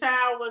and the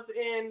child was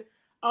in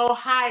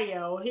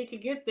Ohio, he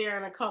could get there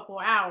in a couple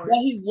hours. Well,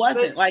 he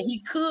wasn't.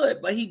 He could,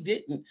 but he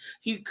didn't.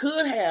 He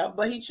could have,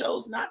 but he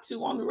chose not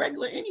to on the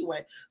regular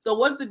anyway. So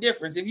what's the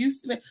difference? If you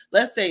spend,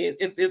 let's say,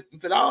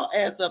 if it all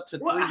adds up to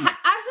 3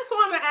 I just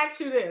want to ask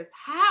you this: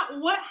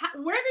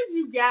 where did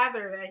you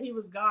gather that he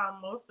was gone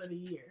most of the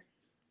year?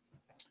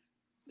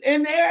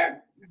 In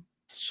there.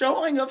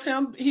 Showing of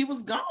him, he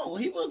was gone.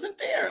 He wasn't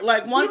there.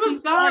 Like once he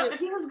was gone.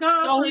 He was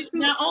gone. So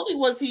not only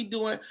was he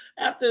doing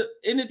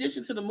in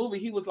addition to the movie,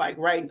 he was like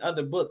writing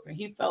other books, and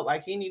he felt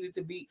like he needed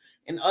to be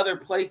in other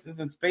places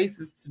and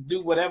spaces to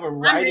do whatever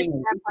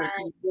writing.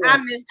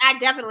 I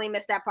definitely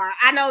missed that part.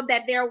 I know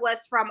that there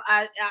was from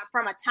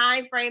a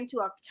time frame to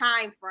a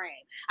time frame.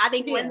 I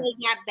think when they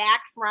got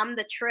back from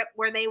the trip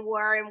where they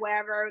were and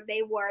wherever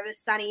they were, the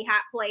sunny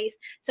hot place,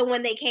 to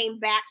when they came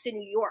back to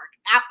New York,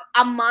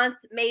 a month,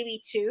 maybe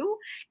 2.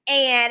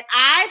 And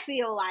I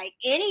feel like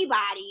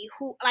anybody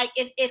who, like,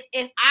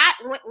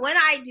 when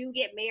I do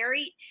get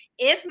married,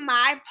 if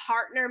my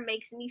partner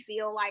makes me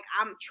feel like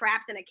I'm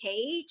trapped in a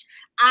cage,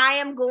 I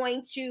am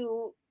going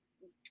to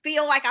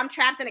feel like I'm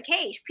trapped in a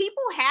cage.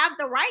 People have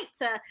the right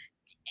to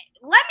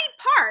let me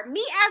part.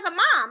 Me as a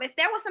mom, if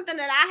there was something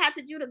that I had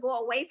to do to go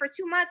away for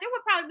 2 months, it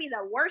would probably be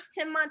the worst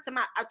 2 months of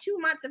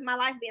my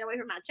life being away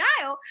from my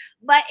child.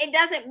 But it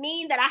doesn't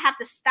mean that I have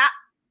to stop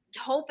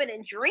hoping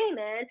and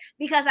dreaming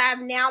because I've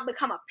now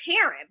become a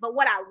parent. But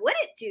what I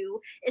wouldn't do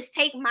is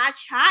take my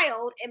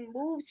child and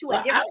move to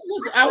a different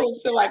I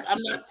would feel like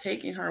I'm not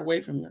taking her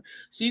away from her.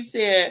 She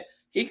said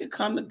he could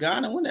come to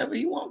Ghana whenever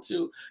he wants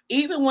to,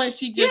 even when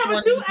she just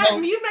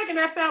you making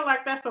that sound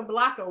like that's a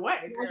block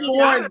away.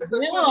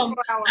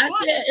 I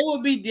said it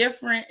would be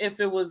different if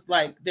it was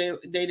like they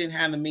didn't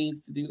have the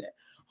means to do that.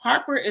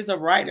 Harper is a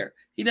writer.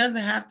 He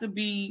doesn't have to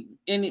be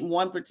in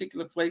one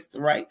particular place to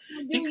write.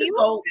 He could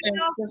go and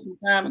spend some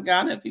time in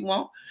Ghana if he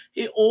wants.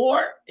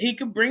 Or he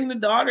could bring the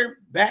daughter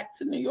back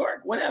to New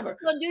York, whatever.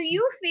 So do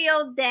you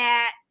feel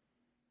that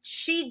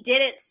she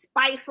didn't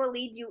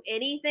spitefully do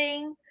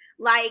anything?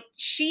 Like,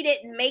 she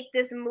didn't make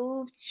this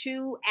move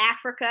to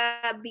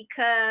Africa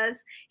because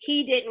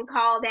he didn't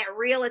call that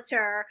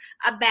realtor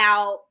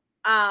about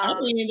I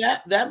mean,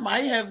 that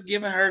might have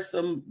given her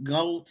some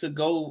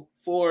go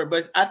forward,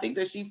 but I think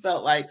that she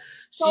felt like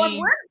she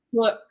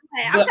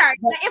I'm sorry,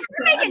 but if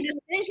we're making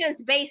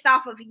decisions based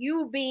off of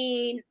you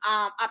being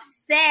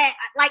upset,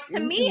 like, to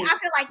me, I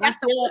feel like that's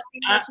the worst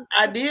thing.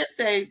 I did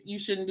say you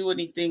shouldn't do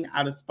anything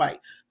out of spite,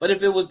 but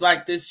if it was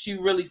like this, she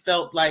really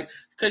felt like,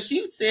 because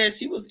she said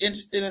she was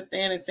interested in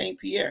staying in St.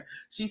 Pierre.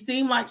 She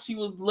seemed like she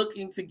was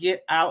looking to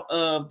get out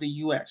of the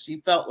U.S. She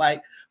felt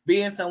like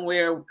being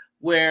somewhere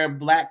where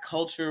Black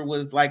culture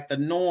was like the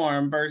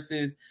norm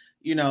versus,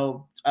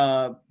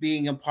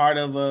 being a part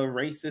of a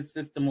racist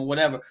system or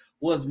whatever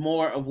was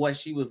more of what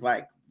she was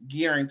like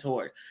gearing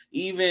towards.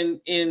 Even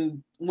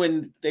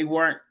when they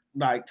weren't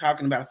like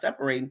talking about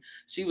separating,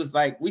 she was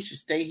like, we should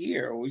stay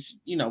here, or we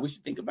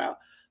should think about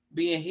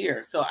being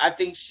here. So I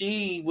think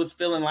she was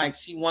feeling like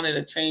she wanted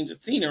a change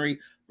of scenery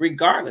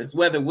regardless,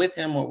 whether with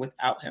him or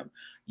without him.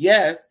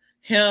 Yes,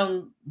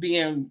 him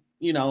being,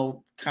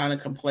 kind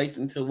of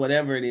complacent to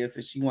whatever it is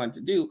that she wanted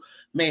to do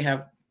may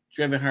have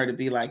driven her to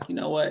be like, you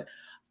know what?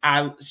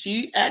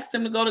 She asked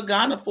him to go to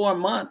Ghana for a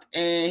month,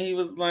 and he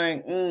was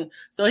like,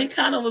 So he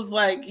kind of was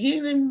like, he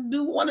didn't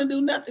want to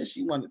do nothing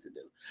she wanted to do.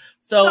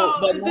 So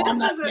but no, I'm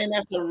not saying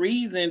that's a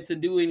reason to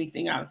do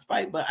anything out of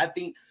spite, but I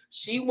think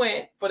she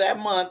went for that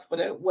month, for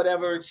that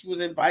whatever, she was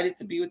invited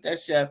to be with that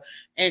chef,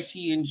 and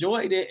she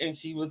enjoyed it, and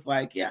she was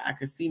like, yeah, I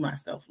could see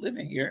myself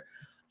living here.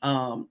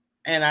 And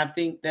I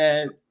think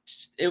that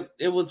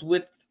it was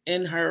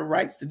within her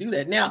rights to do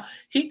that. Now,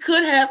 he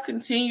could have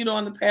continued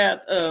on the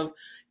path of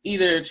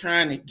either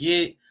trying to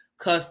get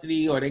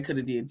custody, or they could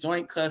have did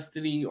joint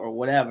custody or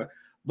whatever.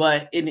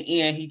 But in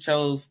the end, he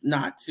chose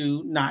not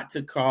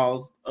to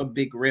cause a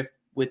big rift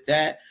with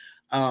that.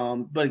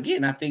 But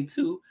again, I think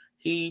too,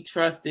 he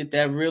trusted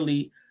that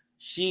really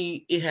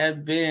it has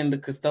been the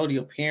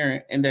custodial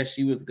parent, and that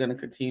she was going to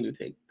continue to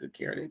take good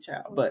care of their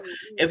child. But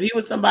if he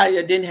was somebody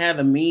that didn't have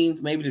the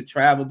means maybe to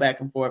travel back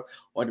and forth,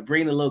 or to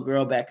bring the little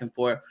girl back and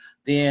forth,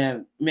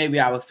 then maybe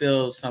I would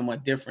feel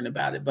somewhat different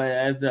about it. But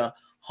as a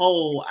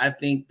whole, I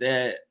think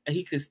that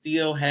he could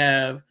still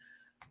have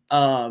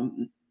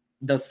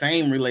the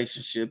same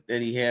relationship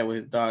that he had with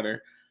his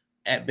daughter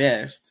at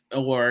best,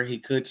 or he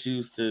could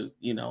choose to,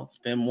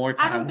 spend more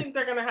time. I don't think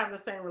they're going to have the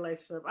same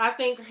relationship. I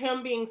think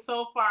him being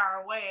so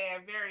far away,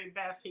 at very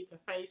best, he could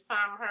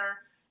FaceTime her,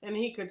 and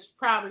he could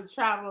probably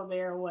travel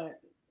there,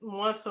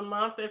 once a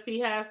month if he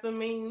has the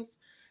means.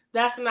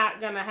 That's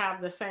not going to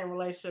have the same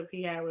relationship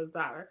he had with his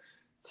daughter.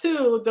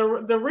 Two,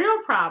 the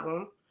real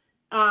problem,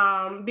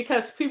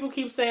 because people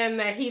keep saying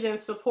that he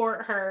didn't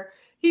support her.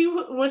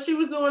 When she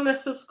was doing the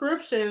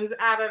subscriptions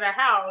out of the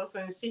house,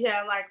 and she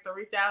had like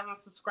 3,000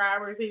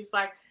 subscribers, he was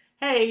like,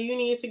 hey, you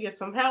need to get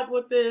some help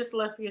with this.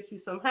 Let's get you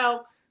some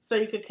help so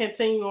you could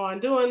continue on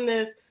doing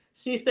this.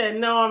 She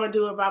said, no, I'm going to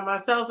do it by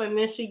myself. And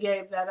then she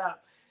gave that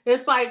up.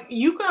 It's like,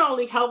 you can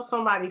only help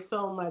somebody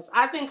so much.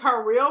 I think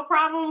her real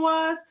problem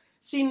was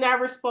she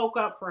never spoke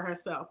up for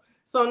herself.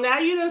 So now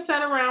you done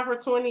sat around for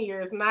 20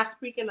 years not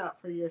speaking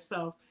up for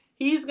yourself.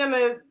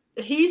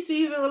 He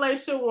sees a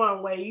relationship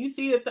one way, you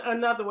see it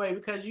another way,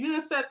 because you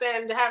done sat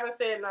there and haven't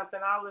said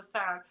nothing all this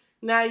time.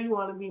 Now you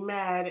want to be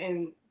mad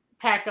and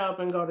pack up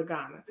and go to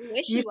Ghana.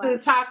 You should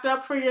have talked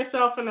up for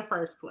yourself in the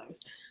first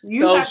place.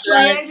 You have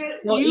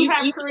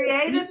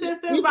created this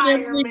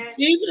environment.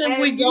 Even if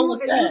we go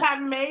with that, you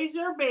have made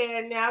your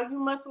bed. Now you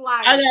must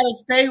lie.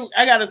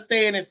 I gotta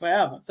stay in it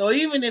forever. So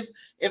even if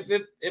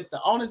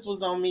the onus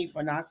was on me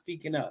for not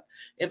speaking up,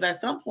 if at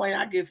some point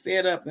I get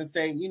fed up and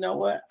say, you know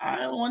what, I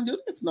don't want to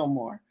do this no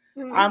more.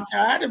 Mm-hmm. I'm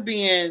tired of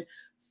being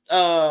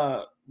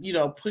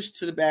pushed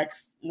to the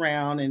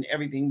background and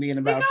everything being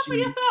about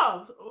you. Speak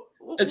up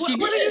for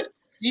yourself.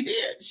 She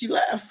did. She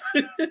left.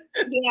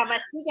 Yeah, but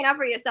speaking up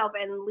for yourself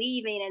and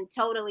leaving and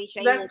totally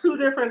changing. That's two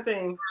different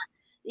things.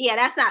 Yeah,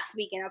 that's not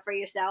speaking up for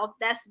yourself.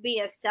 That's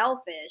being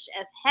selfish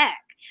as heck.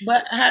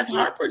 But has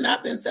Harper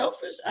not been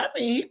selfish? I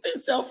mean, he's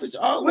been selfish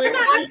all the way.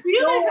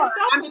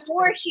 I'm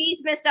sure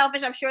she's been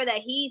selfish. I'm sure that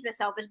he's been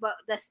selfish. But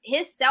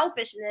his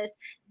selfishness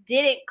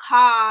didn't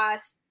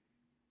cause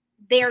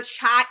their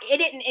child. It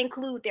didn't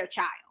include their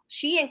child.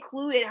 She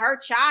included her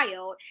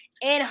child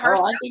in her.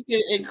 I think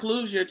it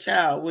includes your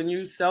child. When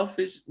you do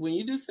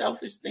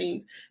selfish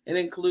things, it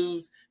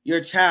includes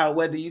your child,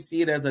 whether you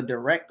see it as a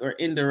direct or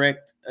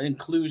indirect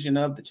inclusion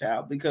of the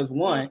child. Because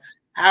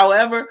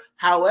however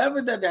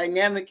the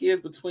dynamic is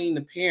between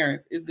the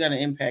parents is going to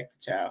impact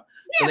the child.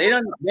 Yeah.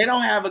 So they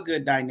don't have a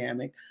good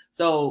dynamic.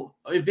 So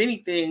if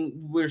anything,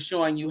 we're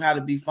showing you how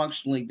to be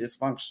functionally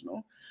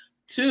dysfunctional.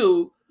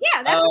 Two.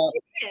 Yeah, that's what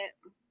she did.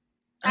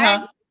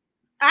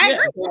 I Yeah,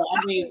 agree. so That's I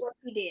exactly mean, what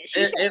she did.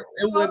 She it, should it, have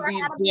it told would her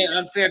be how to be. being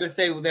unfair to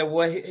say that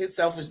what his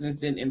selfishness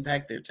didn't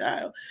impact their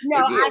child. No,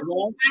 It did. I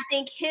Well,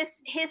 think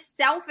his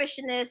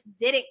selfishness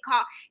didn't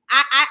cause.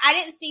 I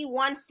didn't see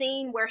one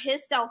scene where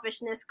his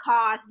selfishness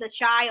caused the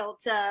child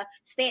to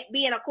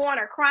be in a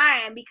corner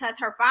crying because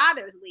her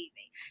father's leaving.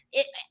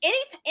 It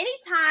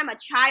anytime a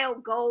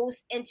child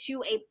goes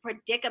into a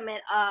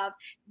predicament of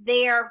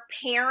their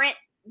parent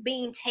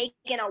being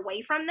taken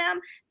away from them,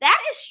 that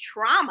is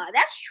trauma.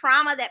 That's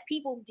trauma that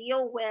people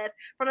deal with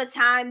from the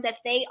time that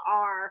they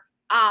are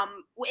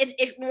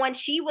if when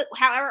she was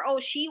however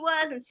old she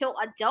was until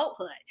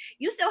adulthood.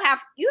 You still have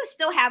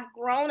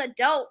grown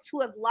adults who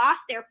have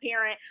lost their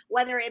parent,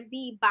 whether it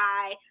be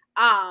by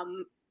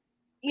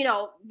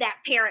that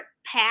parent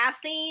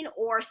passing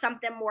or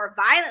something more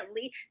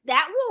violently.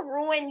 That will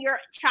ruin your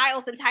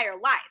child's entire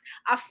life.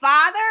 A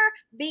father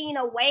being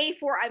away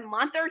for a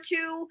month or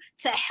two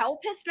to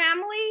help his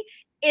family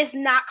is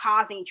not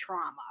causing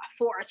trauma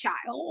for a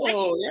child, which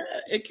oh yeah,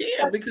 it can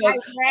was because a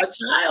direct.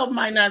 child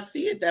might not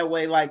see it that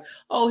way. Like,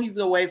 oh, he's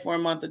away for a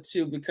month or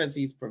two because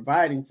he's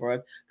providing for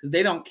us. Because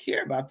they don't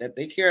care about that.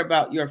 They care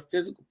about your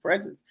physical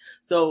presence.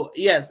 So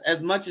yes,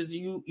 as much as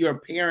your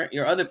parent,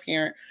 your other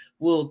parent,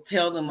 will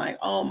tell them like,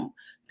 oh,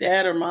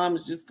 dad or mom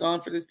is just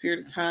gone for this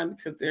period of time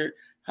because they're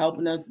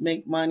helping us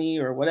make money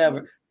or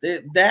whatever.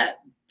 That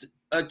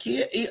a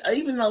kid,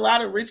 even a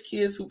lot of rich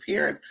kids who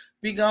parents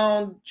be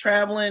gone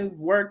traveling,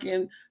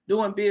 working,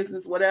 doing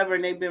business, whatever,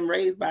 and they've been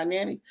raised by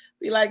nannies,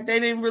 be like they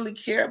didn't really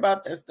care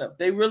about that stuff.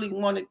 They really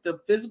wanted the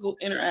physical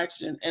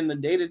interaction and the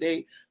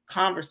day-to-day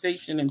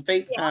conversation and Yeah,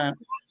 FaceTime,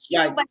 that's true,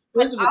 like but what's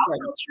physical also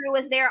presence. true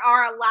is there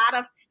are a lot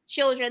of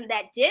children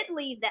that did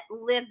live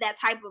that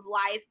type of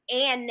life,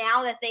 and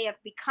now that they have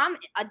become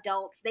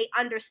adults, they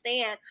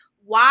understand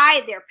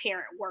why their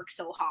parent worked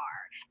so hard.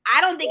 I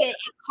don't think it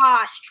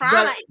caused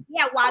trauma. But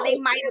Yeah, while oh, they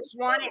might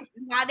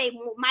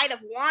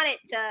have wanted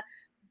to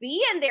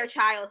be in their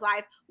child's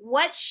life,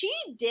 what she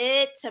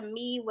did to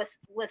me was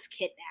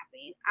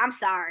kidnapping. I'm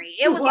sorry.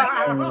 Wow. It was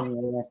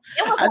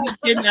I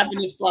think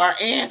kidnapping is far,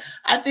 and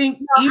I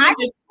think no, even I if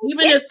think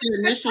even if the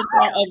initial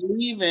thought of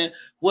leaving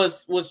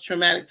was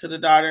traumatic to the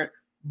daughter,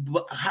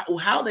 but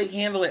how they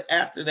handle it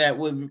after that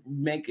would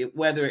make it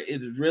whether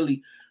it is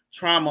really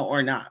trauma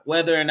or not,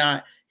 whether or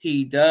not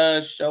he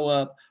does show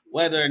up,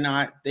 whether or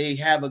not they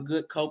have a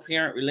good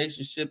co-parent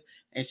relationship,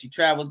 and she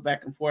travels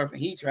back and forth and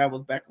he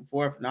travels back and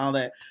forth and all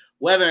that,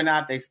 whether or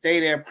not they stay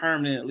there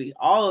permanently,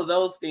 all of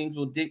those things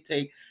will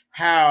dictate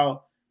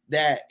how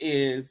that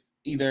is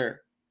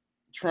either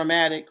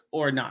traumatic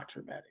or not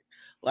traumatic.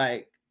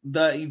 Like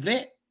the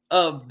event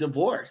of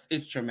divorce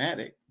is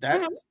traumatic. Mhm.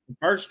 That's the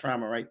first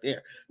trauma right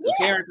there. The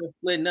Yeah. parents are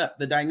splitting up.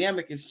 The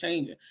dynamic is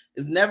changing.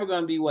 It's never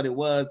going to be what it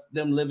was,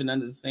 them living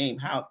under the same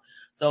house.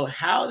 So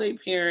how they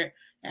parent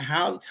and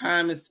how the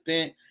time is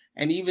spent,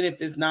 and even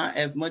if it's not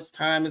as much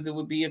time as it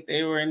would be if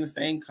they were in the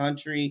same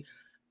country,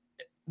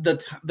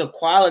 the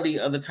quality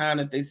of the time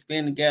that they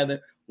spend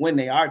together when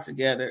they are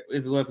together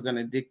is what's going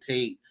to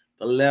dictate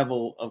the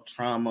level of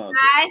trauma.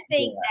 I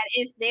think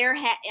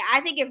that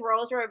I think if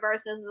roles were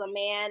reversed, this is a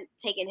man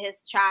taking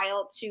his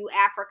child to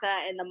Africa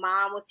and the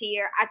mom was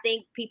here, I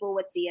think people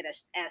would see it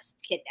as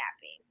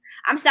kidnapping.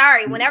 I'm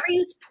sorry. Whenever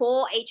you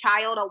pull a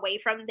child away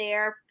from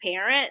their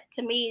parent,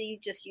 to me,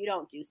 you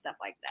don't do stuff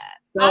like that.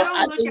 So I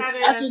don't look at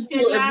it I as think too,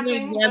 if we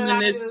kidnapping, but examine I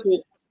this do.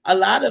 to a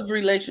lot of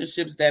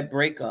relationships that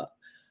break up,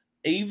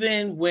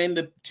 even when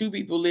the two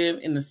people live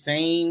in the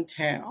same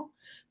town,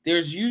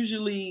 there's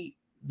usually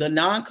the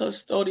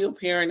non-custodial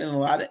parent in a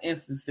lot of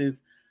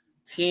instances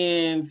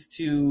tends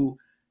to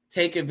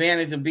take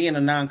advantage of being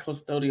a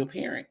non-custodial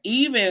parent.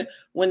 Even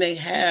when they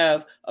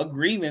have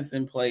agreements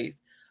in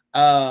place,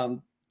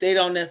 they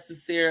don't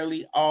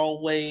necessarily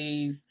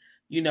always,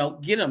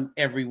 get them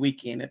every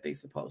weekend that they're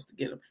supposed to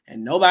get them.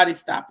 And nobody's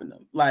stopping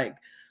them. Like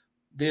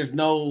there's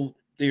no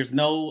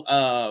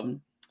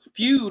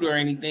feud or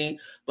anything,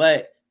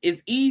 but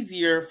it's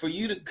easier for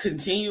you to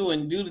continue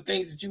and do the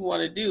things that you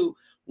want to do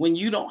when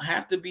you don't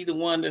have to be the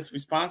one that's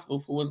responsible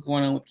for what's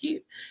going on with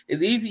kids.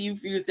 It's easy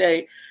for you to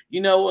say,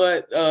 you know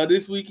what,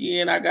 this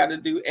weekend I got to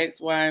do X,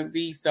 Y, and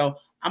Z, so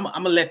I'm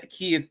gonna let the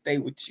kids stay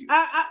with you.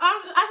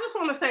 I just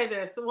want to say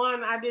this.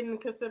 One, I didn't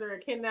consider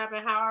it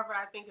kidnapping. However,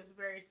 I think it's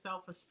very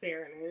selfish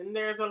parenting. And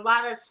there's a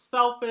lot of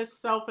selfish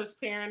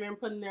parenting,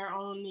 putting their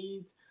own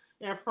needs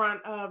in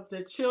front of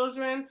the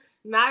children,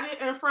 not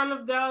in front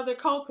of the other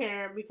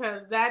co-parent,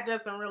 because that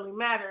doesn't really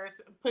matter.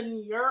 It's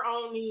putting your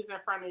own needs in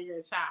front of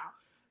your child.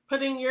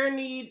 Putting your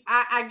need,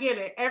 I get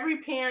it. Every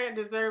parent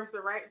deserves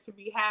the right to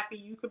be happy.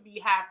 You could be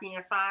happy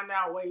and find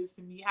out ways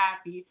to be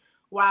happy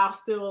while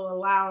still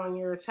allowing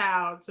your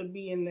child to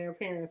be in their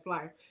parents'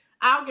 life.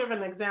 I'll give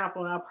an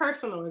example, a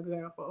personal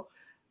example.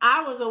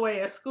 I was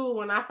away at school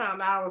when I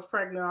found out I was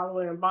pregnant all the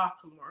way in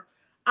Baltimore.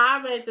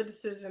 I made the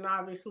decision,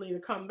 obviously, to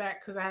come back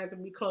because I had to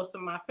be close to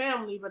my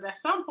family. But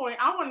at some point,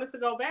 I wanted to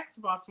go back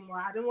to Baltimore.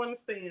 I didn't want to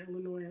stay in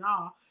Illinois at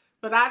all.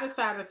 But I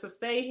decided to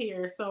stay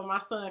here so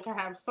my son could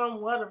have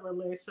somewhat of a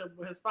relationship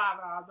with his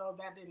father, although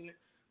that didn't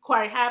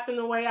quite happen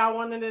the way I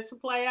wanted it to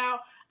play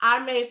out. I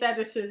made that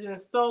decision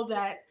so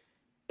that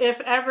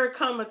if ever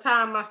come a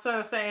time my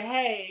son say,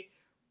 hey,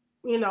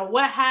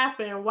 what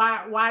happened?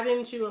 Why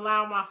didn't you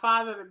allow my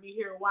father to be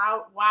here?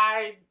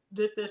 Why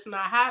did this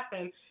not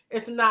happen?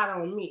 It's not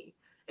on me.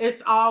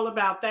 It's all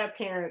about that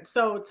parent.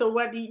 So to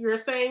what you're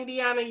saying,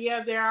 Deanna,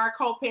 yeah, there are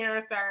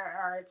co-parents that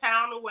are a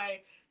town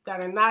away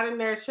that are not in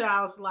their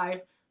child's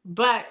life,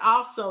 but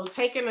also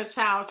taking a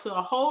child to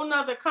a whole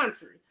nother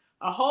country,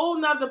 a whole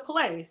nother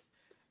place,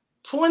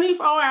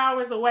 24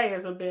 hours away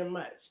is a bit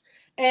much.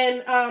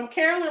 And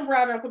Carolyn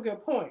brought up a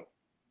good point.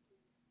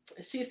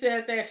 She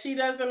said that she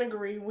doesn't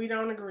agree. We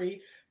don't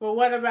agree. But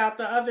what about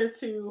the other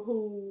two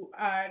who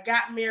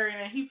got married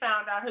and he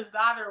found out his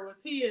daughter was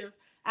his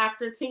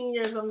after 10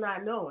 years of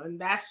not knowing?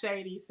 That's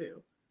shady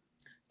too.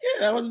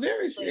 Yeah, that was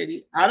very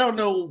shady. I don't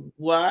know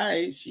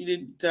why she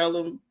didn't tell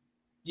him,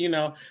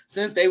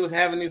 since they was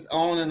having this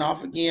on and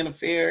off again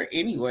affair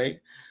anyway.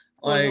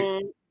 Like,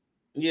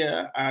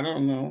 yeah, I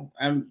don't know.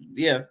 I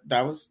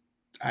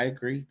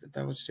agree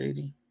that was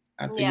shady.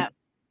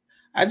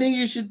 I think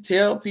you should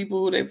tell people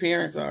who their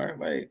parents are.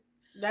 Like,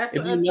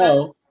 if you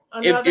know,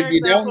 if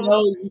you don't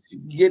know, you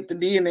should get the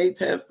DNA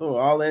test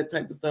or all that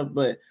type of stuff.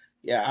 But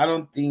yeah, I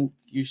don't think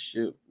you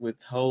should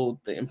withhold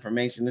the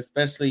information,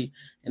 especially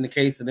in the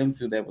case of them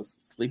two that was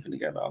sleeping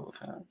together all the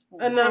time.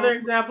 Another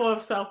example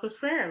of selfish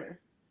parenting.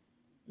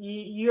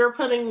 You're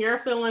putting your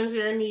feelings,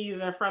 your needs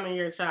in front of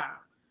your child.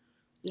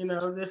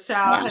 This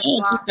child has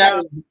lost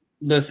out.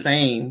 The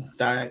same,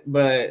 but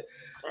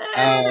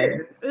it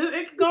is.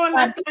 It's going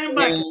that same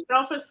bucket.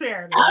 Selfish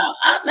parenting.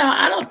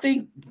 I don't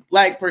think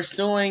like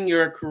pursuing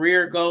your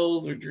career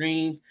goals or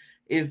dreams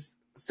is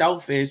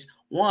selfish.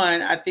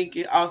 One, I think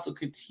it also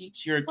could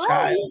teach your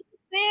child.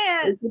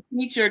 It could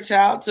teach your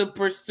child to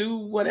pursue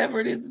whatever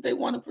it is that they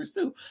want to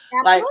pursue.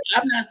 Absolutely. Like,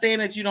 I'm not saying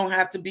that you don't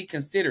have to be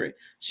considerate.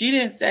 She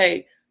didn't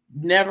say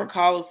never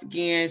call us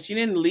again. She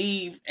didn't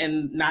leave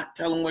and not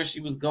tell him where she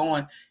was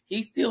going.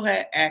 He still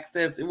had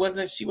access.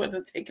 She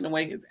wasn't taking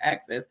away his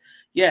access.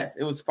 Yes,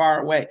 it was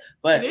far away.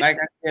 But like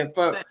I said,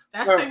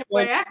 that's taking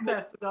away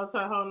access to go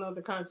to a whole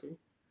nother country.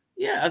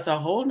 Yeah, it's a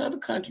whole nother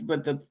country.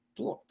 But that's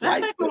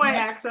taking away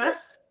access.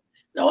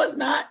 No, it's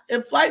not.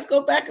 If flights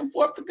go back and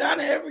forth to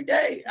Ghana every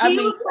day. He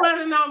was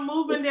planning on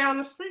moving down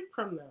the street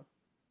from them.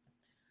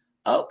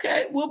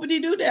 Okay,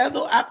 whoopity-doo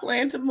dazzle. I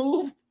plan to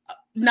move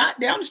not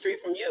down the street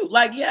from you.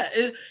 Like, yeah,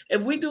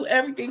 if we do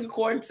everything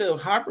according to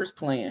Harper's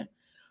plan,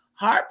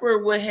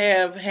 Harper would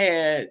have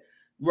had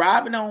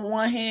Robin on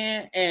one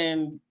hand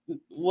and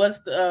what's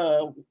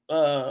the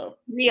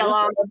Nia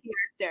Long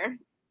character,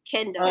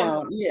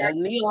 Kendall.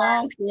 Nia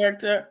Long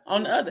character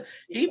on the other.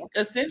 He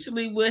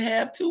essentially would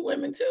have two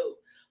women too,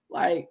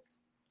 like,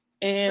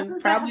 and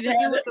probably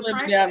have it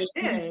living down the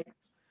street.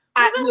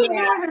 I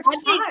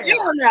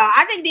don't know.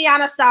 I think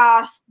Deanna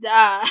saw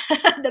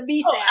the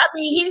B set. I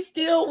mean, he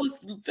still was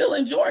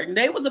feeling Jordan.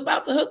 They was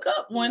about to hook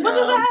up when. What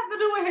does that have to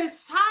do with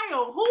his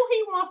child? Who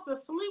he wants to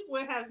sleep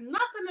with has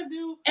nothing to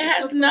do. It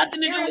has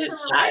nothing to do with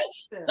his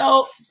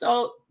child.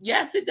 So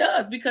yes, it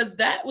does, because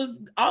that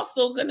was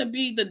also going to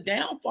be the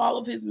downfall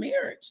of his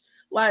marriage.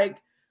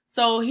 Like,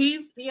 so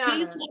he's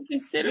not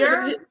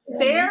considered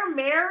their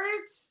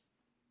marriage.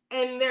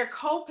 And their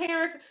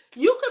co-parents,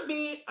 you could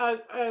be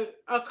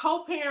a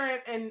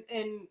co-parent and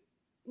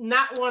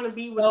not want to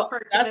be with the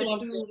person. That's what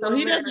I'm saying. So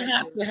he doesn't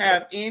have to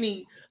have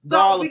any.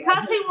 So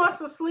because he wants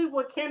to sleep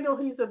with Kendall,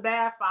 he's a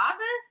bad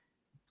father?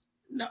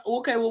 No,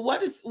 okay. Well,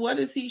 what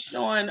is he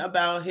showing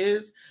about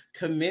his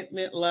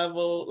commitment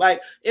level? Like,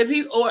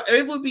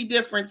 it would be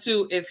different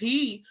too if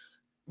he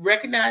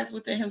recognized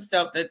within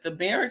himself that the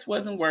marriage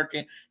wasn't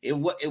working. It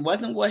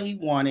wasn't what he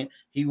wanted.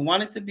 He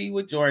wanted to be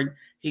with Jordan.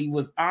 He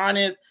was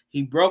honest.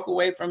 He broke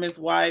away from his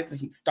wife.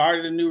 He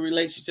started a new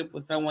relationship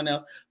with someone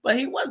else, but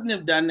he wouldn't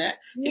have done that.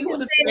 He would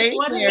have stayed married.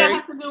 What does that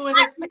have to do with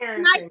his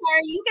parents?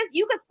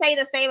 You could say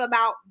the same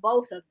about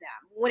both of them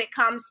when it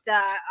comes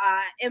to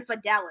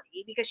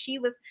infidelity, because she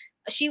was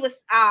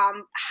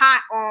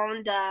hot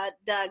on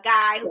the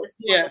guy who was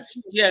doing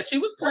she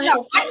was playing.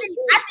 No,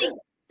 I think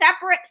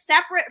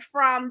separate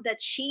from the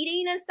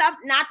cheating and stuff.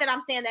 Not that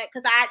I'm saying that,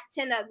 because I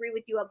tend to agree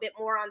with you a bit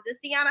more on this,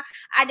 Deanna.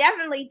 I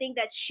definitely think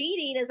that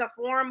cheating is a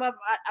form of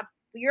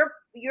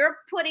you're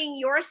putting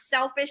your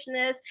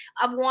selfishness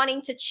of wanting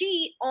to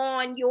cheat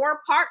on your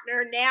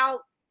partner,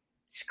 now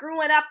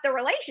screwing up the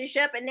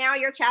relationship, and now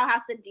your child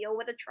has to deal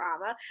with the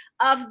trauma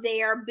of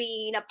there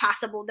being a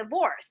possible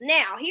divorce.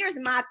 Now, here's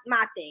my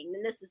thing,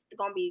 and this is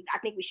going to be, I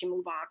think we should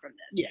move on from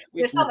this. Yeah,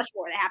 there's so much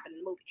more that happened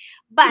in the movie,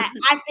 but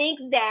I think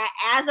that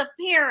as a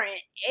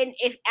parent, and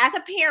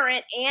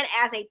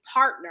as a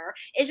partner,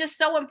 it's just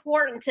so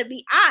important to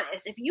be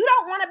honest. If you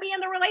don't want to be in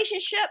the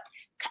relationship,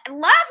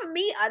 love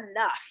me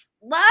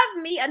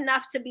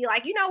enough to be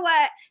like, you know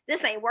what,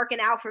 this ain't working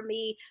out for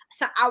me,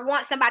 so I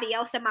want somebody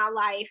else in my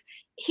life.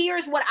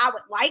 Here's what I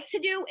would like to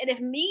do. And if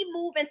me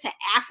moving to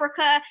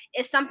Africa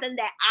is something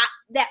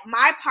that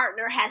my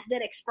partner has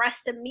then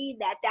expressed to me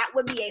that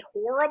would be a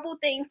horrible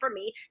thing for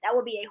me, that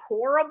would be a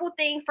horrible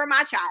thing for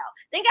my child,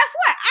 then guess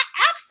what? I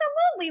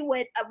absolutely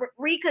would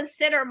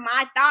reconsider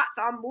my thoughts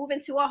on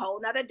moving to a whole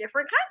nother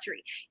different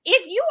country.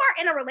 If you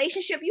are in a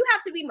relationship, you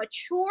have to be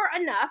mature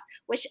enough,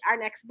 which our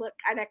next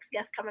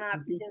guest coming up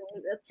soon,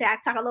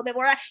 talk a little bit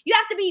more. You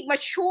have to be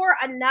mature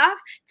enough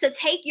to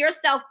take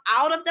yourself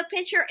out of the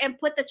picture and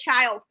put the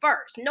child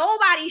first.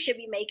 Nobody should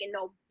be making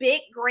no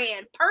big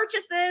grand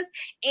purchases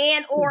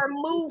and or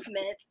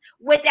movements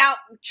without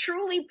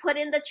truly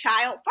putting the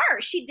child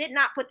first. She did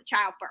not put the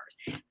child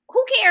first.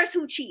 Who cares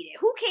who cheated?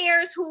 Who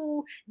cares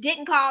who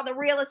didn't call the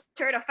realtor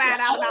to find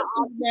out about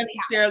all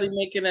necessarily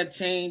making a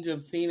change of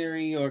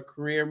scenery or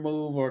career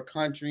move or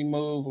country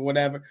move or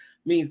whatever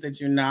means that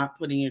you're not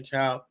putting your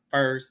child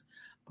first.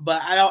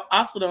 But I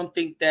also don't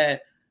think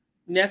that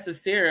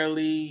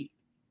necessarily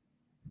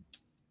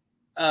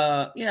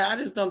I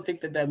just don't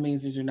think that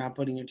means that you're not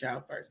putting your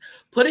child first.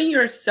 Putting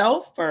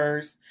yourself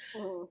first,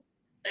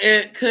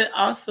 it could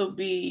also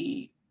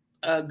be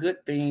a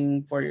good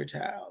thing for your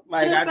child.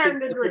 Like, I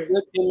think it's a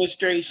good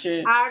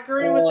demonstration. I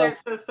agree with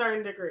that to a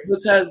certain degree.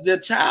 Because the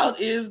child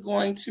is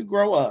going to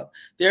grow up.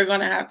 They're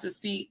going to have to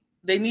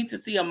they need to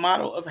see a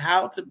model of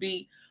how to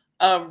be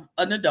an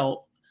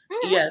adult.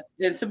 Yes,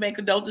 and to make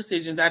adult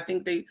decisions. I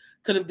think they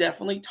could have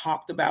definitely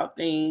talked about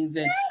things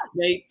and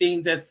made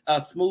things as a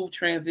smooth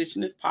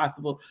transition as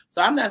possible.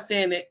 So I'm not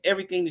saying that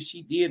everything that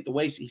she did, the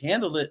way she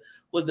handled it,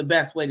 was the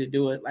best way to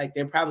do it. Like,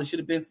 there probably should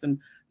have been some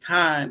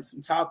time,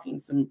 some talking,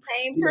 some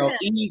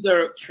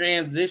easier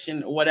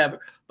transition or whatever.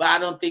 But I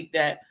don't think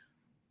that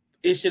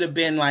it should have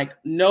been like,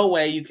 no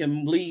way you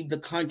can leave the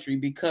country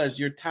because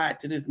you're tied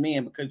to this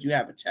man because you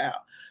have a child.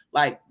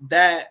 Like,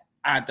 that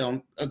I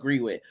don't agree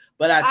with.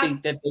 But I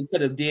think that they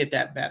could have did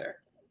that better.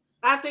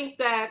 I think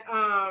that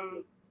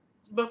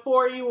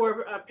before you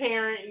were a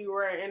parent, you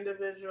were an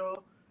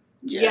individual.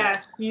 Yeah.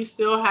 Yes, you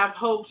still have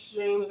hopes,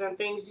 dreams, and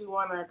things you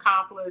want to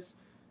accomplish.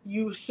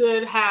 You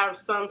should have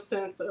some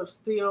sense of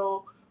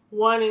still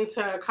wanting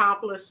to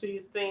accomplish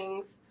these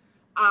things.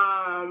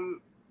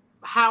 However,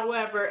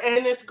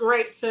 and it's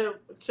great to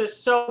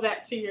show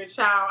that to your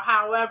child.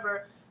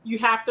 However, you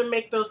have to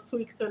make those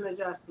tweaks and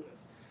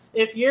adjustments.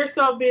 If you're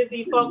so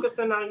busy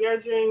focusing on your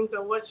dreams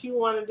and what you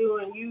want to do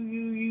and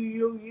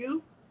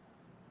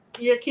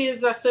your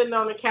kids are sitting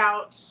on the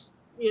couch,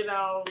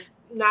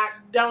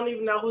 don't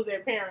even know who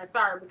their parents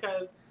are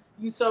because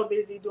you're so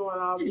busy doing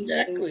all these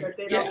things that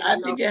they don't even I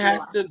think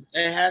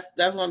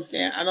that's what I'm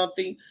saying. I don't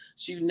think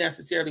she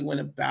necessarily went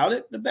about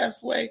it the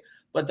best way,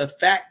 but the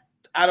fact,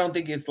 I don't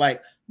think it's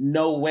like,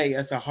 no way,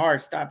 it's a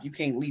hard stop. You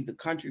can't leave the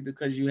country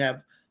because you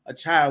have a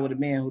child with a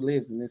man who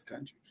lives in this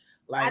country.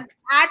 Like,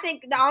 I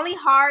think the only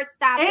hard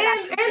stop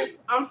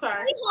I'm sorry. The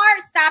only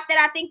hard stop that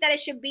I think that it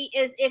should be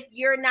is if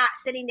you're not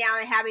sitting down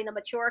and having the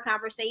mature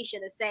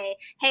conversation to say,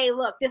 hey,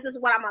 look, this is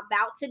what I'm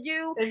about to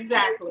do.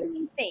 Exactly. What do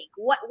you think?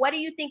 What do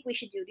you think we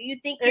should do? Do you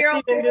think you're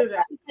okay with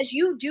that? Because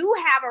you do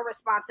have a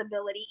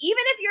responsibility,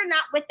 even if you're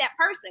not with that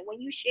person. When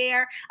you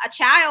share a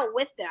child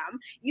with them,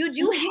 you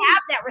do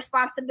have that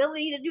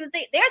responsibility to do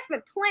things. There's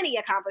been plenty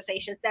of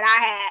conversations that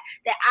I had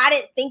that I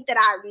didn't think that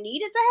I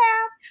needed to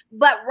have,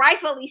 but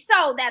rightfully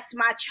so, that's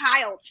my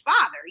child's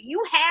father.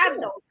 You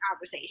have those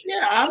conversations.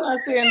 Yeah, I'm not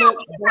saying that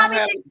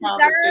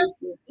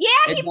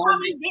you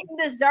probably didn't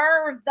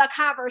deserve the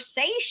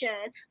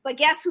conversation, but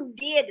guess who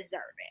did deserve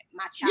it?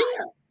 My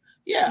child.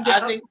 Yeah.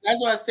 I think that's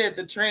why I said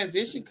the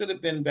transition could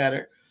have been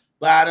better,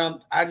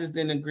 but I just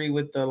didn't agree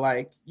with the,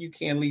 like, you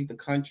can't leave the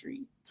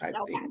country type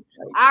thing.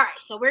 Like, all right,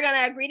 so we're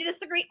gonna agree to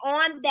disagree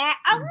on that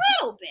a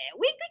little bit.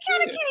 We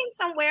kind of came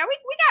somewhere. We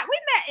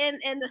met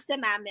in the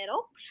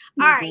semi-middle.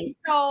 All right,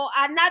 so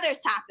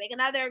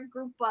another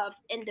group of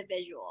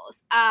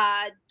individuals.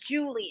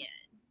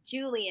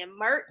 Julian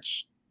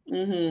Murch.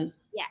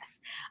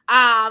 Yes.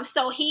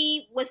 So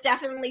he was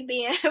definitely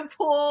being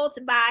pulled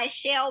by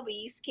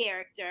Shelby's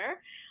character.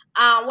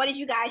 What did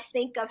you guys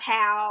think of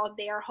how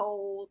their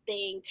whole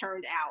thing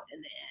turned out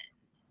in the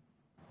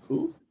end?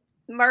 Who?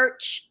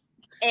 Murch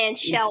and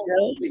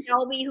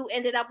Shelby, who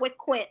ended up with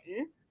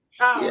Quentin.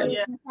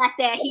 The fact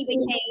that he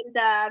became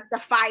the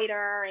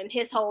fighter and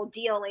his whole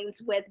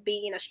dealings with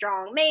being a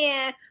strong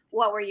man.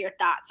 What were your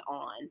thoughts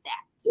on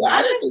that? Well,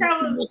 I didn't think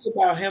that was much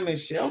about him and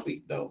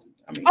Shelby, though.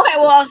 I mean, okay,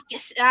 well,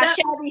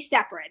 Shelby's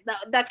separate.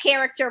 The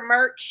character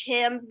Murch,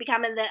 him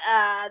becoming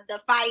the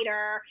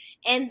fighter,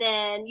 and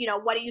then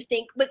what do you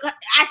think? Because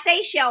I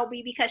say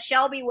Shelby because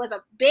Shelby was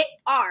a big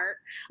part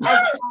of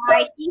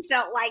why he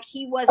felt like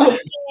he was a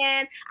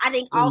man. I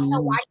think also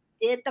why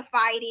he did the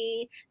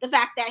fighting, the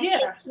fact that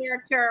his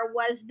character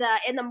was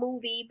in the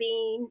movie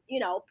being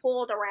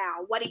pulled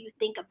around. What do you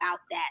think about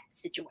that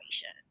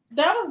situation?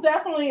 That was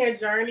definitely a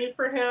journey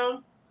for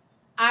him.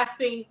 I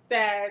think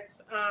that,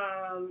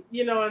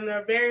 in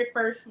the very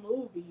first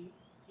movie,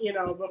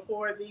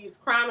 before these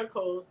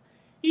Chronicles,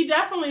 he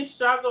definitely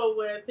struggled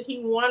with, he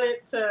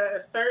wanted to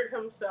assert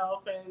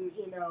himself and,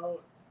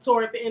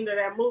 toward the end of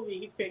that movie,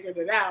 he figured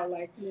it out.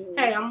 Like,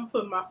 hey, I'm going to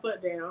put my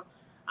foot down.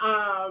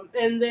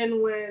 And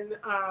then when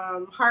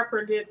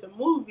Harper did the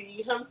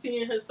movie, him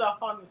seeing himself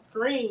on the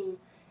screen,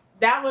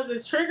 that was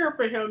a trigger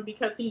for him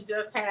because he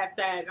just had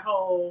that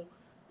whole,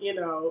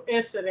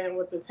 incident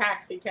with the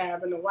taxi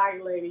cab and the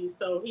white lady.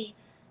 So he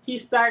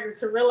started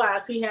to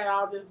realize he had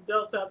all this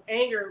built up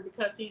anger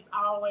because he's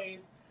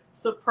always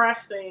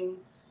suppressing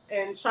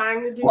and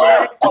trying to do the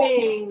right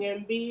thing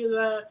and be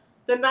the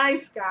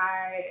nice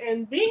guy.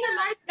 And being a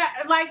nice guy,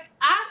 like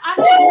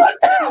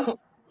I don't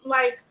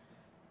like,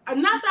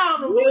 not that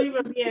I don't believe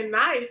in being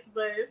nice,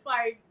 but it's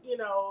like,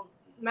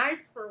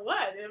 nice for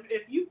what?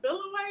 If you feel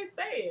a way,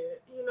 say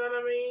it. You know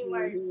what I mean?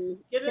 Like,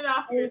 get it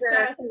off your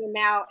chest. Him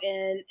out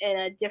in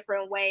a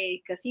different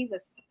way because he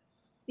was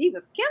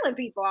killing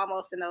people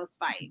almost in those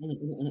fights.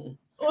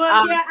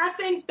 Well, yeah, I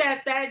think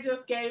that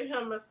just gave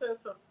him a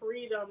sense of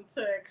freedom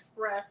to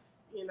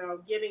express,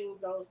 getting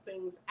those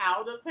things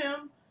out of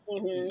him.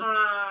 It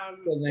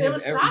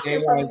was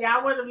shocking for me. I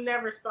would have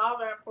never saw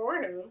that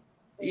for him.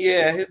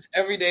 Yeah, his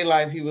everyday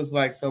life, he was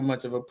like so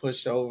much of a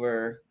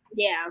pushover.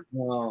 Yeah,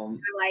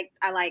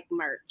 I like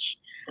merch.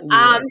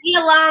 Yeah. Nia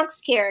Long's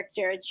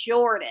character,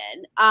 Jordan.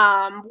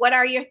 What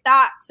are your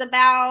thoughts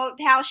about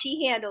how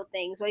she handled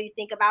things? What do you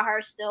think about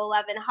her still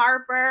loving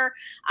Harper?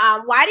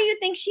 Why do you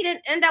think she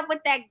didn't end up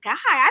with that guy?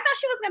 I thought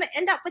she was going to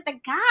end up with a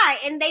guy,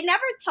 and they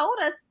never told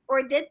us,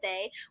 or did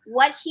they,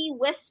 what he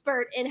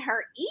whispered in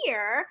her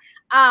ear.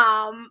 But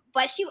I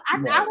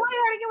wanted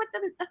her to get with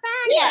the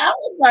fan. Yeah,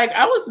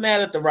 I was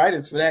mad at the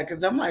writers for that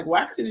because I'm like,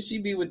 why couldn't she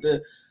be with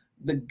the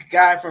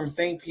guy from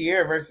St.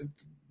 Pierre versus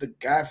the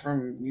guy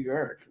from New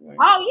York? Like,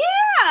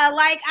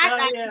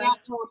 that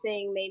whole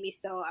thing made me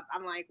so.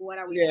 I'm like, what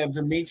are we? Yeah, doing?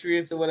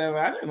 Demetrius or whatever.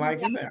 I didn't like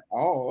him at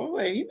all.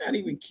 Like, he's not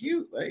even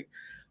cute. Like,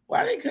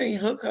 why they couldn't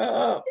hook her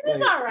up? He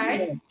was all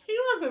right. He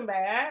wasn't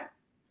bad.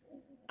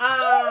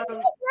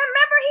 Remember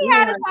he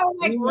had his whole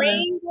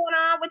ring going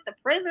on with the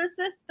prison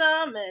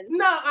system, and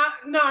no,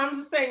 I'm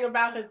just saying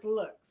about his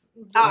looks.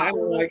 I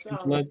don't like his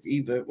look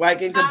either.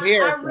 Like in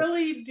comparison, I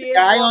really did. The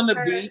guy on the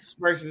beach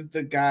versus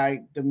the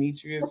guy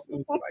Demetrius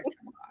was like,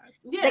 come on.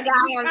 Yeah,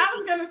 I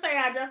was gonna say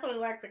I definitely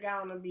like the guy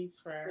on the beach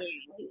first,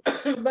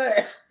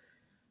 but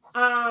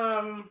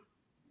I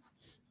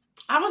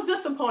was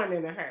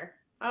disappointed in her.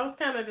 I was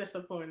kind of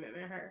disappointed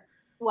in her.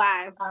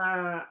 Why?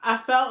 I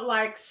felt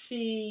like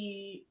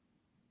she.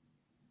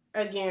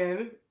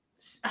 Again,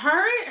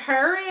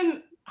 her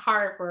and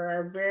Harper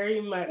are very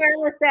much.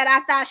 Carolyn said,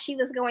 "I thought she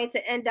was going to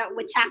end up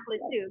with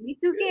chocolate too." Me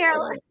too,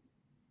 Carolyn.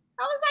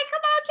 I was like,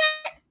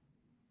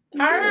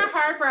 "Come on, Her and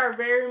Harper are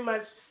very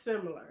much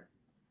similar.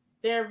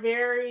 They're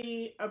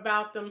very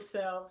about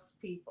themselves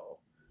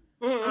people.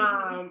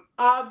 Mm-hmm.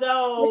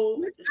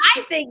 Although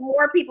I think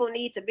more people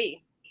need to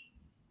be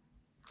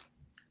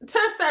to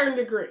a certain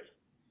degree.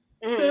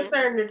 Mm-hmm. To a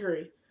certain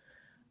degree.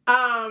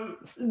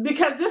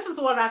 Because this is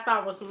what I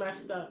thought was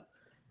messed up.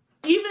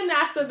 Even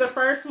after the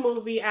first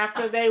movie,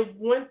 after they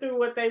went through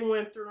what they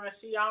went through and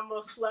she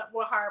almost slept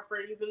with Harper,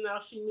 even though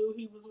she knew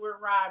he was with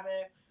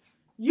Robin,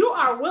 you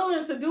are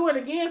willing to do it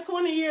again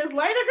 20 years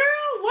later,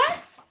 girl?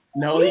 What?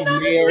 No, he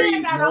married.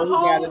 He got a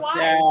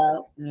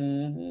child.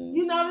 Mm-hmm.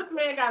 You know this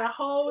man got a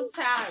whole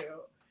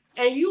child.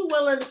 And you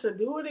willing to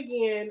do it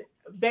again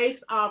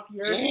based off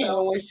yourself. Yeah,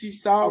 when she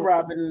saw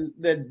Robin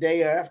the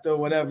day after or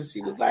whatever, she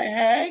was like,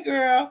 hey,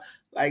 girl.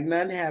 Like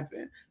nothing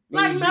happened.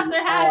 Like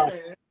nothing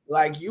happened.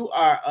 Like you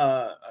are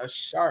a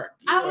shark.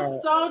 I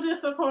was so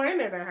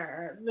disappointed in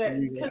her.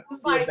 Because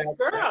it's like,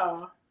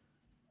 girl,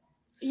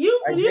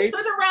 you sit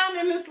around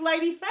in this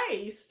lady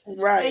face.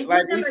 Right.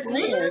 Like we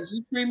friends.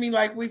 You treat me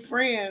like we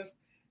friends.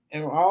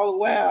 And all the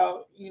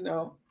while, you've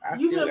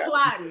been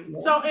plotting.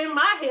 So in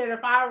my head, if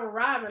I were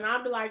Robin,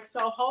 I'd be like,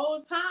 so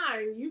whole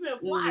time you've been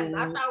plotting.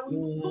 I thought we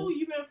was cool.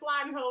 You've been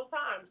plotting the whole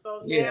time.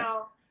 So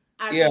now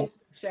I think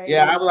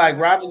I'm like,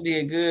 Robin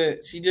did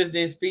good. She just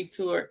didn't speak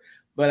to her.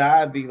 But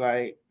I'd be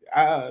like,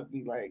 don't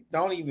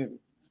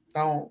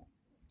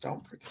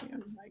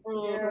pretend. Like,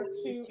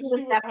 she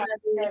was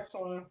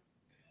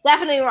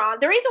definitely wrong.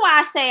 The reason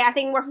why I say I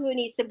think more people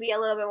needs to be a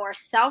little bit more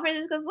selfish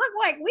is because look,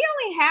 like we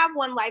only have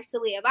one life to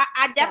live.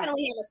 I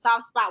definitely have a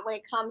soft spot when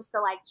it comes to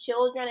like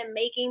children and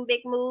making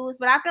big moves.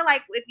 But I feel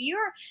like if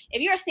you're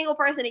a single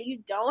person and you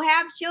don't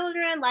have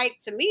children, like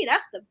to me,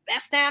 that's the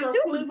best time to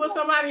sleep with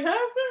somebody's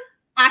husband.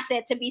 I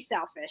said to be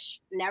selfish.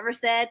 Never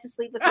said to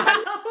sleep with somebody.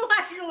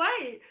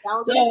 Wait.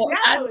 Let me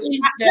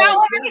get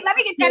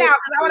that out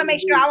because I want to make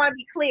sure. I want to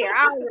be clear.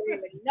 I don't agree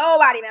with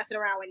nobody messing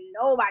around with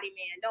nobody,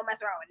 man. Don't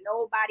mess around with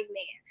nobody,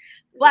 man.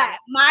 But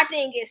my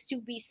thing is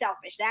to be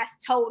selfish. That's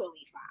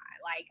totally fine.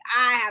 Like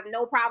I have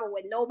no problem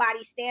with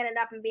nobody standing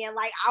up and being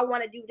like, I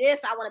want to do this.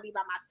 I want to be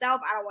by myself.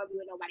 I don't want to be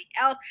with nobody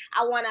else.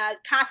 I want to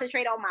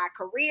concentrate on my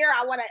career.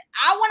 I want to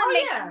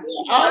make.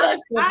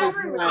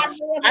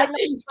 I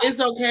think it's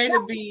okay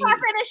to be.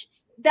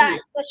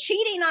 The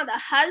cheating on the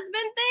husband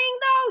thing,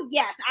 though,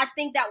 yes, I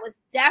think that was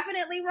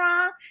definitely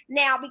wrong.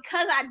 Now,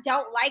 because I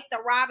don't like the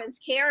Robin's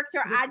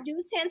character, I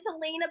do tend to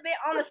lean a bit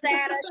on the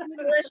side of she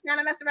trying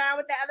to mess around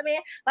with the other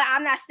man. But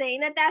I'm not saying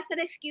that that's an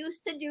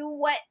excuse to do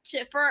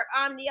for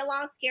Nia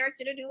Long's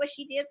character to do what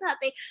she did to her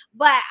thing.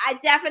 But I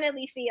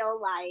definitely feel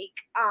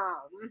like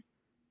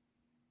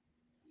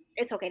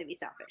it's okay to be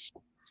selfish.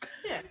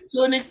 Yeah.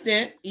 To an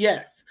extent,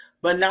 yes.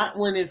 but not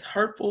when it's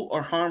hurtful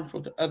or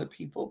harmful to other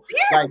people.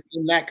 Yes. Like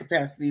in that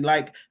capacity,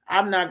 like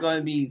I'm not going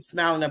to be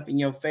smiling up in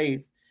your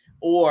face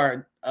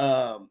or,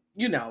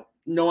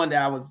 knowing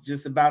that I was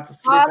just about to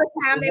slip All the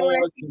time they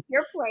want to take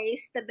your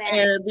place, the bad.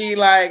 and be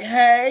like,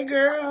 "Hey,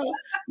 girl,"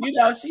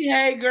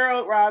 hey,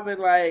 girl, Robin,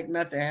 like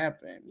nothing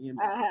happened,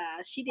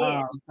 She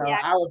did. So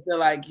I would feel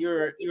like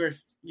you're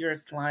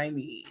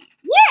slimy.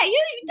 Yeah,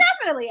 you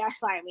definitely are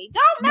slimy.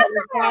 Don't mess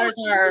around with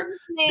her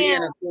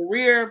being a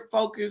career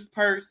focused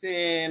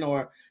person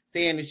or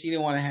saying that she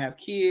didn't want to have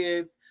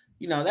kids,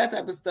 that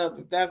type of stuff.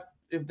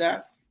 If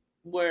that's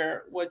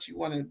what you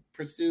want to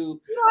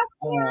pursue,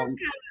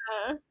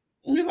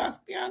 we lost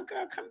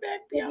Bianca. Come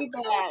back,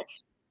 Bianca.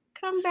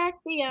 Come back,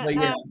 Bianca.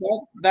 But yeah,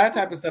 that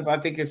type of stuff I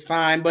think is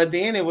fine. But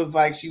then it was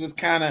like she was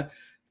kind of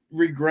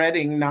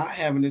regretting not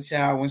having a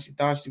child when she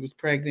thought she was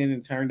pregnant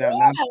and turned out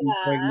not to be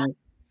pregnant.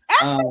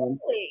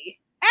 Absolutely.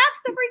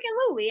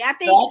 Absolutely. I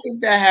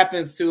think that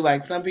happens too.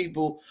 Like some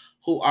people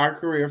who are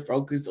career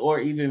focused, or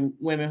even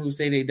women who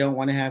say they don't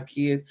want to have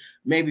kids,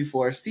 maybe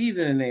for a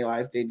season in their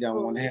life they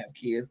don't want to have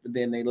kids, but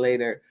then they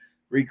later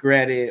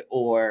regret it,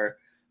 or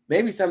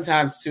maybe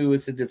sometimes too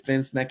it's a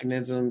defense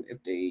mechanism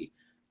if they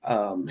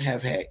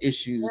have had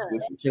issues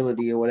with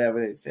fertility or whatever.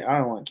 They say, I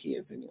don't want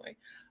kids anyway.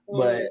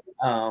 But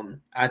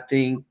I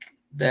think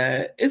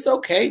that it's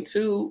okay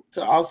to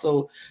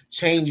also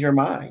change your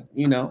mind,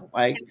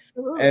 like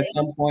absolutely. At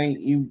some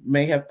point you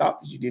may have thought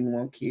that you didn't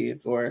want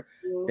kids or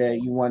that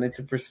you wanted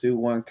to pursue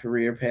one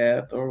career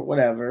path or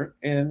whatever,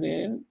 and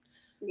then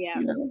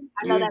I know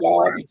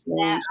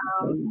that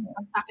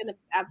I'm talking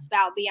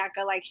about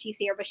Bianca like she's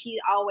here, but she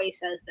always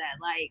says that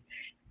like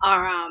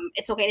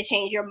it's okay to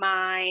change your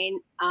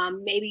mind.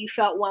 Maybe you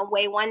felt one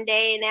way one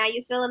day and now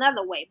you feel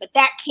another way, but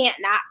that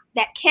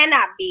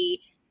cannot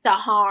be to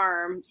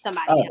harm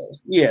somebody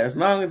else. Yeah, as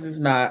long as it's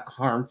not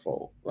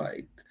harmful.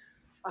 Like,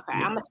 okay,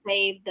 I'm gonna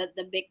save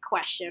the big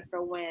question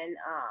for when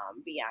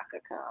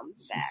Bianca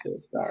comes back. She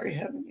says, sorry,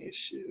 having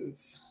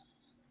issues.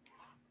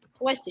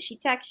 What did she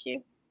text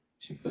you?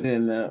 She put it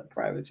in the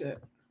private chat.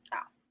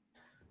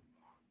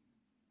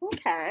 Oh.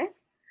 Okay.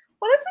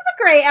 Well, this is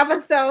a great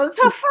episode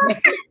so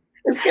far.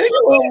 It's getting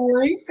a little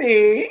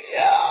lengthy.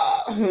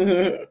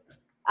 Yeah.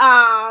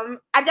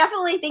 I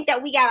definitely think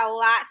that we got a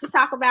lot to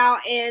talk about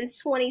in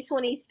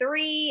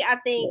 2023. I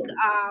think,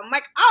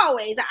 like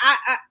always,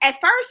 I at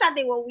first I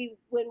think when we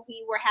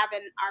were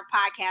having our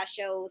podcast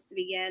shows to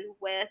begin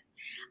with,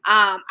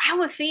 I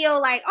would feel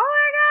like, oh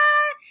my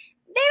God,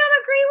 they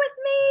don't agree with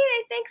me.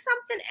 They think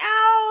something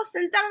else,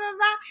 and da da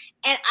da.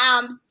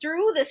 And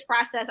through this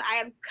process, I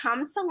have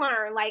come to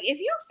learn, like, if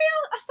you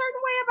feel a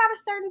certain way about a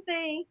certain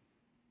thing,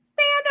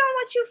 stand on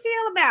what you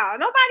feel about.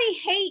 Nobody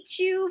hates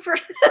you for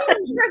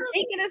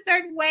thinking a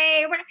certain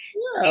way.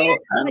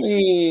 I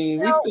mean,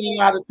 we spend a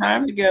lot of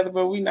time together,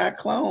 but we're not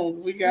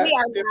clones. We are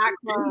not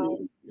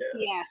clones.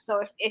 Yeah.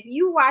 So if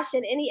you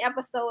watching any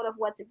episode of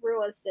What's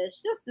Brewing, sis,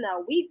 just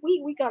know we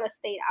gonna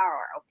state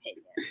our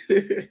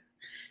opinion.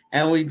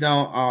 And we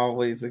don't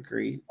always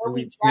agree.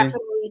 We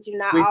definitely do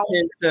not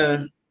always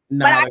agree.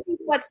 But I think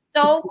what's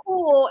so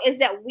cool is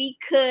that we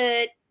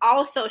could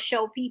also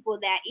show people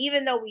that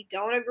even though we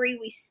don't agree,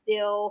 we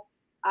still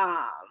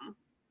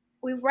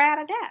we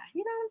ride or die.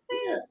 You know what I'm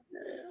saying?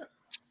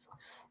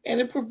 Yeah.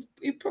 And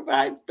it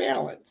provides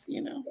balance.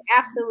 It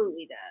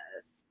absolutely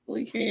does.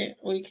 We can't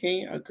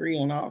agree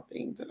on all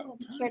things at all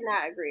times. We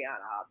cannot agree on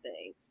all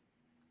things.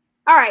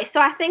 All right, so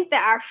I think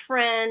that our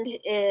friend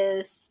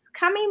is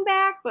coming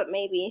back, but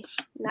maybe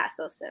not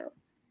so soon.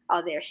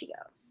 Oh, there she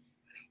goes.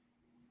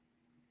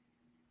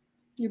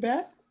 You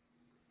back?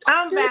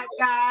 I'm back,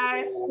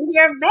 guys.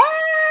 You're back.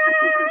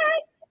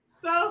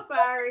 So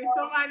sorry.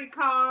 Somebody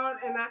called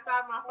and I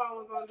thought my phone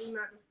was on Do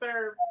Not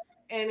Disturb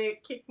and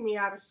it kicked me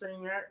out of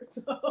StreamYard.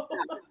 So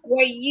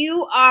where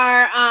you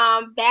are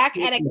back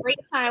at a great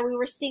time. We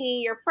were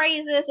singing your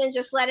praises and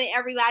just letting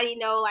everybody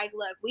know, like,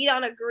 look, we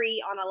don't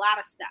agree on a lot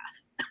of stuff.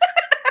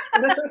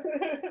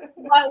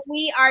 But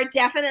we are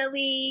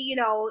definitely,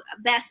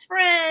 best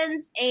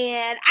friends,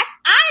 and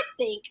I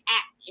think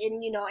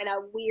in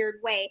a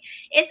weird way,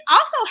 it's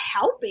also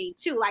helping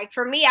too. Like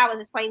for me, I was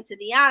explaining to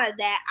Deanna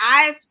that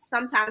I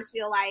sometimes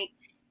feel like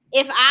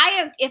if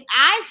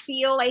I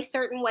feel a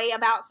certain way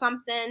about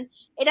something,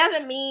 it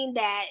doesn't mean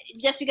that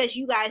just because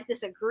you guys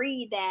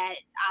disagree that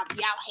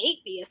y'all hate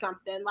me or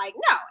something. Like,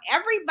 no,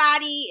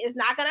 everybody is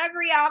not going to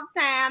agree all the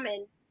time,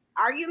 and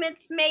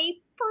arguments may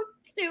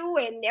pursue,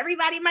 and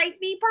everybody might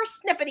be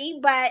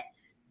snippety, but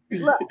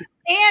look,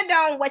 stand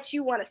on what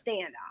you want to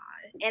stand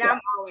on, and I'm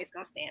always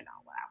going to stand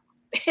on what I want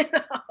to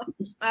stand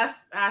on.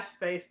 I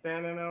stay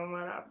standing on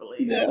what I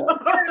believe.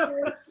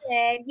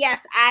 Yeah.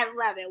 Yes, I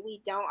love it.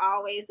 We don't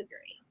always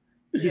agree.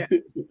 Yeah.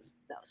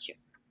 So true.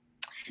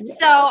 Yeah.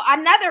 So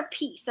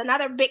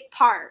another big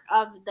part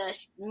of the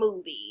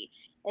movie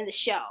and the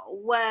show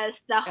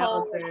was the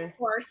whole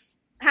horse.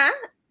 Huh?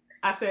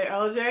 I said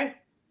OJ.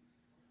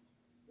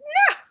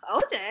 No,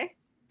 OJ.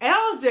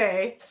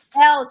 LJ.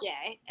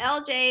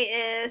 LJ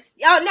is.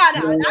 Oh no,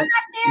 I'm not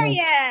there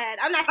yet.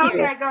 I'm not there.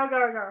 Okay, go.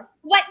 But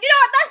you know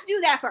what? Let's do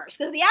that first,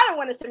 because the other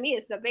one is, to me,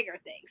 is the bigger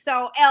thing.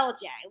 So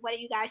LJ, what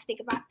do you guys think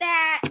about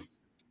that?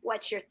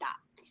 What's your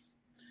thoughts?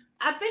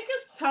 I think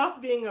it's tough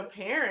being a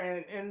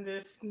parent in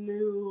this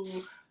new,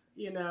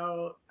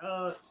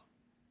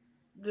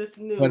 this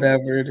new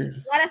whatever it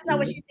is. Let us know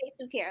what you think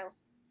too, Carol.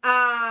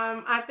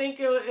 I think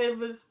it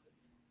was.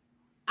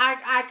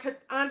 I could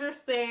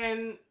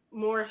understand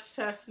Morris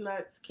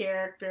Chestnut's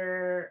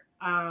character.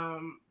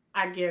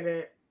 I get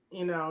it.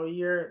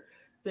 You're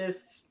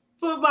this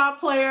football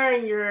player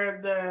and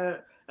you're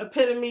the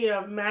epitome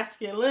of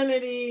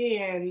masculinity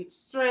and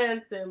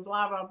strength and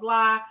blah, blah,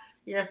 blah.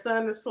 Your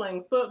son is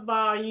playing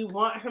football. You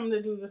want him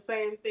to do the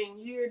same thing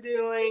you're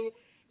doing.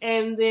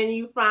 And then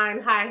you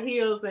find high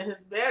heels in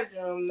his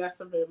bedroom. That's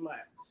a bit much.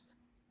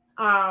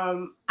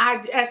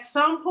 At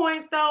some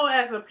point, though,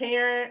 as a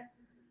parent,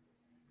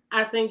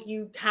 I think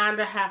you kind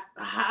of have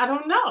to, I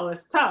don't know.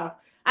 It's tough.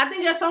 I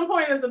think at some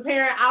point as a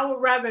parent, I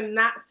would rather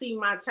not see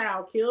my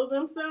child kill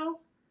themselves.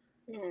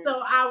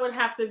 So I would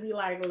have to be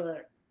like,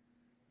 look,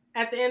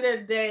 at the end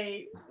of the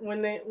day,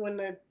 when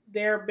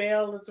their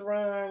bell is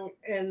rung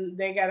and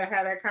they got to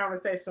have that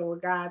conversation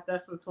with God,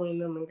 that's between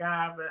them and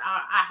God. But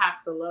I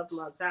have to love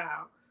my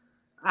child.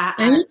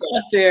 And he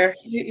got there.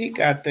 He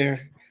got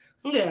there.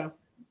 Yeah.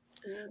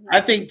 I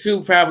think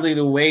too, probably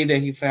the way that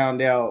he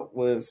found out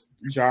was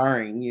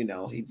jarring. He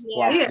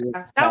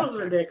that was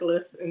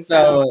ridiculous. And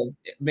so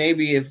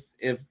maybe if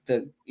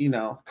the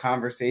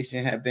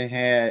conversation had been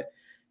had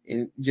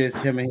in just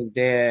him and his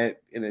dad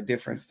in a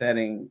different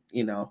setting,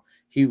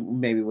 he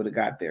maybe would have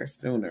got there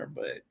sooner.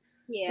 But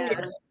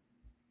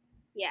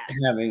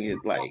having it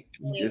like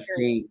just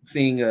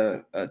seeing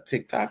a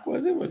TikTok,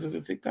 was it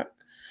a TikTok?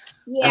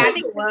 Yeah, I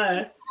think it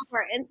was,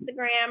 or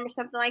Instagram or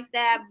something like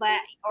that,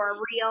 or a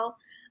reel.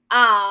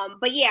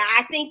 But yeah,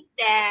 I think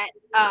that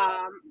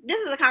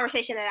this is a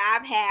conversation that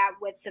I've had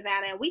with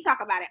Savannah, and we talk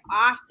about it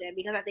often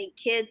because I think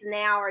kids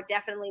now are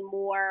definitely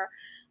more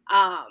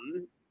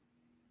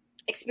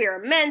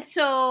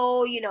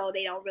experimental.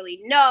 They don't really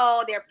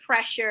know. They're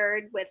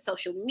pressured with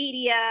social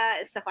media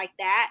and stuff like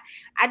that.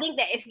 I think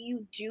that if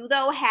you do,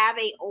 though, have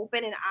a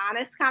open and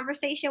honest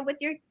conversation with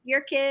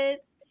your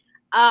kids,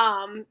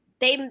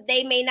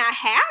 they may not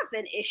have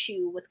an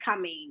issue with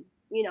coming,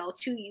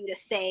 to you to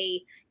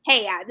say,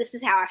 hey, this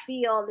is how I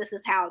feel. This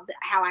is how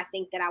I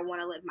think that I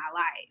want to live my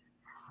life.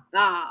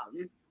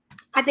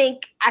 I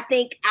think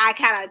I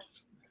kind of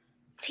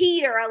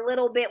teeter a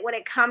little bit when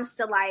it comes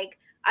to like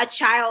a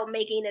child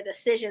making a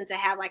decision to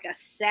have like a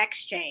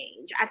sex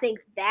change. I think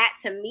that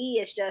to me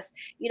is just,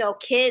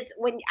 kids,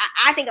 when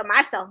I think of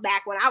myself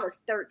back when I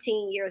was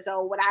 13 years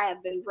old, would I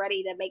have been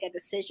ready to make a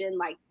decision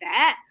like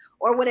that?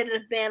 Or would it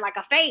have been like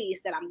a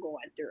phase that I'm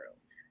going through?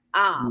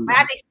 But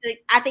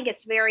I think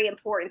it's very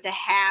important to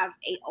have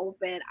a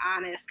open,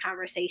 honest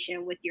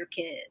conversation with your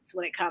kids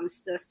when it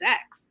comes to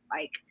sex.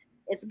 Like,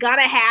 it's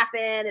gonna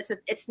happen.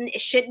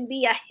 It shouldn't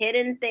be a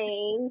hidden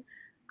thing.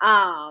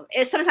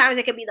 Sometimes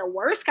it could be the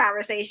worst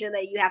conversation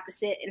that you have to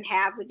sit and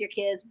have with your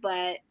kids,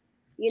 but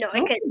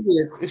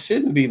it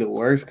shouldn't be the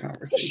worst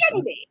conversation.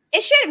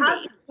 It shouldn't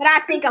be. But I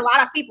think a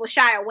lot of people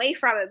shy away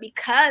from it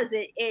because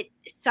it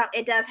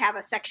does have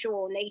a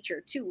sexual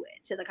nature to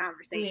the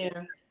conversation.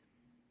 Yeah.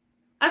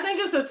 I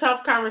think it's a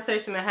tough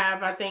conversation to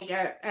have. I think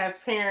as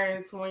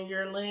parents, when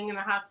you're laying in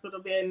a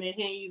hospital bed and they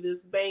hand you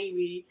this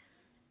baby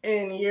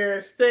and you're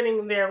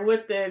sitting there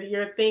with it,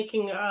 you're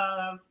thinking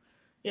of,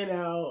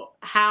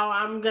 how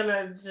I'm going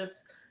to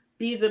just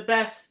be the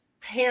best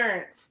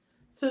parent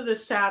to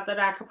this child that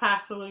I could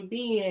possibly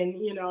be. And,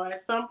 at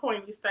some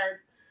point you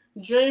start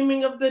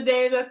dreaming of the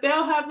day that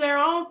they'll have their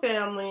own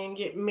family and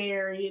get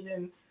married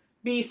and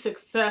be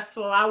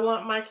successful. I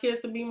want my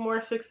kids to be more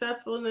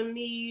successful than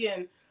me,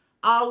 and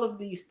all of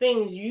these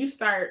things. You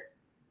start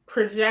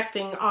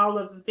projecting all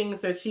of the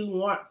things that you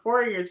want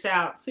for your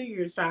child to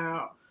your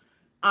child.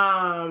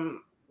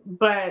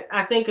 But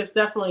I think it's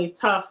definitely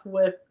tough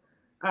with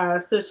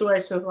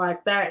situations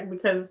like that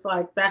because it's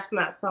like that's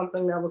not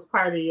something that was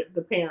part of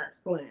the parents'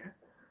 plan.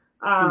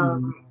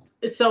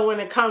 So when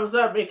it comes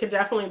up, it could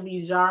definitely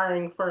be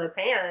jarring for a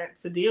parent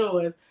to deal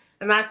with.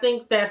 And I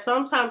think that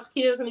sometimes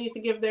kids need to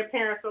give their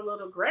parents a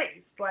little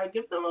grace, like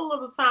give them a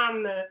little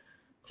time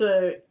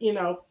to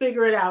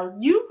figure it out.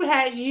 You've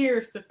had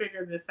years to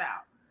figure this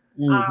out.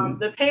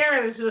 The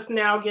parent is just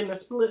now getting a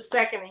split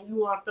second and you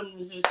want them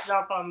to just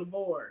jump on the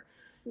board.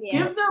 Yeah.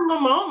 Give them a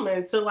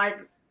moment to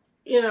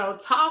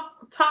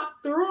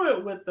talk through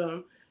it with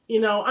them.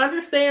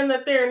 Understand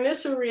that their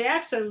initial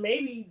reaction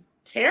may be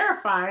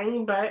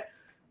terrifying, but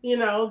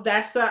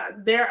that's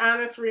their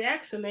honest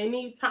reaction. They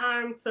need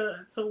time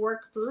to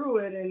work through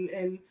it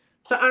and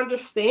to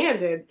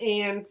understand it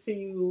and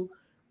to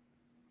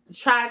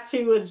try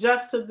to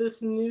adjust to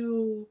this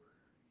new,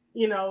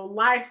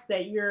 life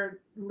that you're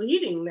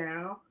leading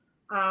now.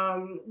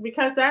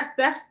 Because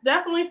that's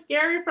definitely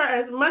scary for,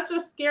 as much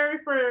as scary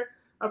for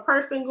a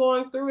person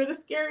going through it,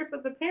 it's scary for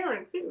the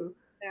parent too.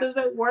 because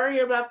they worry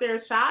about their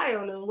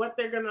child and what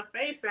they're going to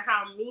face and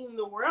how mean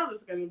the world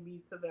is going to be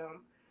to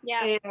them.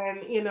 Yeah.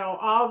 And,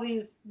 all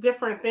these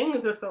different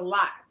things, it's a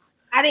lot.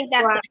 I think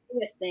that's the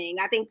biggest thing.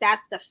 I think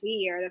that's the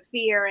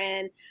fear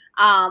and,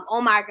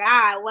 oh my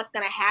God, what's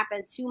going to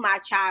happen to my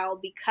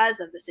child because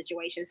of the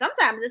situation?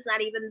 Sometimes it's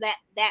not even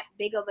that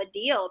big of a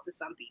deal to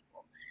some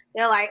people.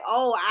 They're like,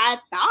 oh, I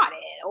thought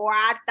it, or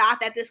I thought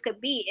that this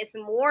could be. It's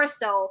more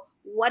so,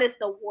 what is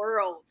the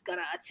world going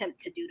to attempt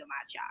to do to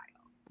my child?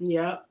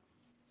 Yep.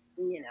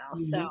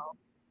 So,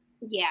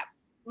 yeah.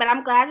 But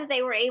I'm glad that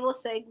they were able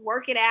to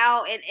work it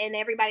out and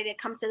everybody to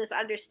come to this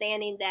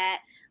understanding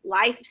that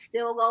life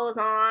still goes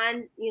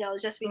on,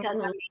 just because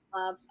I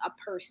love a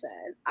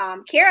person.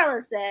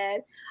 Carolyn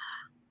said,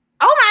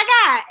 oh my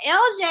God,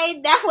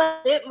 LJ, that was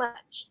a bit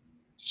much.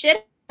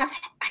 Should have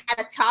had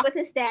a talk with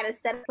his dad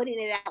instead of putting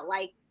it out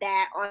like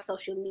that on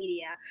social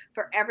media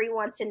for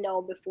everyone to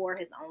know before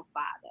his own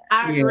father.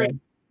 I agree.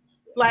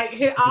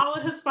 Like all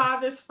of his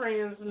father's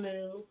friends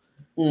knew.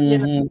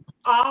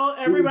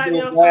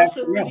 Everybody on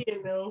social media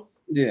knew.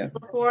 Yeah.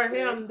 Before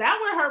him, that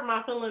would hurt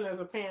my feeling as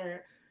a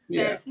parent.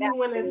 Yeah. That she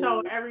went and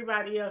told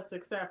everybody else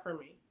except for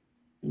me.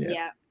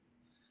 Yeah.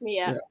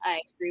 I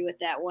agree with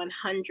that 100%.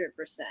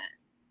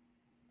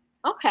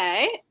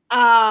 Okay.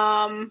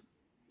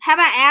 Have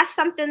I asked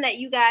something that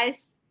you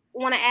guys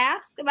want to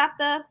ask about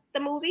the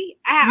movie?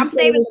 I'm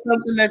saving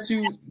something that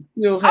you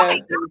still have.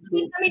 Okay,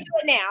 let me do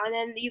it now, and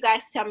then you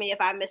guys tell me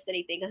if I missed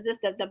anything. Because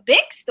the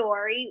big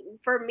story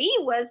for me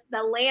was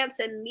the Lance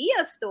and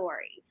Mia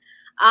story.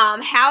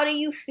 How do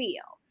you feel?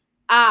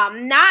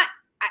 I'm not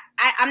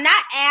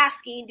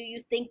asking, do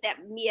you think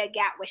that Mia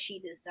got what she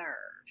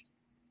deserved?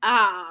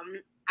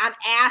 I'm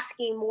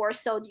asking more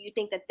so, do you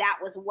think that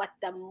was what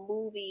the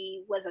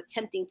movie was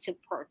attempting to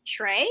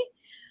portray?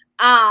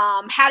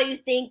 How do you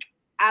think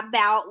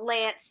about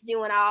Lance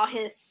doing all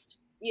his,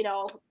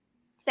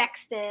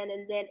 sexting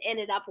and then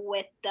ended up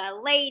with the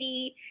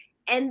lady?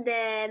 And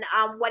then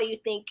what do you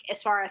think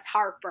as far as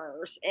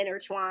Harper's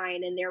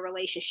intertwine in their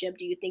relationship?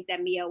 Do you think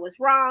that Mia was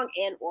wrong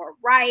and or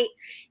right?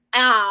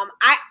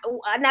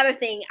 Another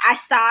thing, I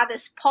saw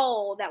this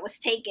poll that was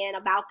taken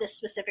about this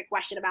specific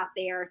question about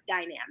their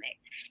dynamic.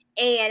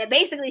 And it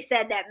basically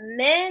said that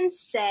men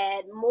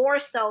said more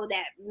so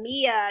that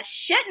Mia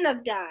shouldn't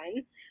have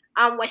done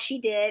what she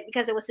did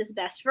because it was his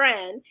best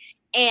friend.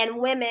 And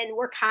women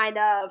were kind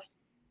of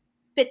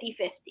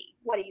 50-50.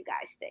 What do you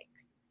guys think?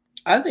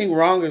 I think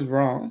wrong is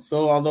wrong.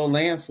 So although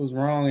Lance was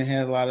wrong and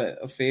had a lot of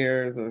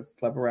affairs or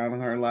slept around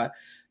with her a lot,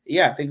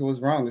 I think it was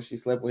wrong that she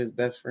slept with his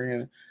best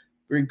friend,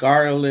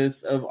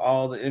 regardless of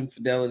all the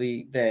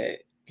infidelity that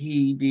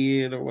he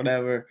did or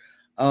whatever.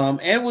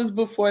 It was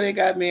before they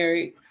got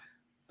married.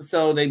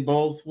 So they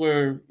both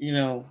were,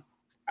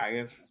 I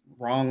guess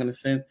wrong in a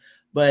sense.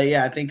 But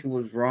I think it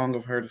was wrong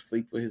of her to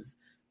sleep with his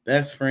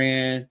best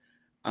friend.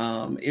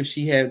 If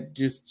she had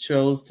just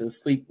chose to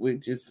sleep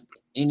with just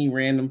any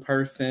random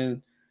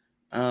person,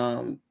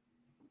 and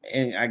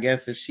I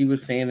guess if she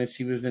was saying that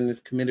she was in this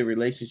committed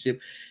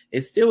relationship,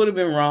 it still would have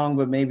been wrong,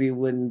 but maybe it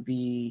wouldn't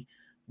be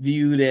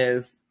viewed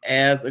as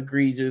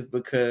egregious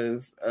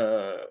because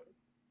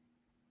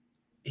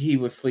he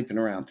was sleeping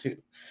around too,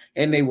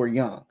 and they were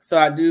young. So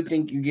I do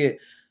think you get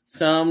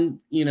some,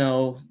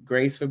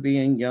 grace for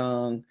being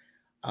young.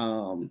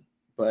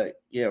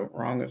 But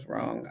wrong is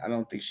wrong. I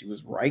don't think she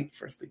was right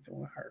for sleeping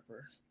with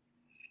Harper.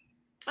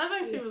 I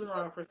think she was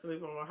wrong for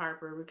sleeping with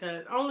Harper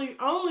because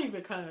only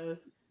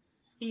because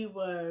he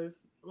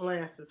was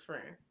Lance's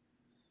friend.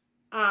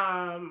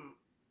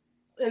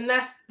 And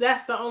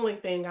that's the only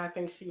thing I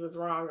think she was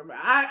wrong about.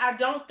 I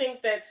don't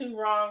think that two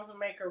wrongs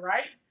make a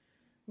right.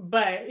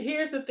 But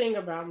here's the thing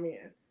about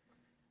men.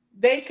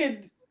 They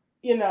could,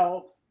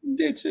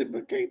 ditch it,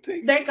 but can't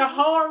take they could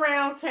hoe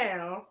around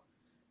town,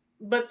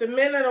 but the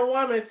minute a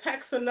woman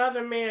texts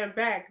another man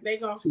back, they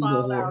gonna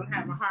fall out and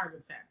have a heart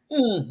attack.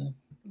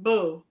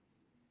 Boo.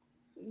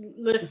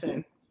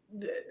 Listen,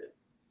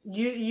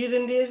 you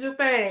done did your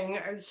thing.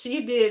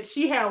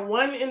 She had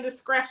one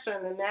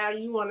indiscretion, and now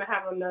you want to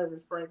have a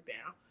nervous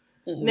breakdown.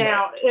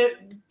 Now,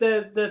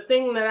 the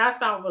thing that I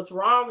thought was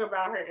wrong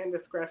about her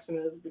indiscretion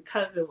is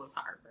because it was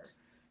Harper.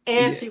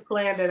 And she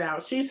planned it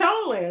out. She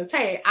told Lance,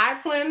 hey, I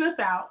planned this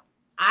out.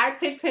 I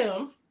picked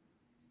him.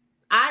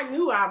 I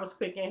knew I was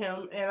picking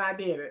him, and I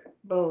did it.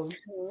 Boom.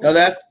 So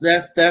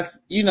that's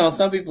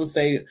some people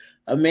say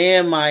a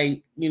man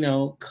might,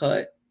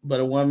 cut, but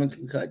a woman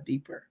can cut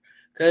deeper.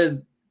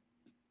 Because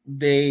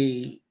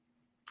they,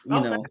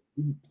 sometimes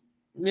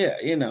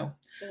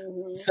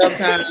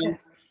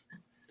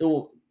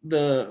the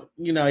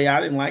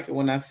I didn't like it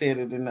when I said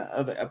it in the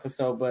other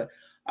episode, but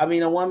I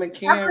mean, a woman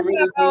can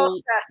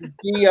really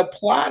be a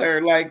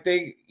plotter. Like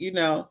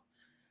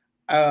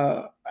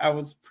I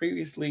was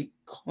previously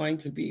coined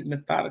to be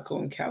methodical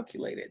and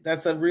calculated.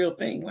 That's a real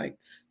thing. Like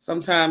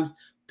sometimes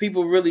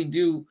people really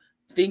do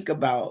think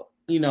about,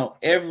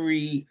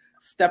 every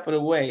step of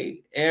the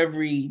way,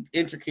 every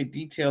intricate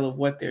detail of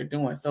what they're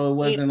doing. So it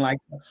wasn't like,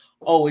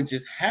 oh, it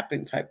just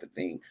happened type of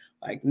thing.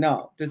 Like,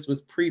 no, this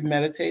was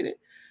premeditated.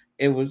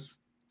 It was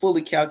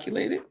fully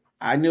calculated.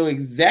 I knew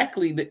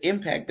exactly the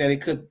impact that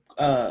it could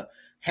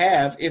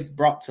have if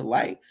brought to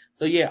light.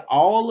 So yeah,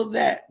 all of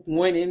that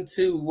went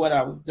into what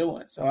I was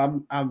doing. So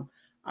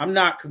I'm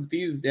not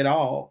confused at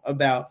all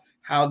about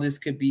how this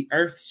could be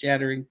earth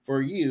shattering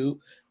for you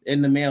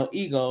in the male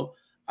ego.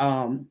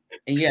 And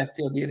yeah,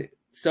 still did it.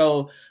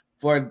 So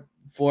for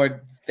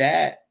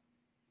that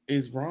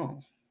is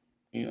wrong.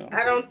 You know,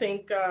 I don't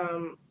think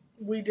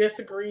we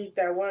disagreed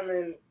that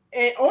women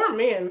or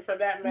men, for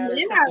that matter,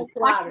 Men can are be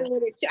plotters.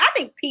 calculated too. I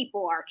think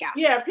people are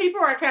calculated. Yeah,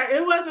 people are.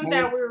 It wasn't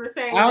that we were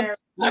saying that.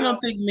 I don't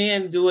think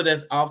men do it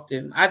as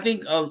often. I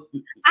think I you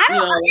don't.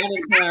 know, a lot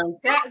of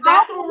times.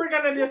 That's what we're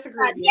gonna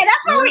disagree. Yeah,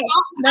 that's where we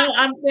all. No,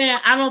 I'm saying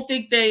I don't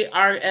think they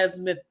are as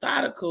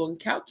methodical and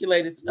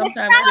calculated.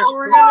 Sometimes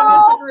we're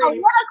gonna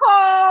disagree.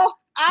 Political.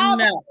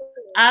 No,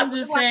 I'm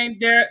just saying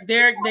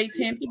they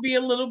tend to be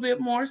a little bit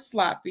more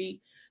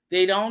sloppy.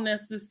 They don't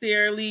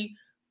necessarily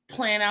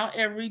plan out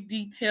every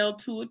detail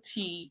to a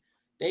T.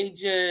 They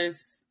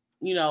just,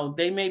 you know,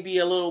 they may be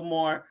a little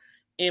more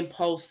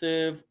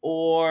impulsive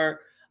or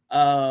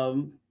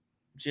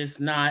just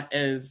not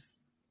as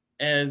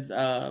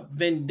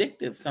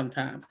vindictive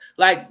sometimes.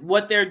 Like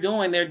what they're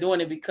doing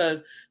it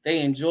because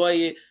they enjoy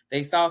it.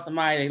 They saw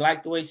somebody, they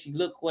like the way she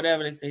looked,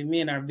 whatever. They say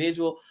men are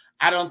visual.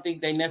 I don't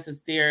think they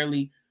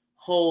necessarily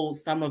hold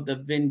some of the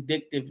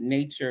vindictive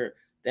nature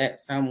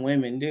that some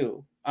women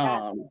do.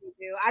 I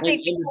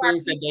think in the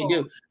things that they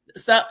do.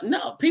 So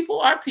no,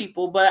 people are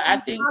people, but I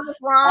think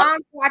wrong.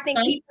 I think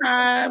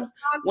sometimes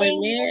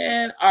when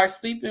men are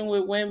sleeping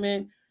with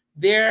women,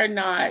 they're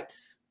not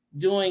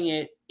doing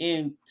it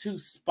to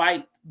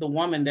spite the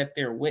woman that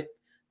they're with.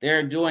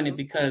 They're doing it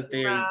because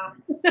they're.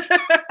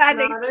 I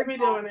think they be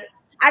doing it.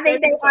 I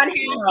think they're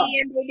unhappy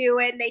and they do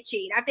it and they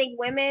cheat. I think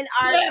women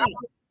are. Yeah.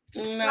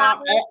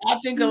 No, I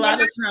think a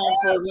lot of times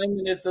for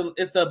women,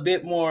 it's a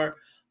bit more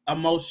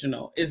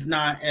emotional. It's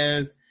not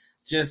as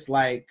just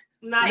like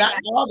not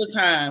all the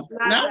time.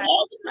 Not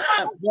all the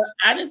time. But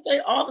I didn't say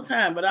all the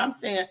time, but I'm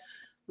saying,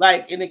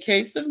 like in the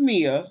case of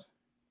Mia,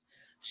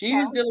 she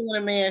was dealing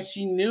with a man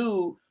she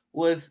knew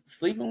was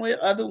sleeping with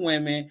other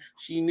women.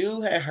 She knew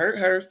had hurt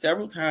her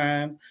several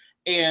times.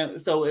 And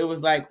so it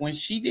was like when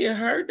she did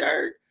her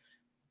dirt,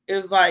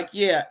 it's like,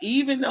 yeah,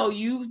 even though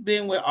you've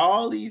been with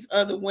all these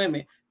other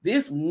women,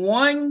 this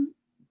one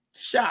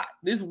shot,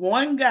 this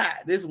one guy,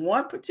 this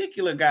one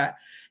particular guy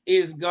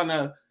is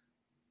gonna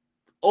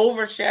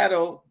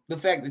overshadow the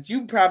fact that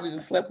you probably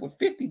just slept with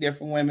 50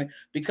 different women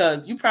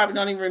because you probably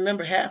don't even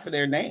remember half of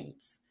their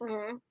names.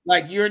 Mm-hmm.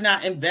 Like you're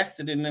not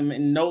invested in them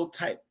in no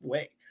type of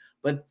way.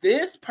 But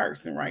this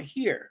person right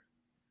here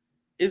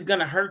is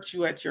gonna hurt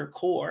you at your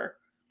core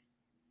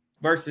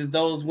versus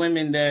those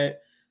women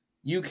that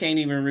you can't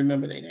even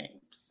remember their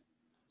names.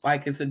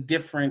 Like it's a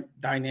different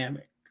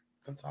dynamic.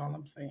 That's all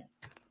I'm saying.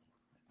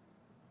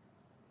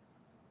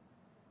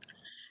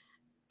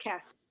 Okay.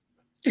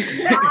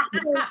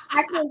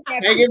 I think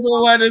that take it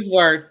for what it's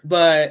worth,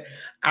 but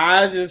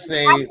I just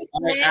say I just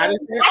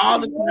say all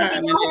the time.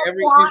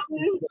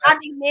 I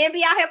think men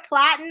be out here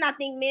plotting. I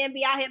think men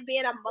be out here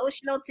being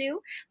emotional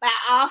too. But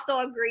I also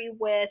agree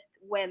with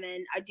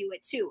women. I do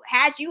it too.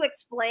 Had you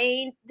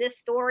explained this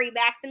story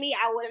back to me,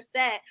 I would have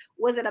said,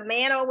 was it a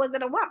man or was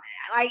it a woman?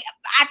 Like,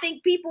 I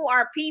think people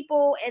are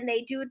people and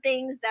they do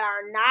things that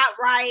are not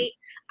right.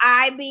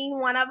 I being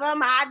one of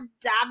them,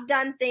 I've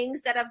done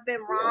things that have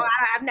been wrong.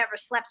 I've never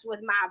slept with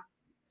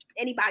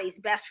anybody's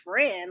best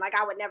friend. Like,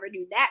 I would never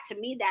do that. To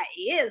me, that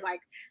is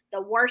like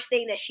the worst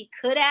thing that she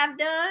could have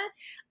done.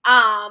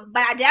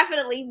 But I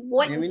definitely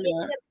wouldn't give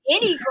him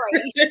any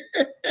grace.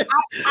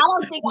 I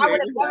don't think I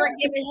would have ever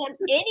given him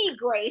any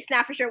grace.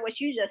 Not for sure what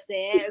you just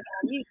said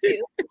on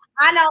YouTube.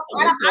 I know.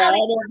 I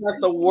don't know if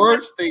that's the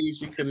worst thing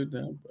she could have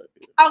done. But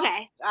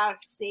okay, so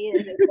see.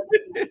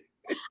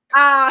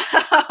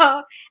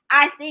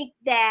 I think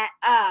that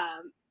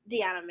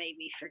Deanna made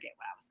me forget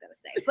what I was gonna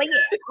say. But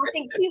yeah, I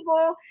think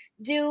people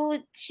do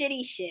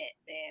shitty shit,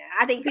 man.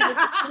 I think people do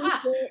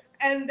shitty shit.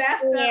 And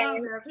that's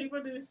the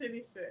people do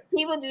shitty shit.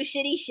 People do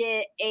shitty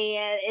shit,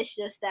 and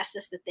that's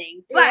just the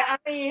thing. But yeah, I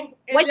mean,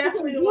 what you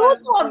can do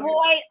to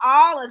avoid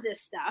all of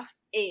this stuff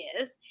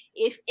is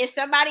if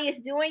somebody is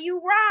doing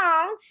you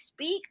wrong,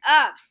 speak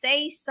up,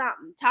 say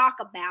something, talk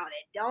about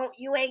it.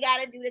 You ain't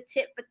gotta do the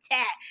tit for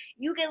tat.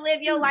 You can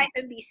live your life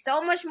and be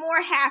so much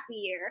more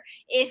happier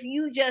if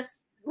you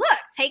just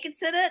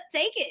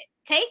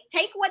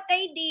take what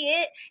they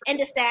did and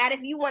decide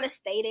if you want to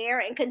stay there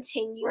and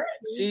continue.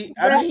 She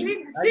did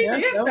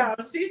though.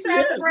 She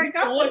tried to break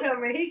up with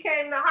him, and he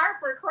came to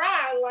Harper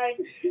crying like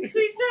she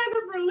tried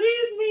to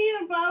relieve me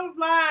and blah blah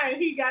blah.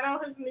 And he got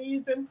on his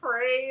knees and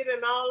prayed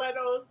and all that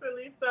old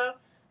silly stuff,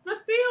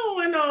 but still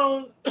went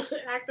on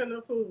acting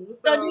a fool.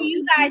 So do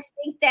you guys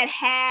think that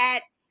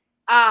had?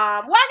 Well,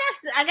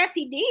 I guess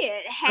he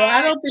did.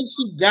 I don't think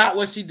she got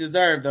what she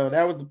deserved, though.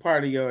 That was a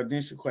part of your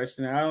initial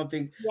question. I don't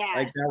think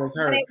like that was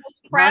her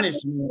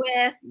punishment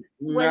with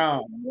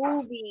the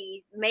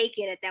movie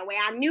making it that way.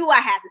 I knew I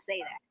had to say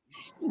that.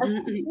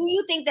 Do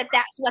you think that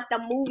that's what the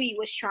movie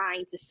was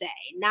trying to say?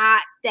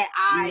 Not that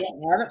I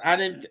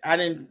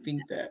didn't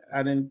think that.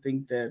 I didn't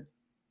think that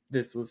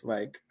this was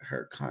like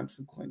her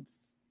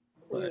consequence.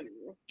 But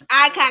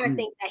I kind of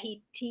think that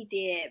he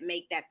did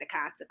make that the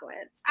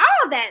consequence.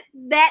 Oh,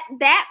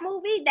 that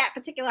movie, that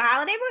particular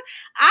holiday movie,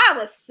 I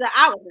was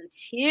in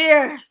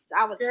tears.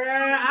 I watched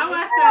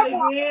that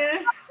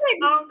again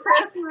on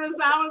Christmas.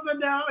 I was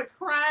down to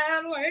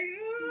crying like.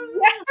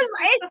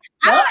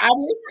 I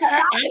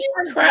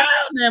didn't cry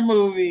on that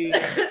movie.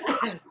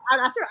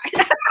 That's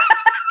right.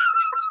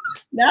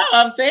 No,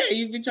 I'm saying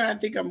you be trying to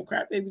think I'm a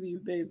crybaby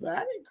these days, but I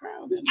didn't cry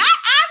on that movie. I'm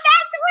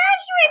not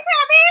surprised you didn't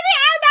cry, baby.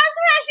 I'm not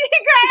surprised you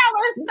didn't cry.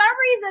 For some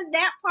reason,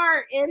 that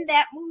part in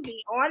that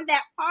movie, on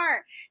that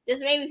part,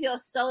 just made me feel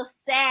so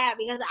sad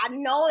because I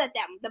know that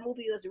the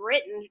movie was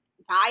written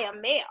by a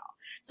male.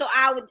 So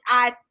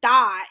I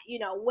thought,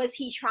 was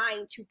he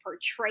trying to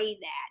portray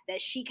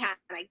that she kind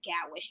of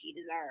got what she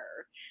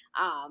deserved,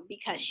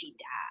 because she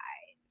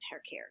died,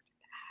 her character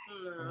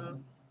died.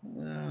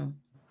 No,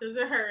 because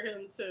it hurt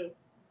him too.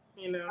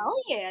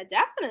 Oh yeah,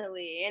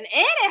 definitely, and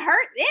it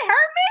hurt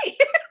me.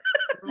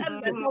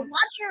 The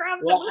watcher of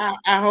the movie.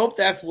 I hope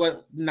that's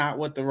not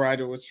what the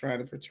writer was trying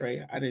to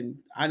portray. I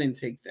didn't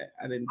take that.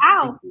 I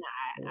hope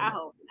not. I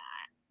hope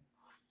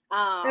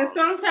not. And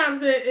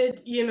sometimes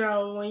it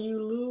when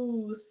you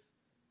lose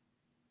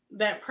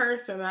that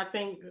person, I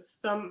think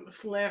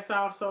Lance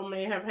also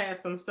may have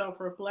had some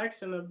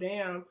self-reflection of,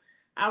 damn,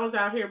 I was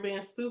out here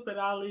being stupid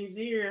all these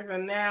years,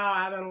 and now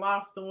I done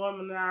lost the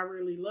woman that I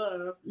really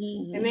love.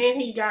 Mm-hmm. And then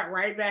he got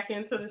right back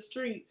into the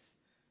streets,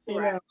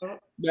 you know.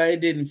 But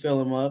it didn't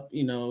fill him up,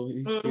 He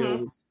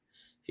still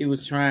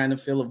was trying to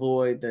fill a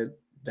void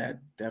that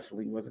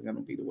definitely wasn't going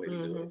to be the way to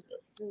do it.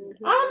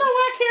 Mm-hmm. I don't know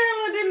why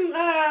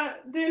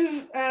Carolyn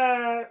didn't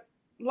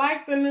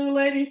like the new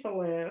lady for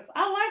Lance.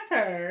 I liked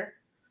her.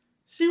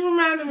 She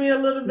reminded me a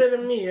little bit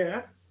of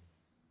Mia.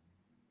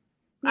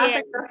 Yeah. I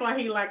think that's why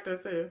he liked her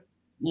too.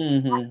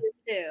 Mm-hmm. I do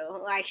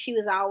too. Like, she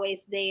was always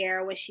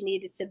there when she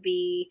needed to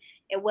be.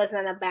 It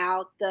wasn't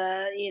about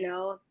the,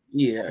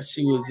 Yeah,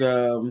 she was.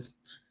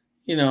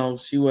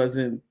 She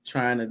wasn't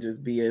trying to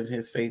just be in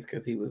his face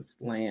because he was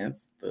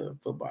Lance, the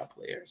football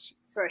player.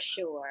 For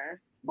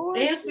sure.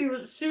 And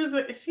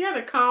she had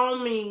a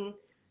calming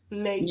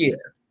nature.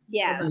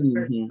 Yeah.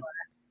 Mm-hmm.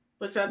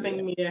 Which I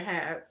think Mia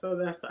had.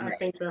 So I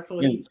think that's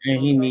what he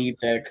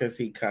needs that because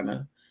he kind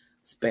of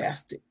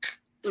spastic.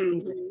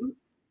 Mm-hmm.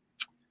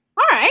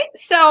 All right.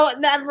 So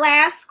the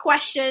last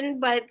question,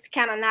 but it's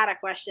kind of not a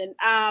question.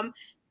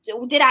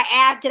 Did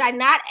I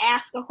not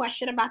ask a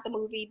question about the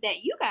movie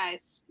that you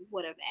guys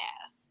would have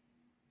asked?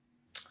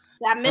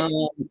 Did I miss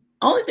it?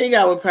 Only thing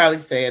I would probably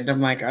say, and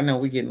I'm like, I know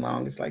we're getting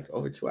long. It's like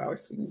over 2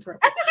 hours. So that's okay.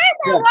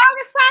 It's the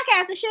longest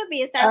podcast it should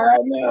be. I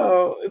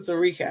know. It's a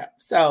recap.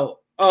 So,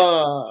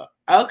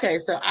 okay.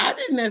 So I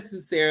didn't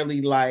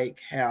necessarily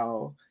like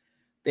how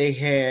they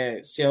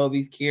had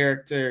Shelby's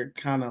character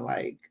kind of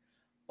like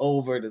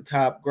over the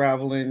top,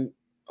 groveling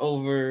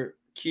over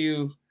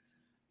Q.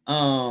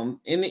 In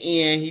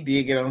the end, he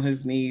did get on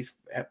his knees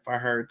for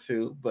her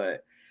too,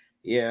 but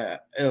yeah,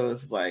 it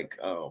was like,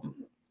 I don't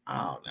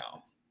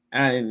know.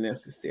 I didn't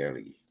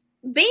necessarily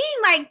being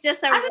like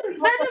just that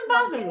didn't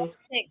bother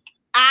me.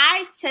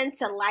 I tend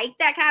to like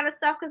that kind of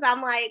stuff because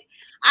I'm like,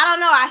 I don't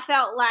know. I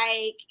felt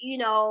like,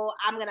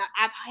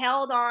 I've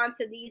held on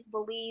to these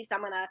beliefs.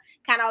 I'm going to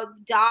kind of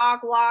dog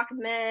walk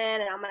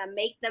men and I'm going to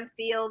make them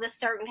feel this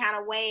certain kind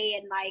of way.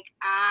 And like,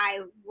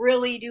 I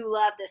really do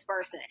love this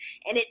person.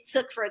 And it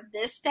took for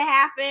this to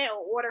happen in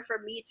order for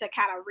me to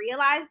kind of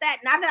realize that.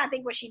 Not that I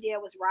think what she did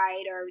was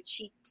right or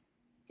she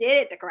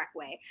did it the correct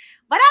way,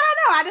 but I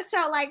don't know. I just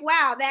felt like,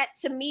 wow, that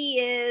to me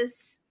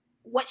is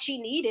what she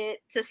needed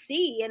to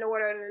see in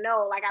order to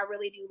know, like, I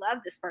really do love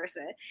this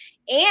person.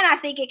 And I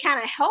think it kind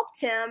of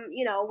helped him,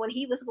 when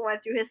he was going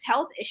through his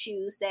health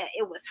issues, that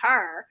it was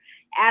her,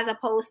 as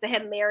opposed to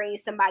him marrying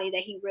somebody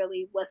that he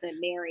really wasn't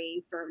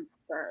marrying for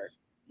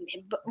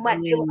much.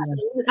 He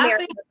was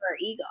marrying for her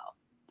ego.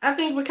 I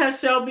think because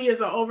Shelby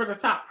is an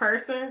over-the-top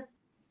person,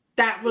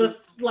 that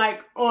was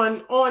like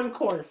on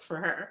course for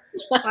her.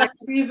 Like,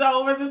 she's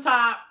over the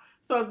top.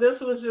 So this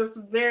was just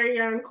very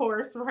on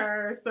course for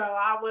her. So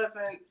I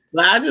wasn't.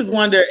 But I just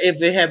wonder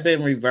if it had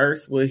been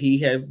reversed, would he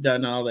have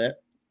done all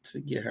that to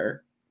get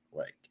her?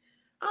 Like,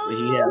 about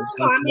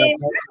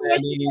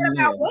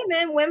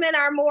women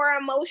are more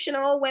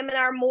emotional. Women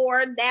are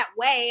more that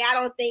way. I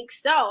don't think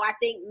so. I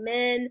think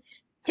men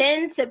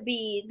tend to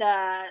be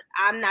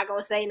I'm not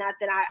gonna say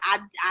nothing. I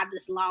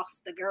just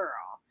lost the girl.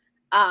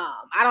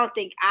 I don't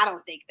think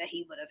that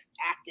he would have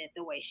acted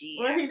the way she.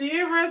 Well, he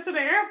did run to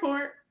the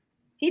airport.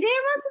 He did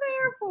run to the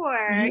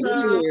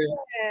airport.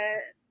 Yeah.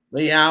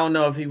 But yeah, I don't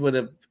know if he would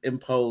have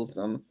imposed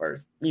on the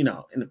first, in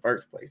the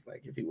first place.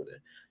 Like if he would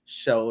have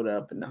showed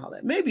up and all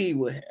that, maybe he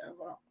would have.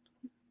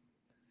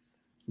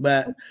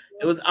 But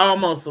it was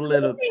almost a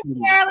little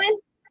too. Carolyn.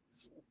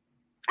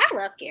 I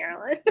love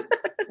Carolyn.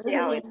 She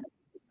always.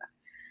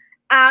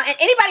 And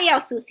anybody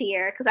else who's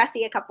here, because I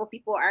see a couple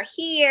people are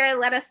here.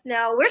 Let us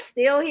know. We're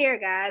still here,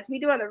 guys. We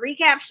doing the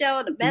recap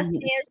show, the best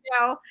man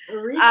show.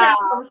 Recap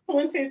of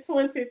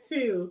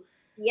 2022.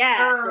 Yes,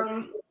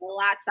 a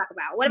lot to talk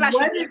about. What about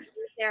you? Is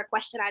there a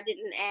question I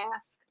didn't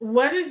ask?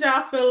 What did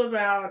y'all feel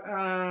about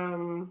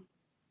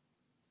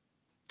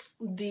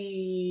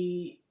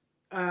the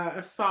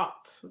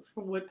assault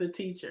with the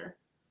teacher?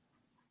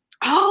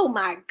 Oh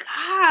my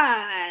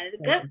God.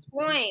 Good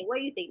point. What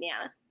do you think,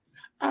 Nana?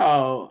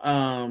 Oh,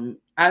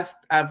 I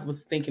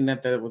was thinking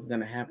that was going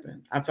to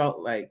happen. I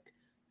felt like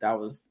that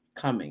was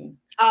coming.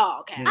 Oh,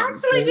 okay. I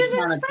actually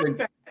didn't expect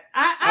that.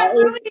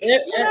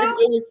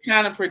 It was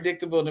kind of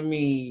predictable to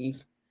me,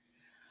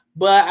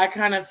 but I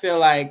kind of feel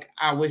like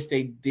I wish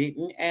they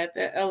didn't add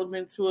that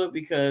element to it,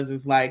 because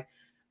it's like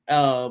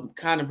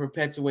kind of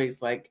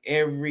perpetuates like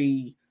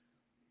every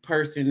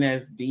person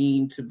that's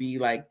deemed to be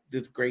like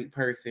this great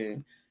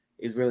person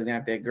is really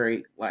not that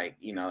great. Like,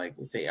 you know, like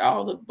they say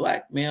all the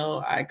black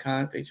male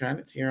icons, they trying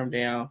to tear them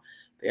down.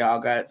 They all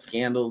got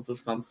scandals of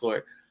some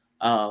sort.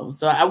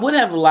 So I would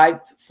have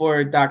liked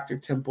for Dr.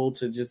 Temple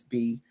to just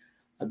be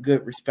a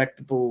good,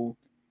 respectable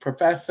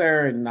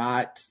professor and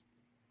not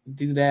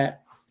do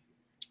that.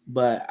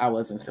 But I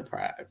wasn't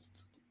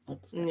surprised.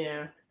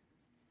 Yeah.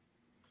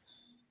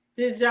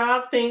 Did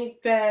y'all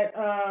think that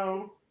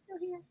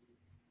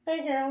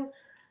hey girl.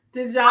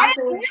 Did y'all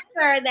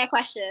answer that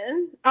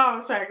question? Oh,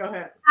 I'm sorry, go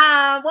ahead.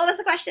 What was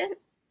the question?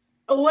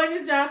 What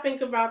did y'all think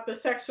about the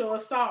sexual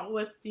assault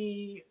with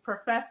the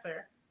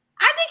professor?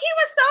 I think he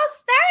was so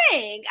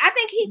stank. I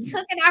think he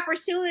took an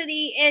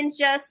opportunity and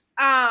just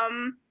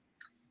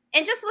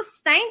was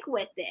stank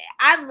with it.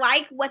 I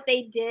like what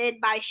they did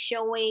by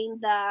showing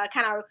the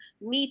kind of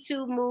Me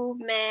Too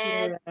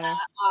movement,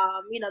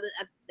 you know, the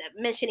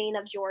mentioning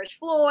of George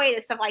Floyd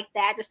and stuff like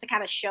that, just to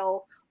kind of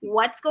show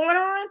what's going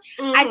on.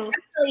 Mm-hmm. I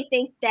definitely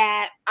think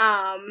that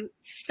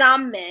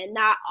some men,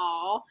 not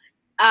all,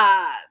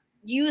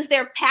 use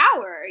their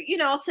power, you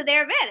know, to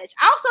their advantage.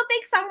 I also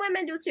think some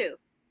women do too.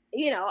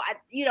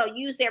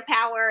 Use their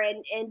power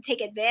and take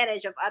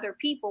advantage of other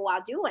people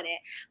while doing it.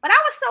 But I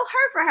was so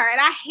hurt for her. And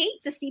I hate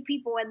to see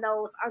people in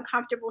those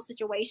uncomfortable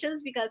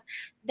situations, because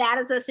that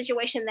is a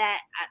situation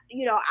that,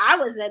 I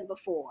was in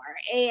before.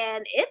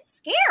 And it's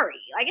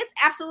scary. Like, it's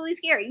absolutely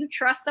scary. You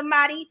trust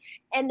somebody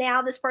and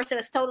now this person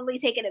is totally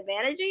taking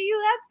advantage of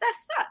you. That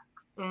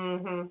sucks.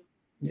 Mm-hmm.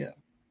 Yeah.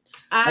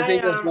 I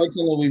think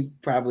unfortunately we've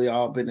probably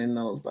all been in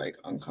those like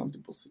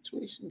uncomfortable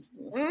situations.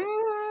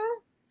 Mm-hmm.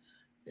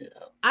 Yeah.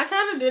 I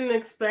kind of didn't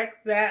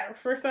expect that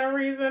for some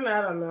reason.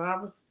 I don't know. I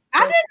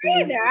didn't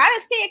either. I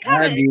didn't see it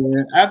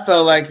coming. I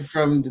felt like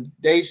from the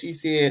day she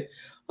said,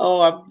 "Oh,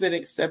 I've been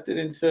accepted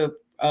into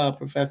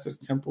Professor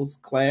Temple's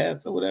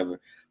class or whatever,"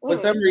 for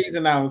some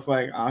reason I was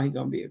like, "Oh, he's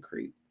gonna be a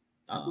creep."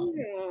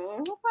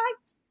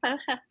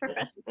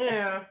 Professor.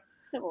 Yeah.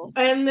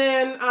 And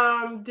then,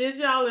 did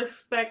y'all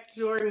expect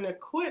Jordan to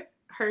quit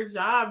her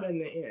job in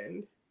the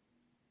end?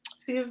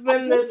 She's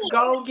been this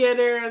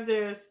go-getter,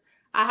 this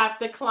I have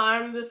to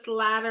climb this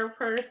ladder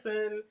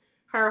person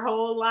her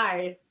whole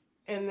life,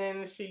 and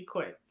then she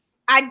quits.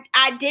 I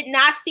did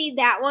not see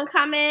that one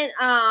coming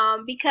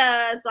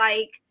because,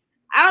 like,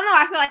 I don't know.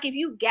 I feel like if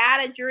you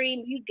got a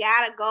dream, you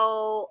got to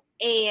go,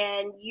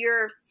 and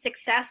you're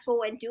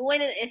successful in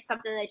doing it, it's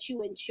something that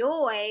you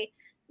enjoy,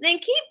 then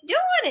keep doing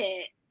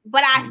it.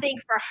 But I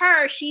think for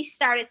her, she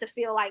started to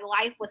feel like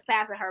life was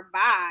passing her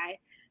by.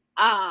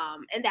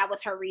 And that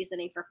was her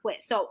reasoning for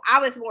quit. So I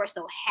was more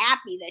so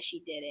happy that she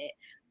did it,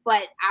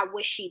 but I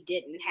wish she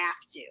didn't have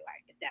to,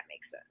 if that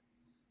makes sense.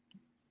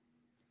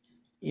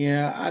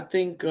 Yeah, I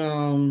think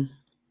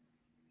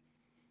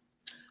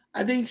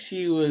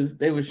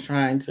they was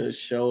trying to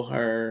show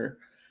her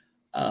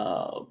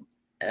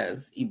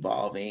as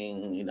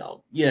evolving, you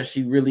know. Yeah,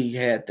 she really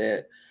had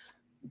that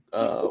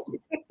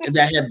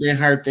that had been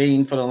her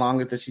thing for the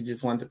longest, that she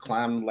just wanted to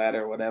climb the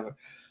ladder or whatever.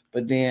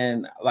 But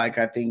then, like,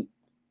 I think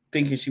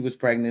thinking she was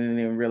pregnant and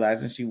then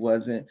realizing she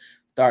wasn't,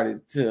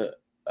 started to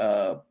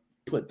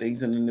put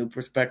things in a new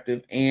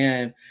perspective.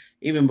 And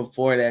even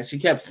before that, she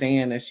kept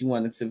saying that she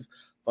wanted to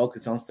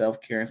focus on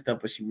self-care and stuff,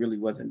 but she really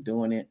wasn't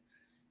doing it.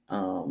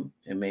 And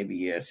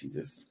maybe, she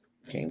just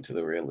came to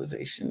the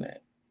realization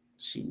that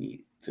she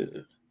needed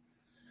to.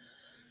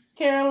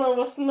 Carolyn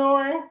was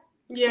snoring.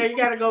 Yeah, you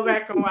got to go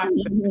back and watch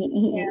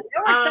it.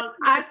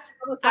 I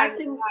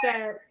think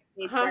that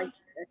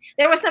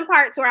there were some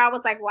parts where I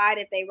was like, why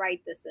did they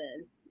write this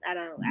in? I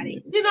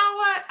didn't. You know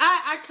what?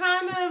 I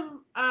kind of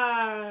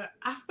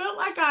I felt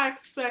like I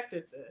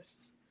expected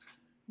this,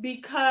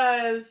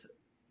 because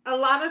a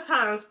lot of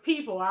times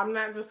people, I'm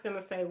not just going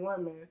to say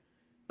women,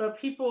 but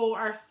people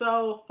are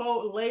so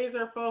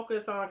laser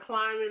focused on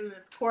climbing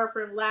this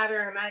corporate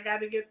ladder, and I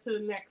got to get to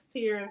the next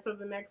tier and to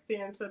the next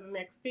tier and to the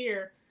next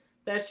tier,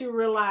 that you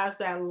realize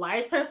that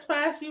life has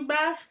passed you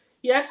by.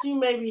 Yes, you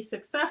may be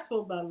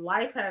successful, but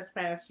life has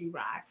passed you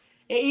by.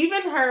 And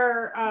even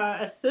her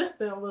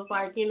assistant was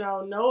like,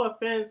 no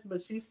offense,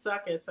 but you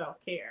suck at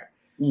self-care.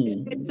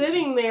 She's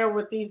sitting there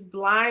with these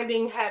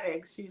blinding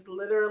headaches. She's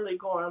literally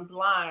going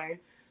blind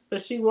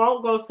but she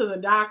won't go to the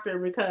doctor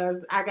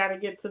because I got to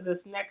get to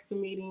this next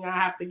meeting. I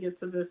have to get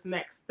to this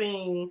next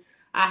thing.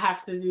 I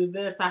have to do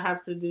this. I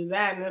have to do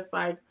that. And it's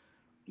like,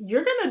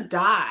 you're going to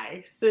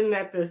die sitting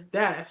at this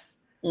desk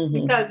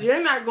because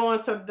you're not going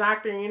to the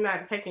doctor and you're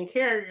not taking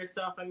care of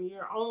yourself and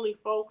you're only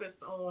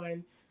focused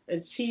on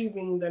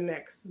achieving the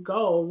next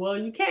goal. Well,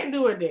 you can't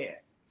do it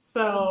there.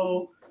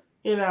 So,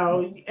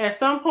 at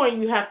some point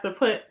you have to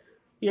put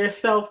your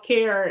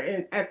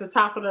self-care at the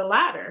top of the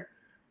ladder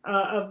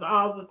of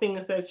all the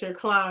things that you're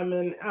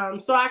climbing.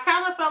 So I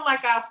kind of felt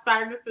like I was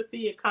starting to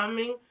see it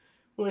coming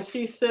when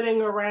she's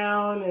sitting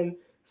around and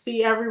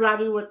see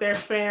everybody with their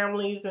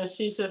families and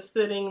she's just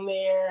sitting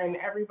there and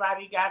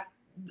everybody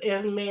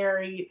is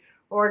married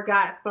or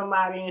got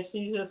somebody and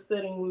she's just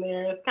sitting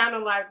there. It's kind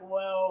of like,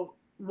 well,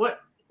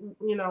 what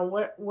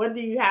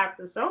do you have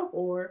to show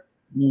for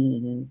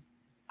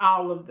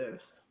all of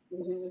this?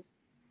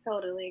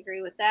 Totally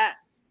agree with that.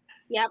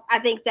 Yep, I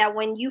think that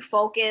when you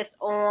focus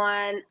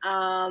on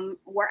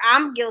where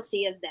I'm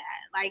guilty of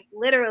that, like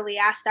literally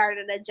I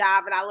started a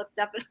job and I looked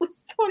up and it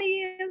was 20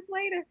 years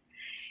later.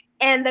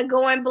 And the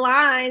going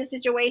blind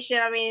situation,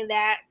 I mean,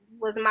 that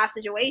was my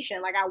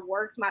situation. Like I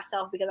worked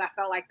myself because I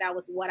felt like that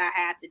was what I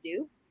had to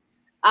do.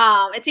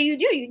 Until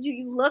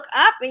you look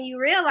up and you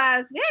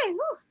realize, yeah,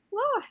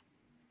 Lord,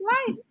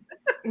 life.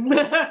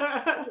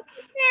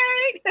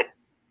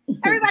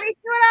 Everybody's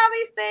doing all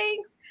these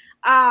things.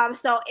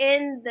 So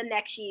in the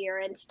next year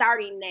and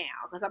starting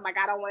now, because I'm like,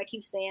 I don't want to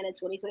keep saying in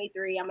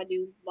 2023, I'm going to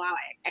do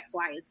X,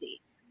 Y, and Z.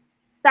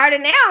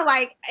 Starting now,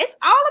 like, it's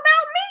all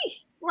about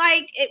me.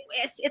 Like,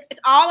 it's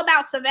all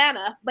about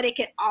Savannah, but it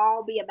can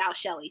all be about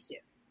Shelly too.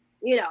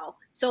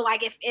 So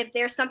like if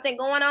there's something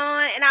going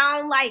on and I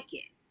don't like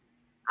it,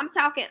 I'm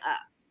talking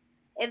up.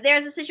 If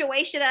there's a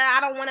situation that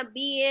I don't want to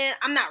be in,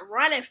 I'm not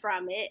running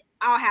from it.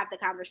 I'll have the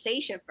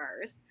conversation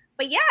first.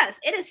 But yes,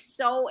 it is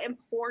so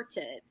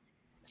important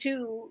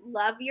to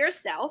love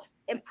yourself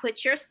and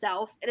put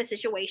yourself in a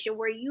situation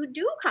where you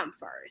do come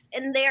first.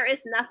 And there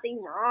is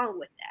nothing wrong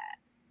with that.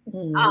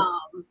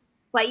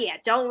 But yeah,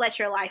 don't let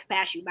your life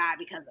pass you by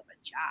because of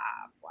a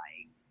job.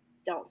 Like,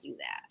 don't do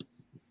that.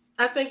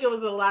 I think it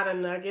was a lot of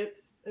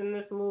nuggets in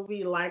this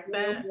movie like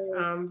that.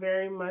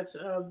 Very much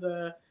of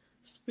the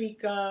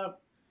speak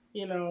up,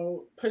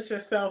 put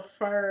yourself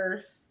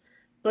first,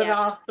 but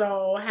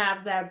also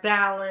have that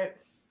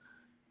balance,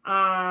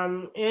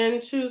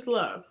 and choose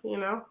love,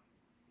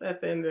 at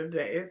the end of the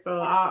day. So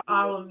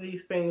all of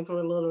these things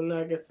were little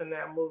nuggets in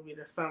that movie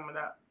to sum it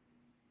up.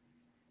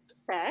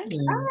 Okay.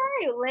 Yeah. All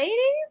right,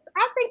 ladies.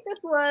 I think that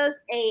was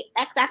an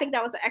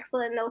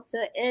excellent note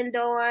to end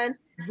on.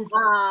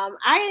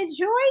 I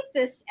enjoyed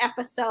this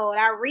episode.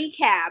 Our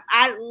recap.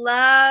 I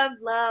love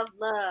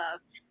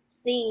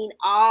seeing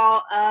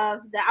all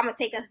of the. I'm gonna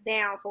take us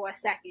down for a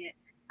second.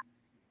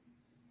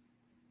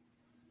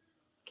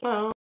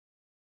 Oh.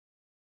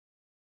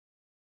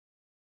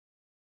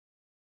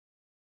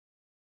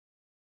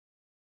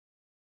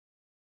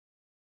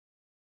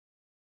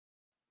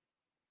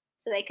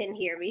 So they couldn't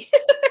hear me.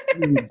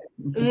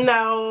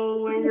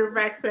 No, when you're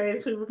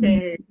backstage, people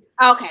can't hear you.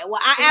 Okay,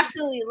 well, I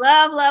absolutely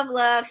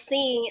love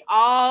seeing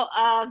all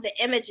of the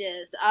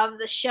images of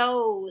the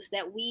shows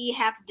that we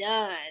have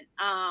done.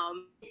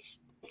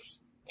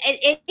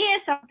 It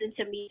is something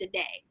to me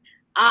today.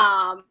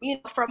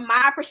 From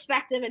my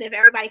perspective, and if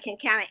everybody can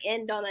kind of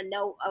end on a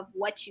note of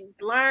what you've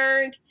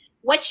learned,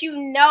 what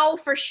you know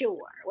for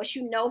sure.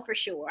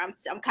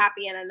 I'm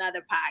copying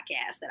another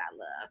podcast that I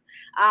love.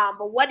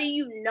 But what do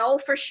you know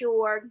for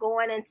sure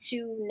going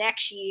into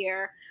next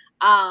year?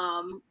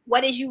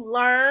 What did you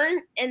learn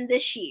in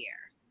this year?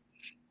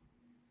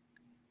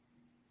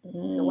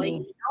 So what do you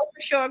know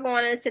for sure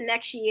going into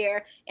next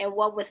year, and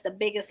what was the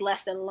biggest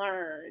lesson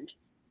learned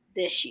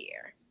this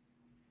year?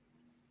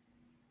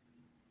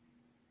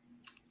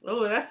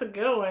 Oh, that's a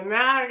good one.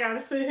 Now I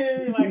gotta sit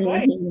here and be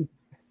like, wait,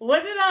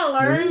 what did I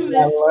learn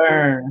this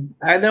year?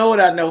 I know what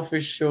I know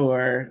for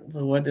sure,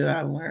 but what did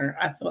I learn?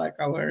 I feel like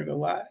I learned a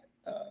lot.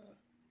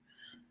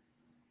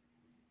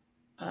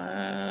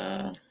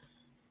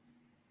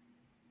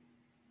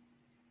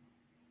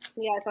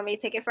 You guys want me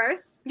to take it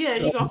first? Yeah,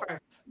 you go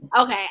first.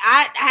 Okay,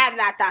 I have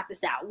not thought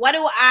this out. What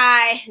do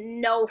I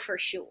know for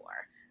sure?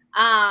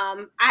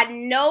 I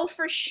know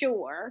for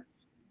sure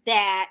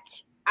that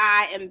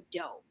I am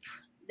dope,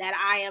 that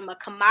I am a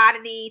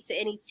commodity to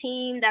any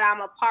team that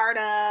I'm a part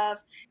of,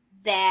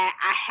 that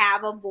I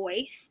have a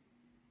voice.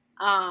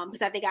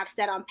 Because I think I've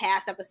said on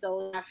past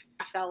episodes,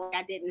 I felt like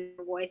I didn't have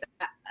a voice,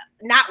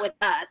 not with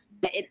us,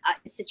 but in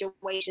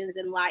situations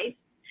in life.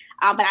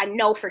 But I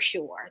know for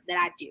sure that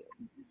I do.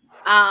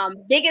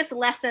 Biggest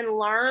lesson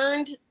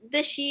learned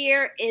this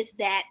year is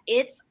that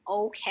it's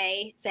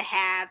okay to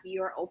have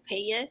your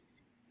opinion,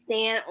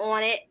 stand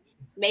on it,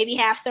 maybe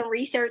have some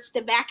research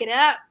to back it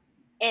up,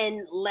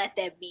 and let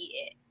that be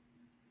it.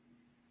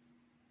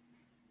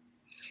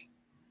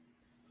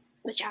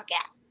 What y'all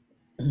got?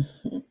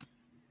 All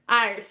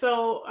right,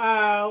 so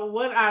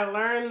what I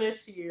learned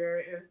this year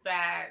is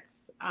that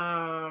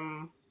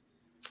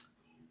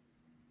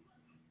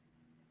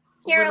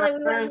Carolyn,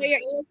 we want to know your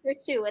answer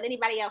too, and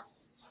anybody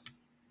else.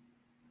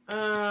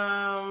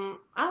 I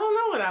don't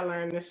know what I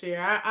learned this year.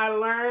 I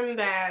learned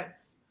that,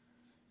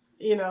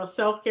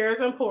 self-care is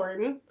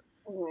important.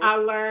 Mm-hmm. I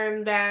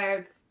learned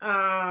that,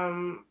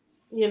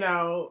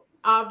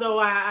 although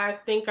I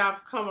think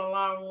I've come a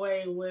long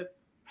way with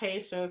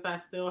patience, I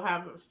still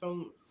have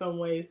some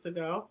ways to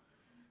go.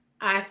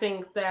 I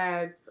think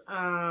that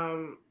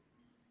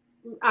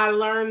I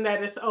learned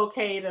that it's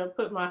okay to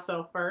put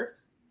myself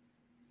first.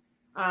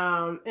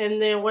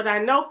 And then what I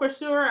know for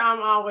sure,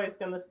 I'm always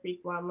going to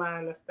speak my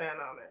mind and stand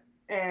on it.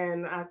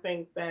 And I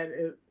think that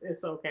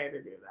it's okay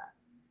to do that.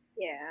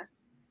 Yeah.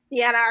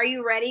 Deanna, are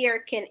you ready, or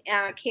can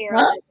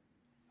Carolyn?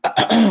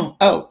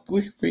 Oh,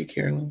 we can read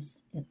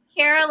Carolyn's.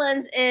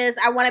 Carolyn's is,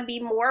 I want to be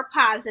more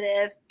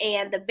positive,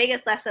 and the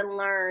biggest lesson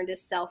learned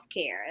is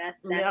self-care. That's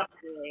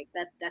big.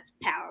 That's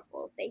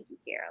powerful. Thank you,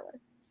 Carolyn.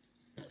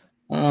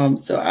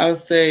 So I would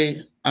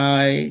say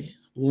I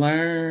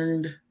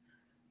learned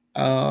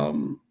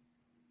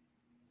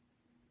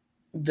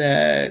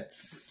that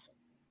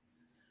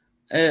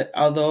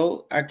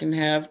although I can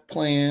have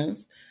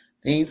plans,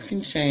 things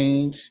can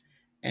change,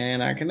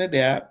 and I can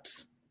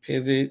adapt,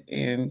 pivot,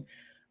 and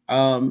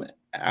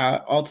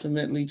I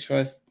ultimately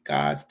trust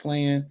God's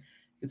plan.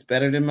 It's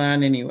better than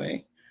mine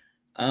anyway.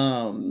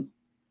 And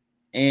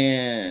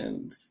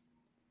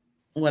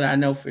what I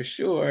know for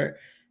sure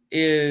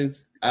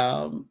is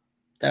that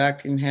I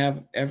can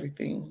have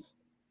everything,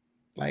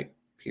 like,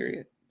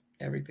 period.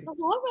 Everything. I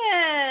love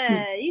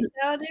it. You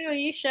sure do.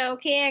 You sure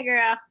can,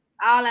 girl.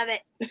 All of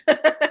it.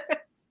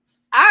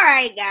 All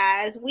right,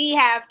 guys. We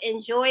have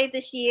enjoyed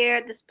this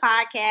year, this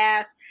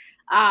podcast.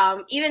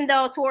 Even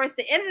though towards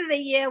the end of the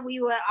year, we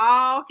were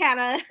all kind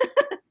of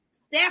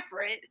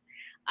separate.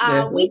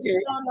 We still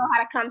know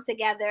how to come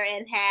together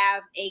and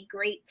have a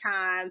great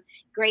time,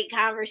 great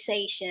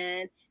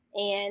conversation,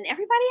 and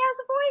everybody has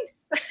a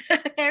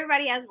voice.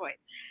 Everybody has a voice.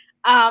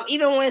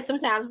 Even when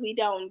sometimes we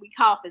don't, we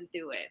coughing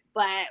through it.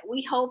 But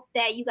we hope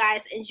that you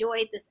guys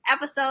enjoyed this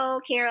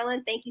episode.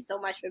 Carolyn, thank you so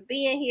much for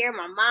being here.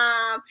 My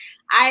mom,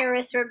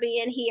 Iris, for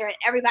being here, and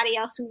everybody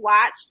else who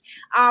watched.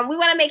 We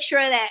want to make sure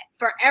that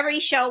for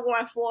every show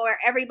going forward,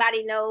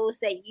 everybody knows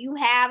that you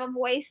have a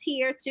voice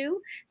here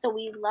too. So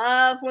we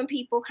love when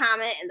people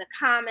comment in the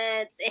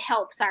comments. It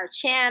helps our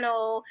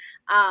channel.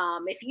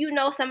 If you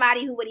know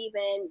somebody who would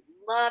even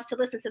love to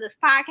listen to this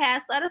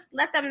podcast,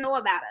 let them know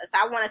about us.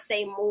 I want to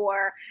say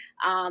more.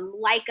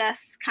 Like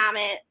us,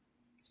 comment,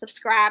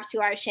 subscribe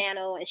to our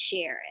channel, and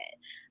share it.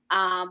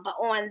 But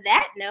on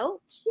that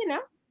note,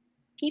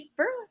 keep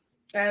brewing.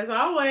 As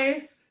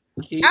always.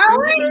 Keep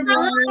brewing.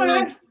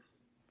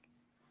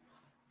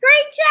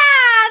 Great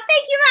job.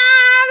 Thank you,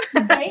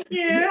 Mom. Thank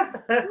you.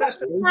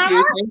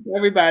 Thank you,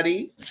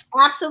 everybody.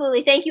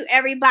 Absolutely. Thank you,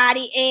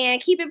 everybody.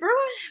 And keep it brewing.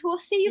 We'll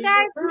see you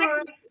guys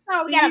next week.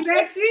 See you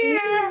next year.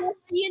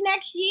 See you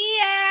next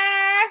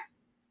year.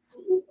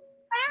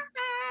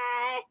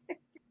 Bye.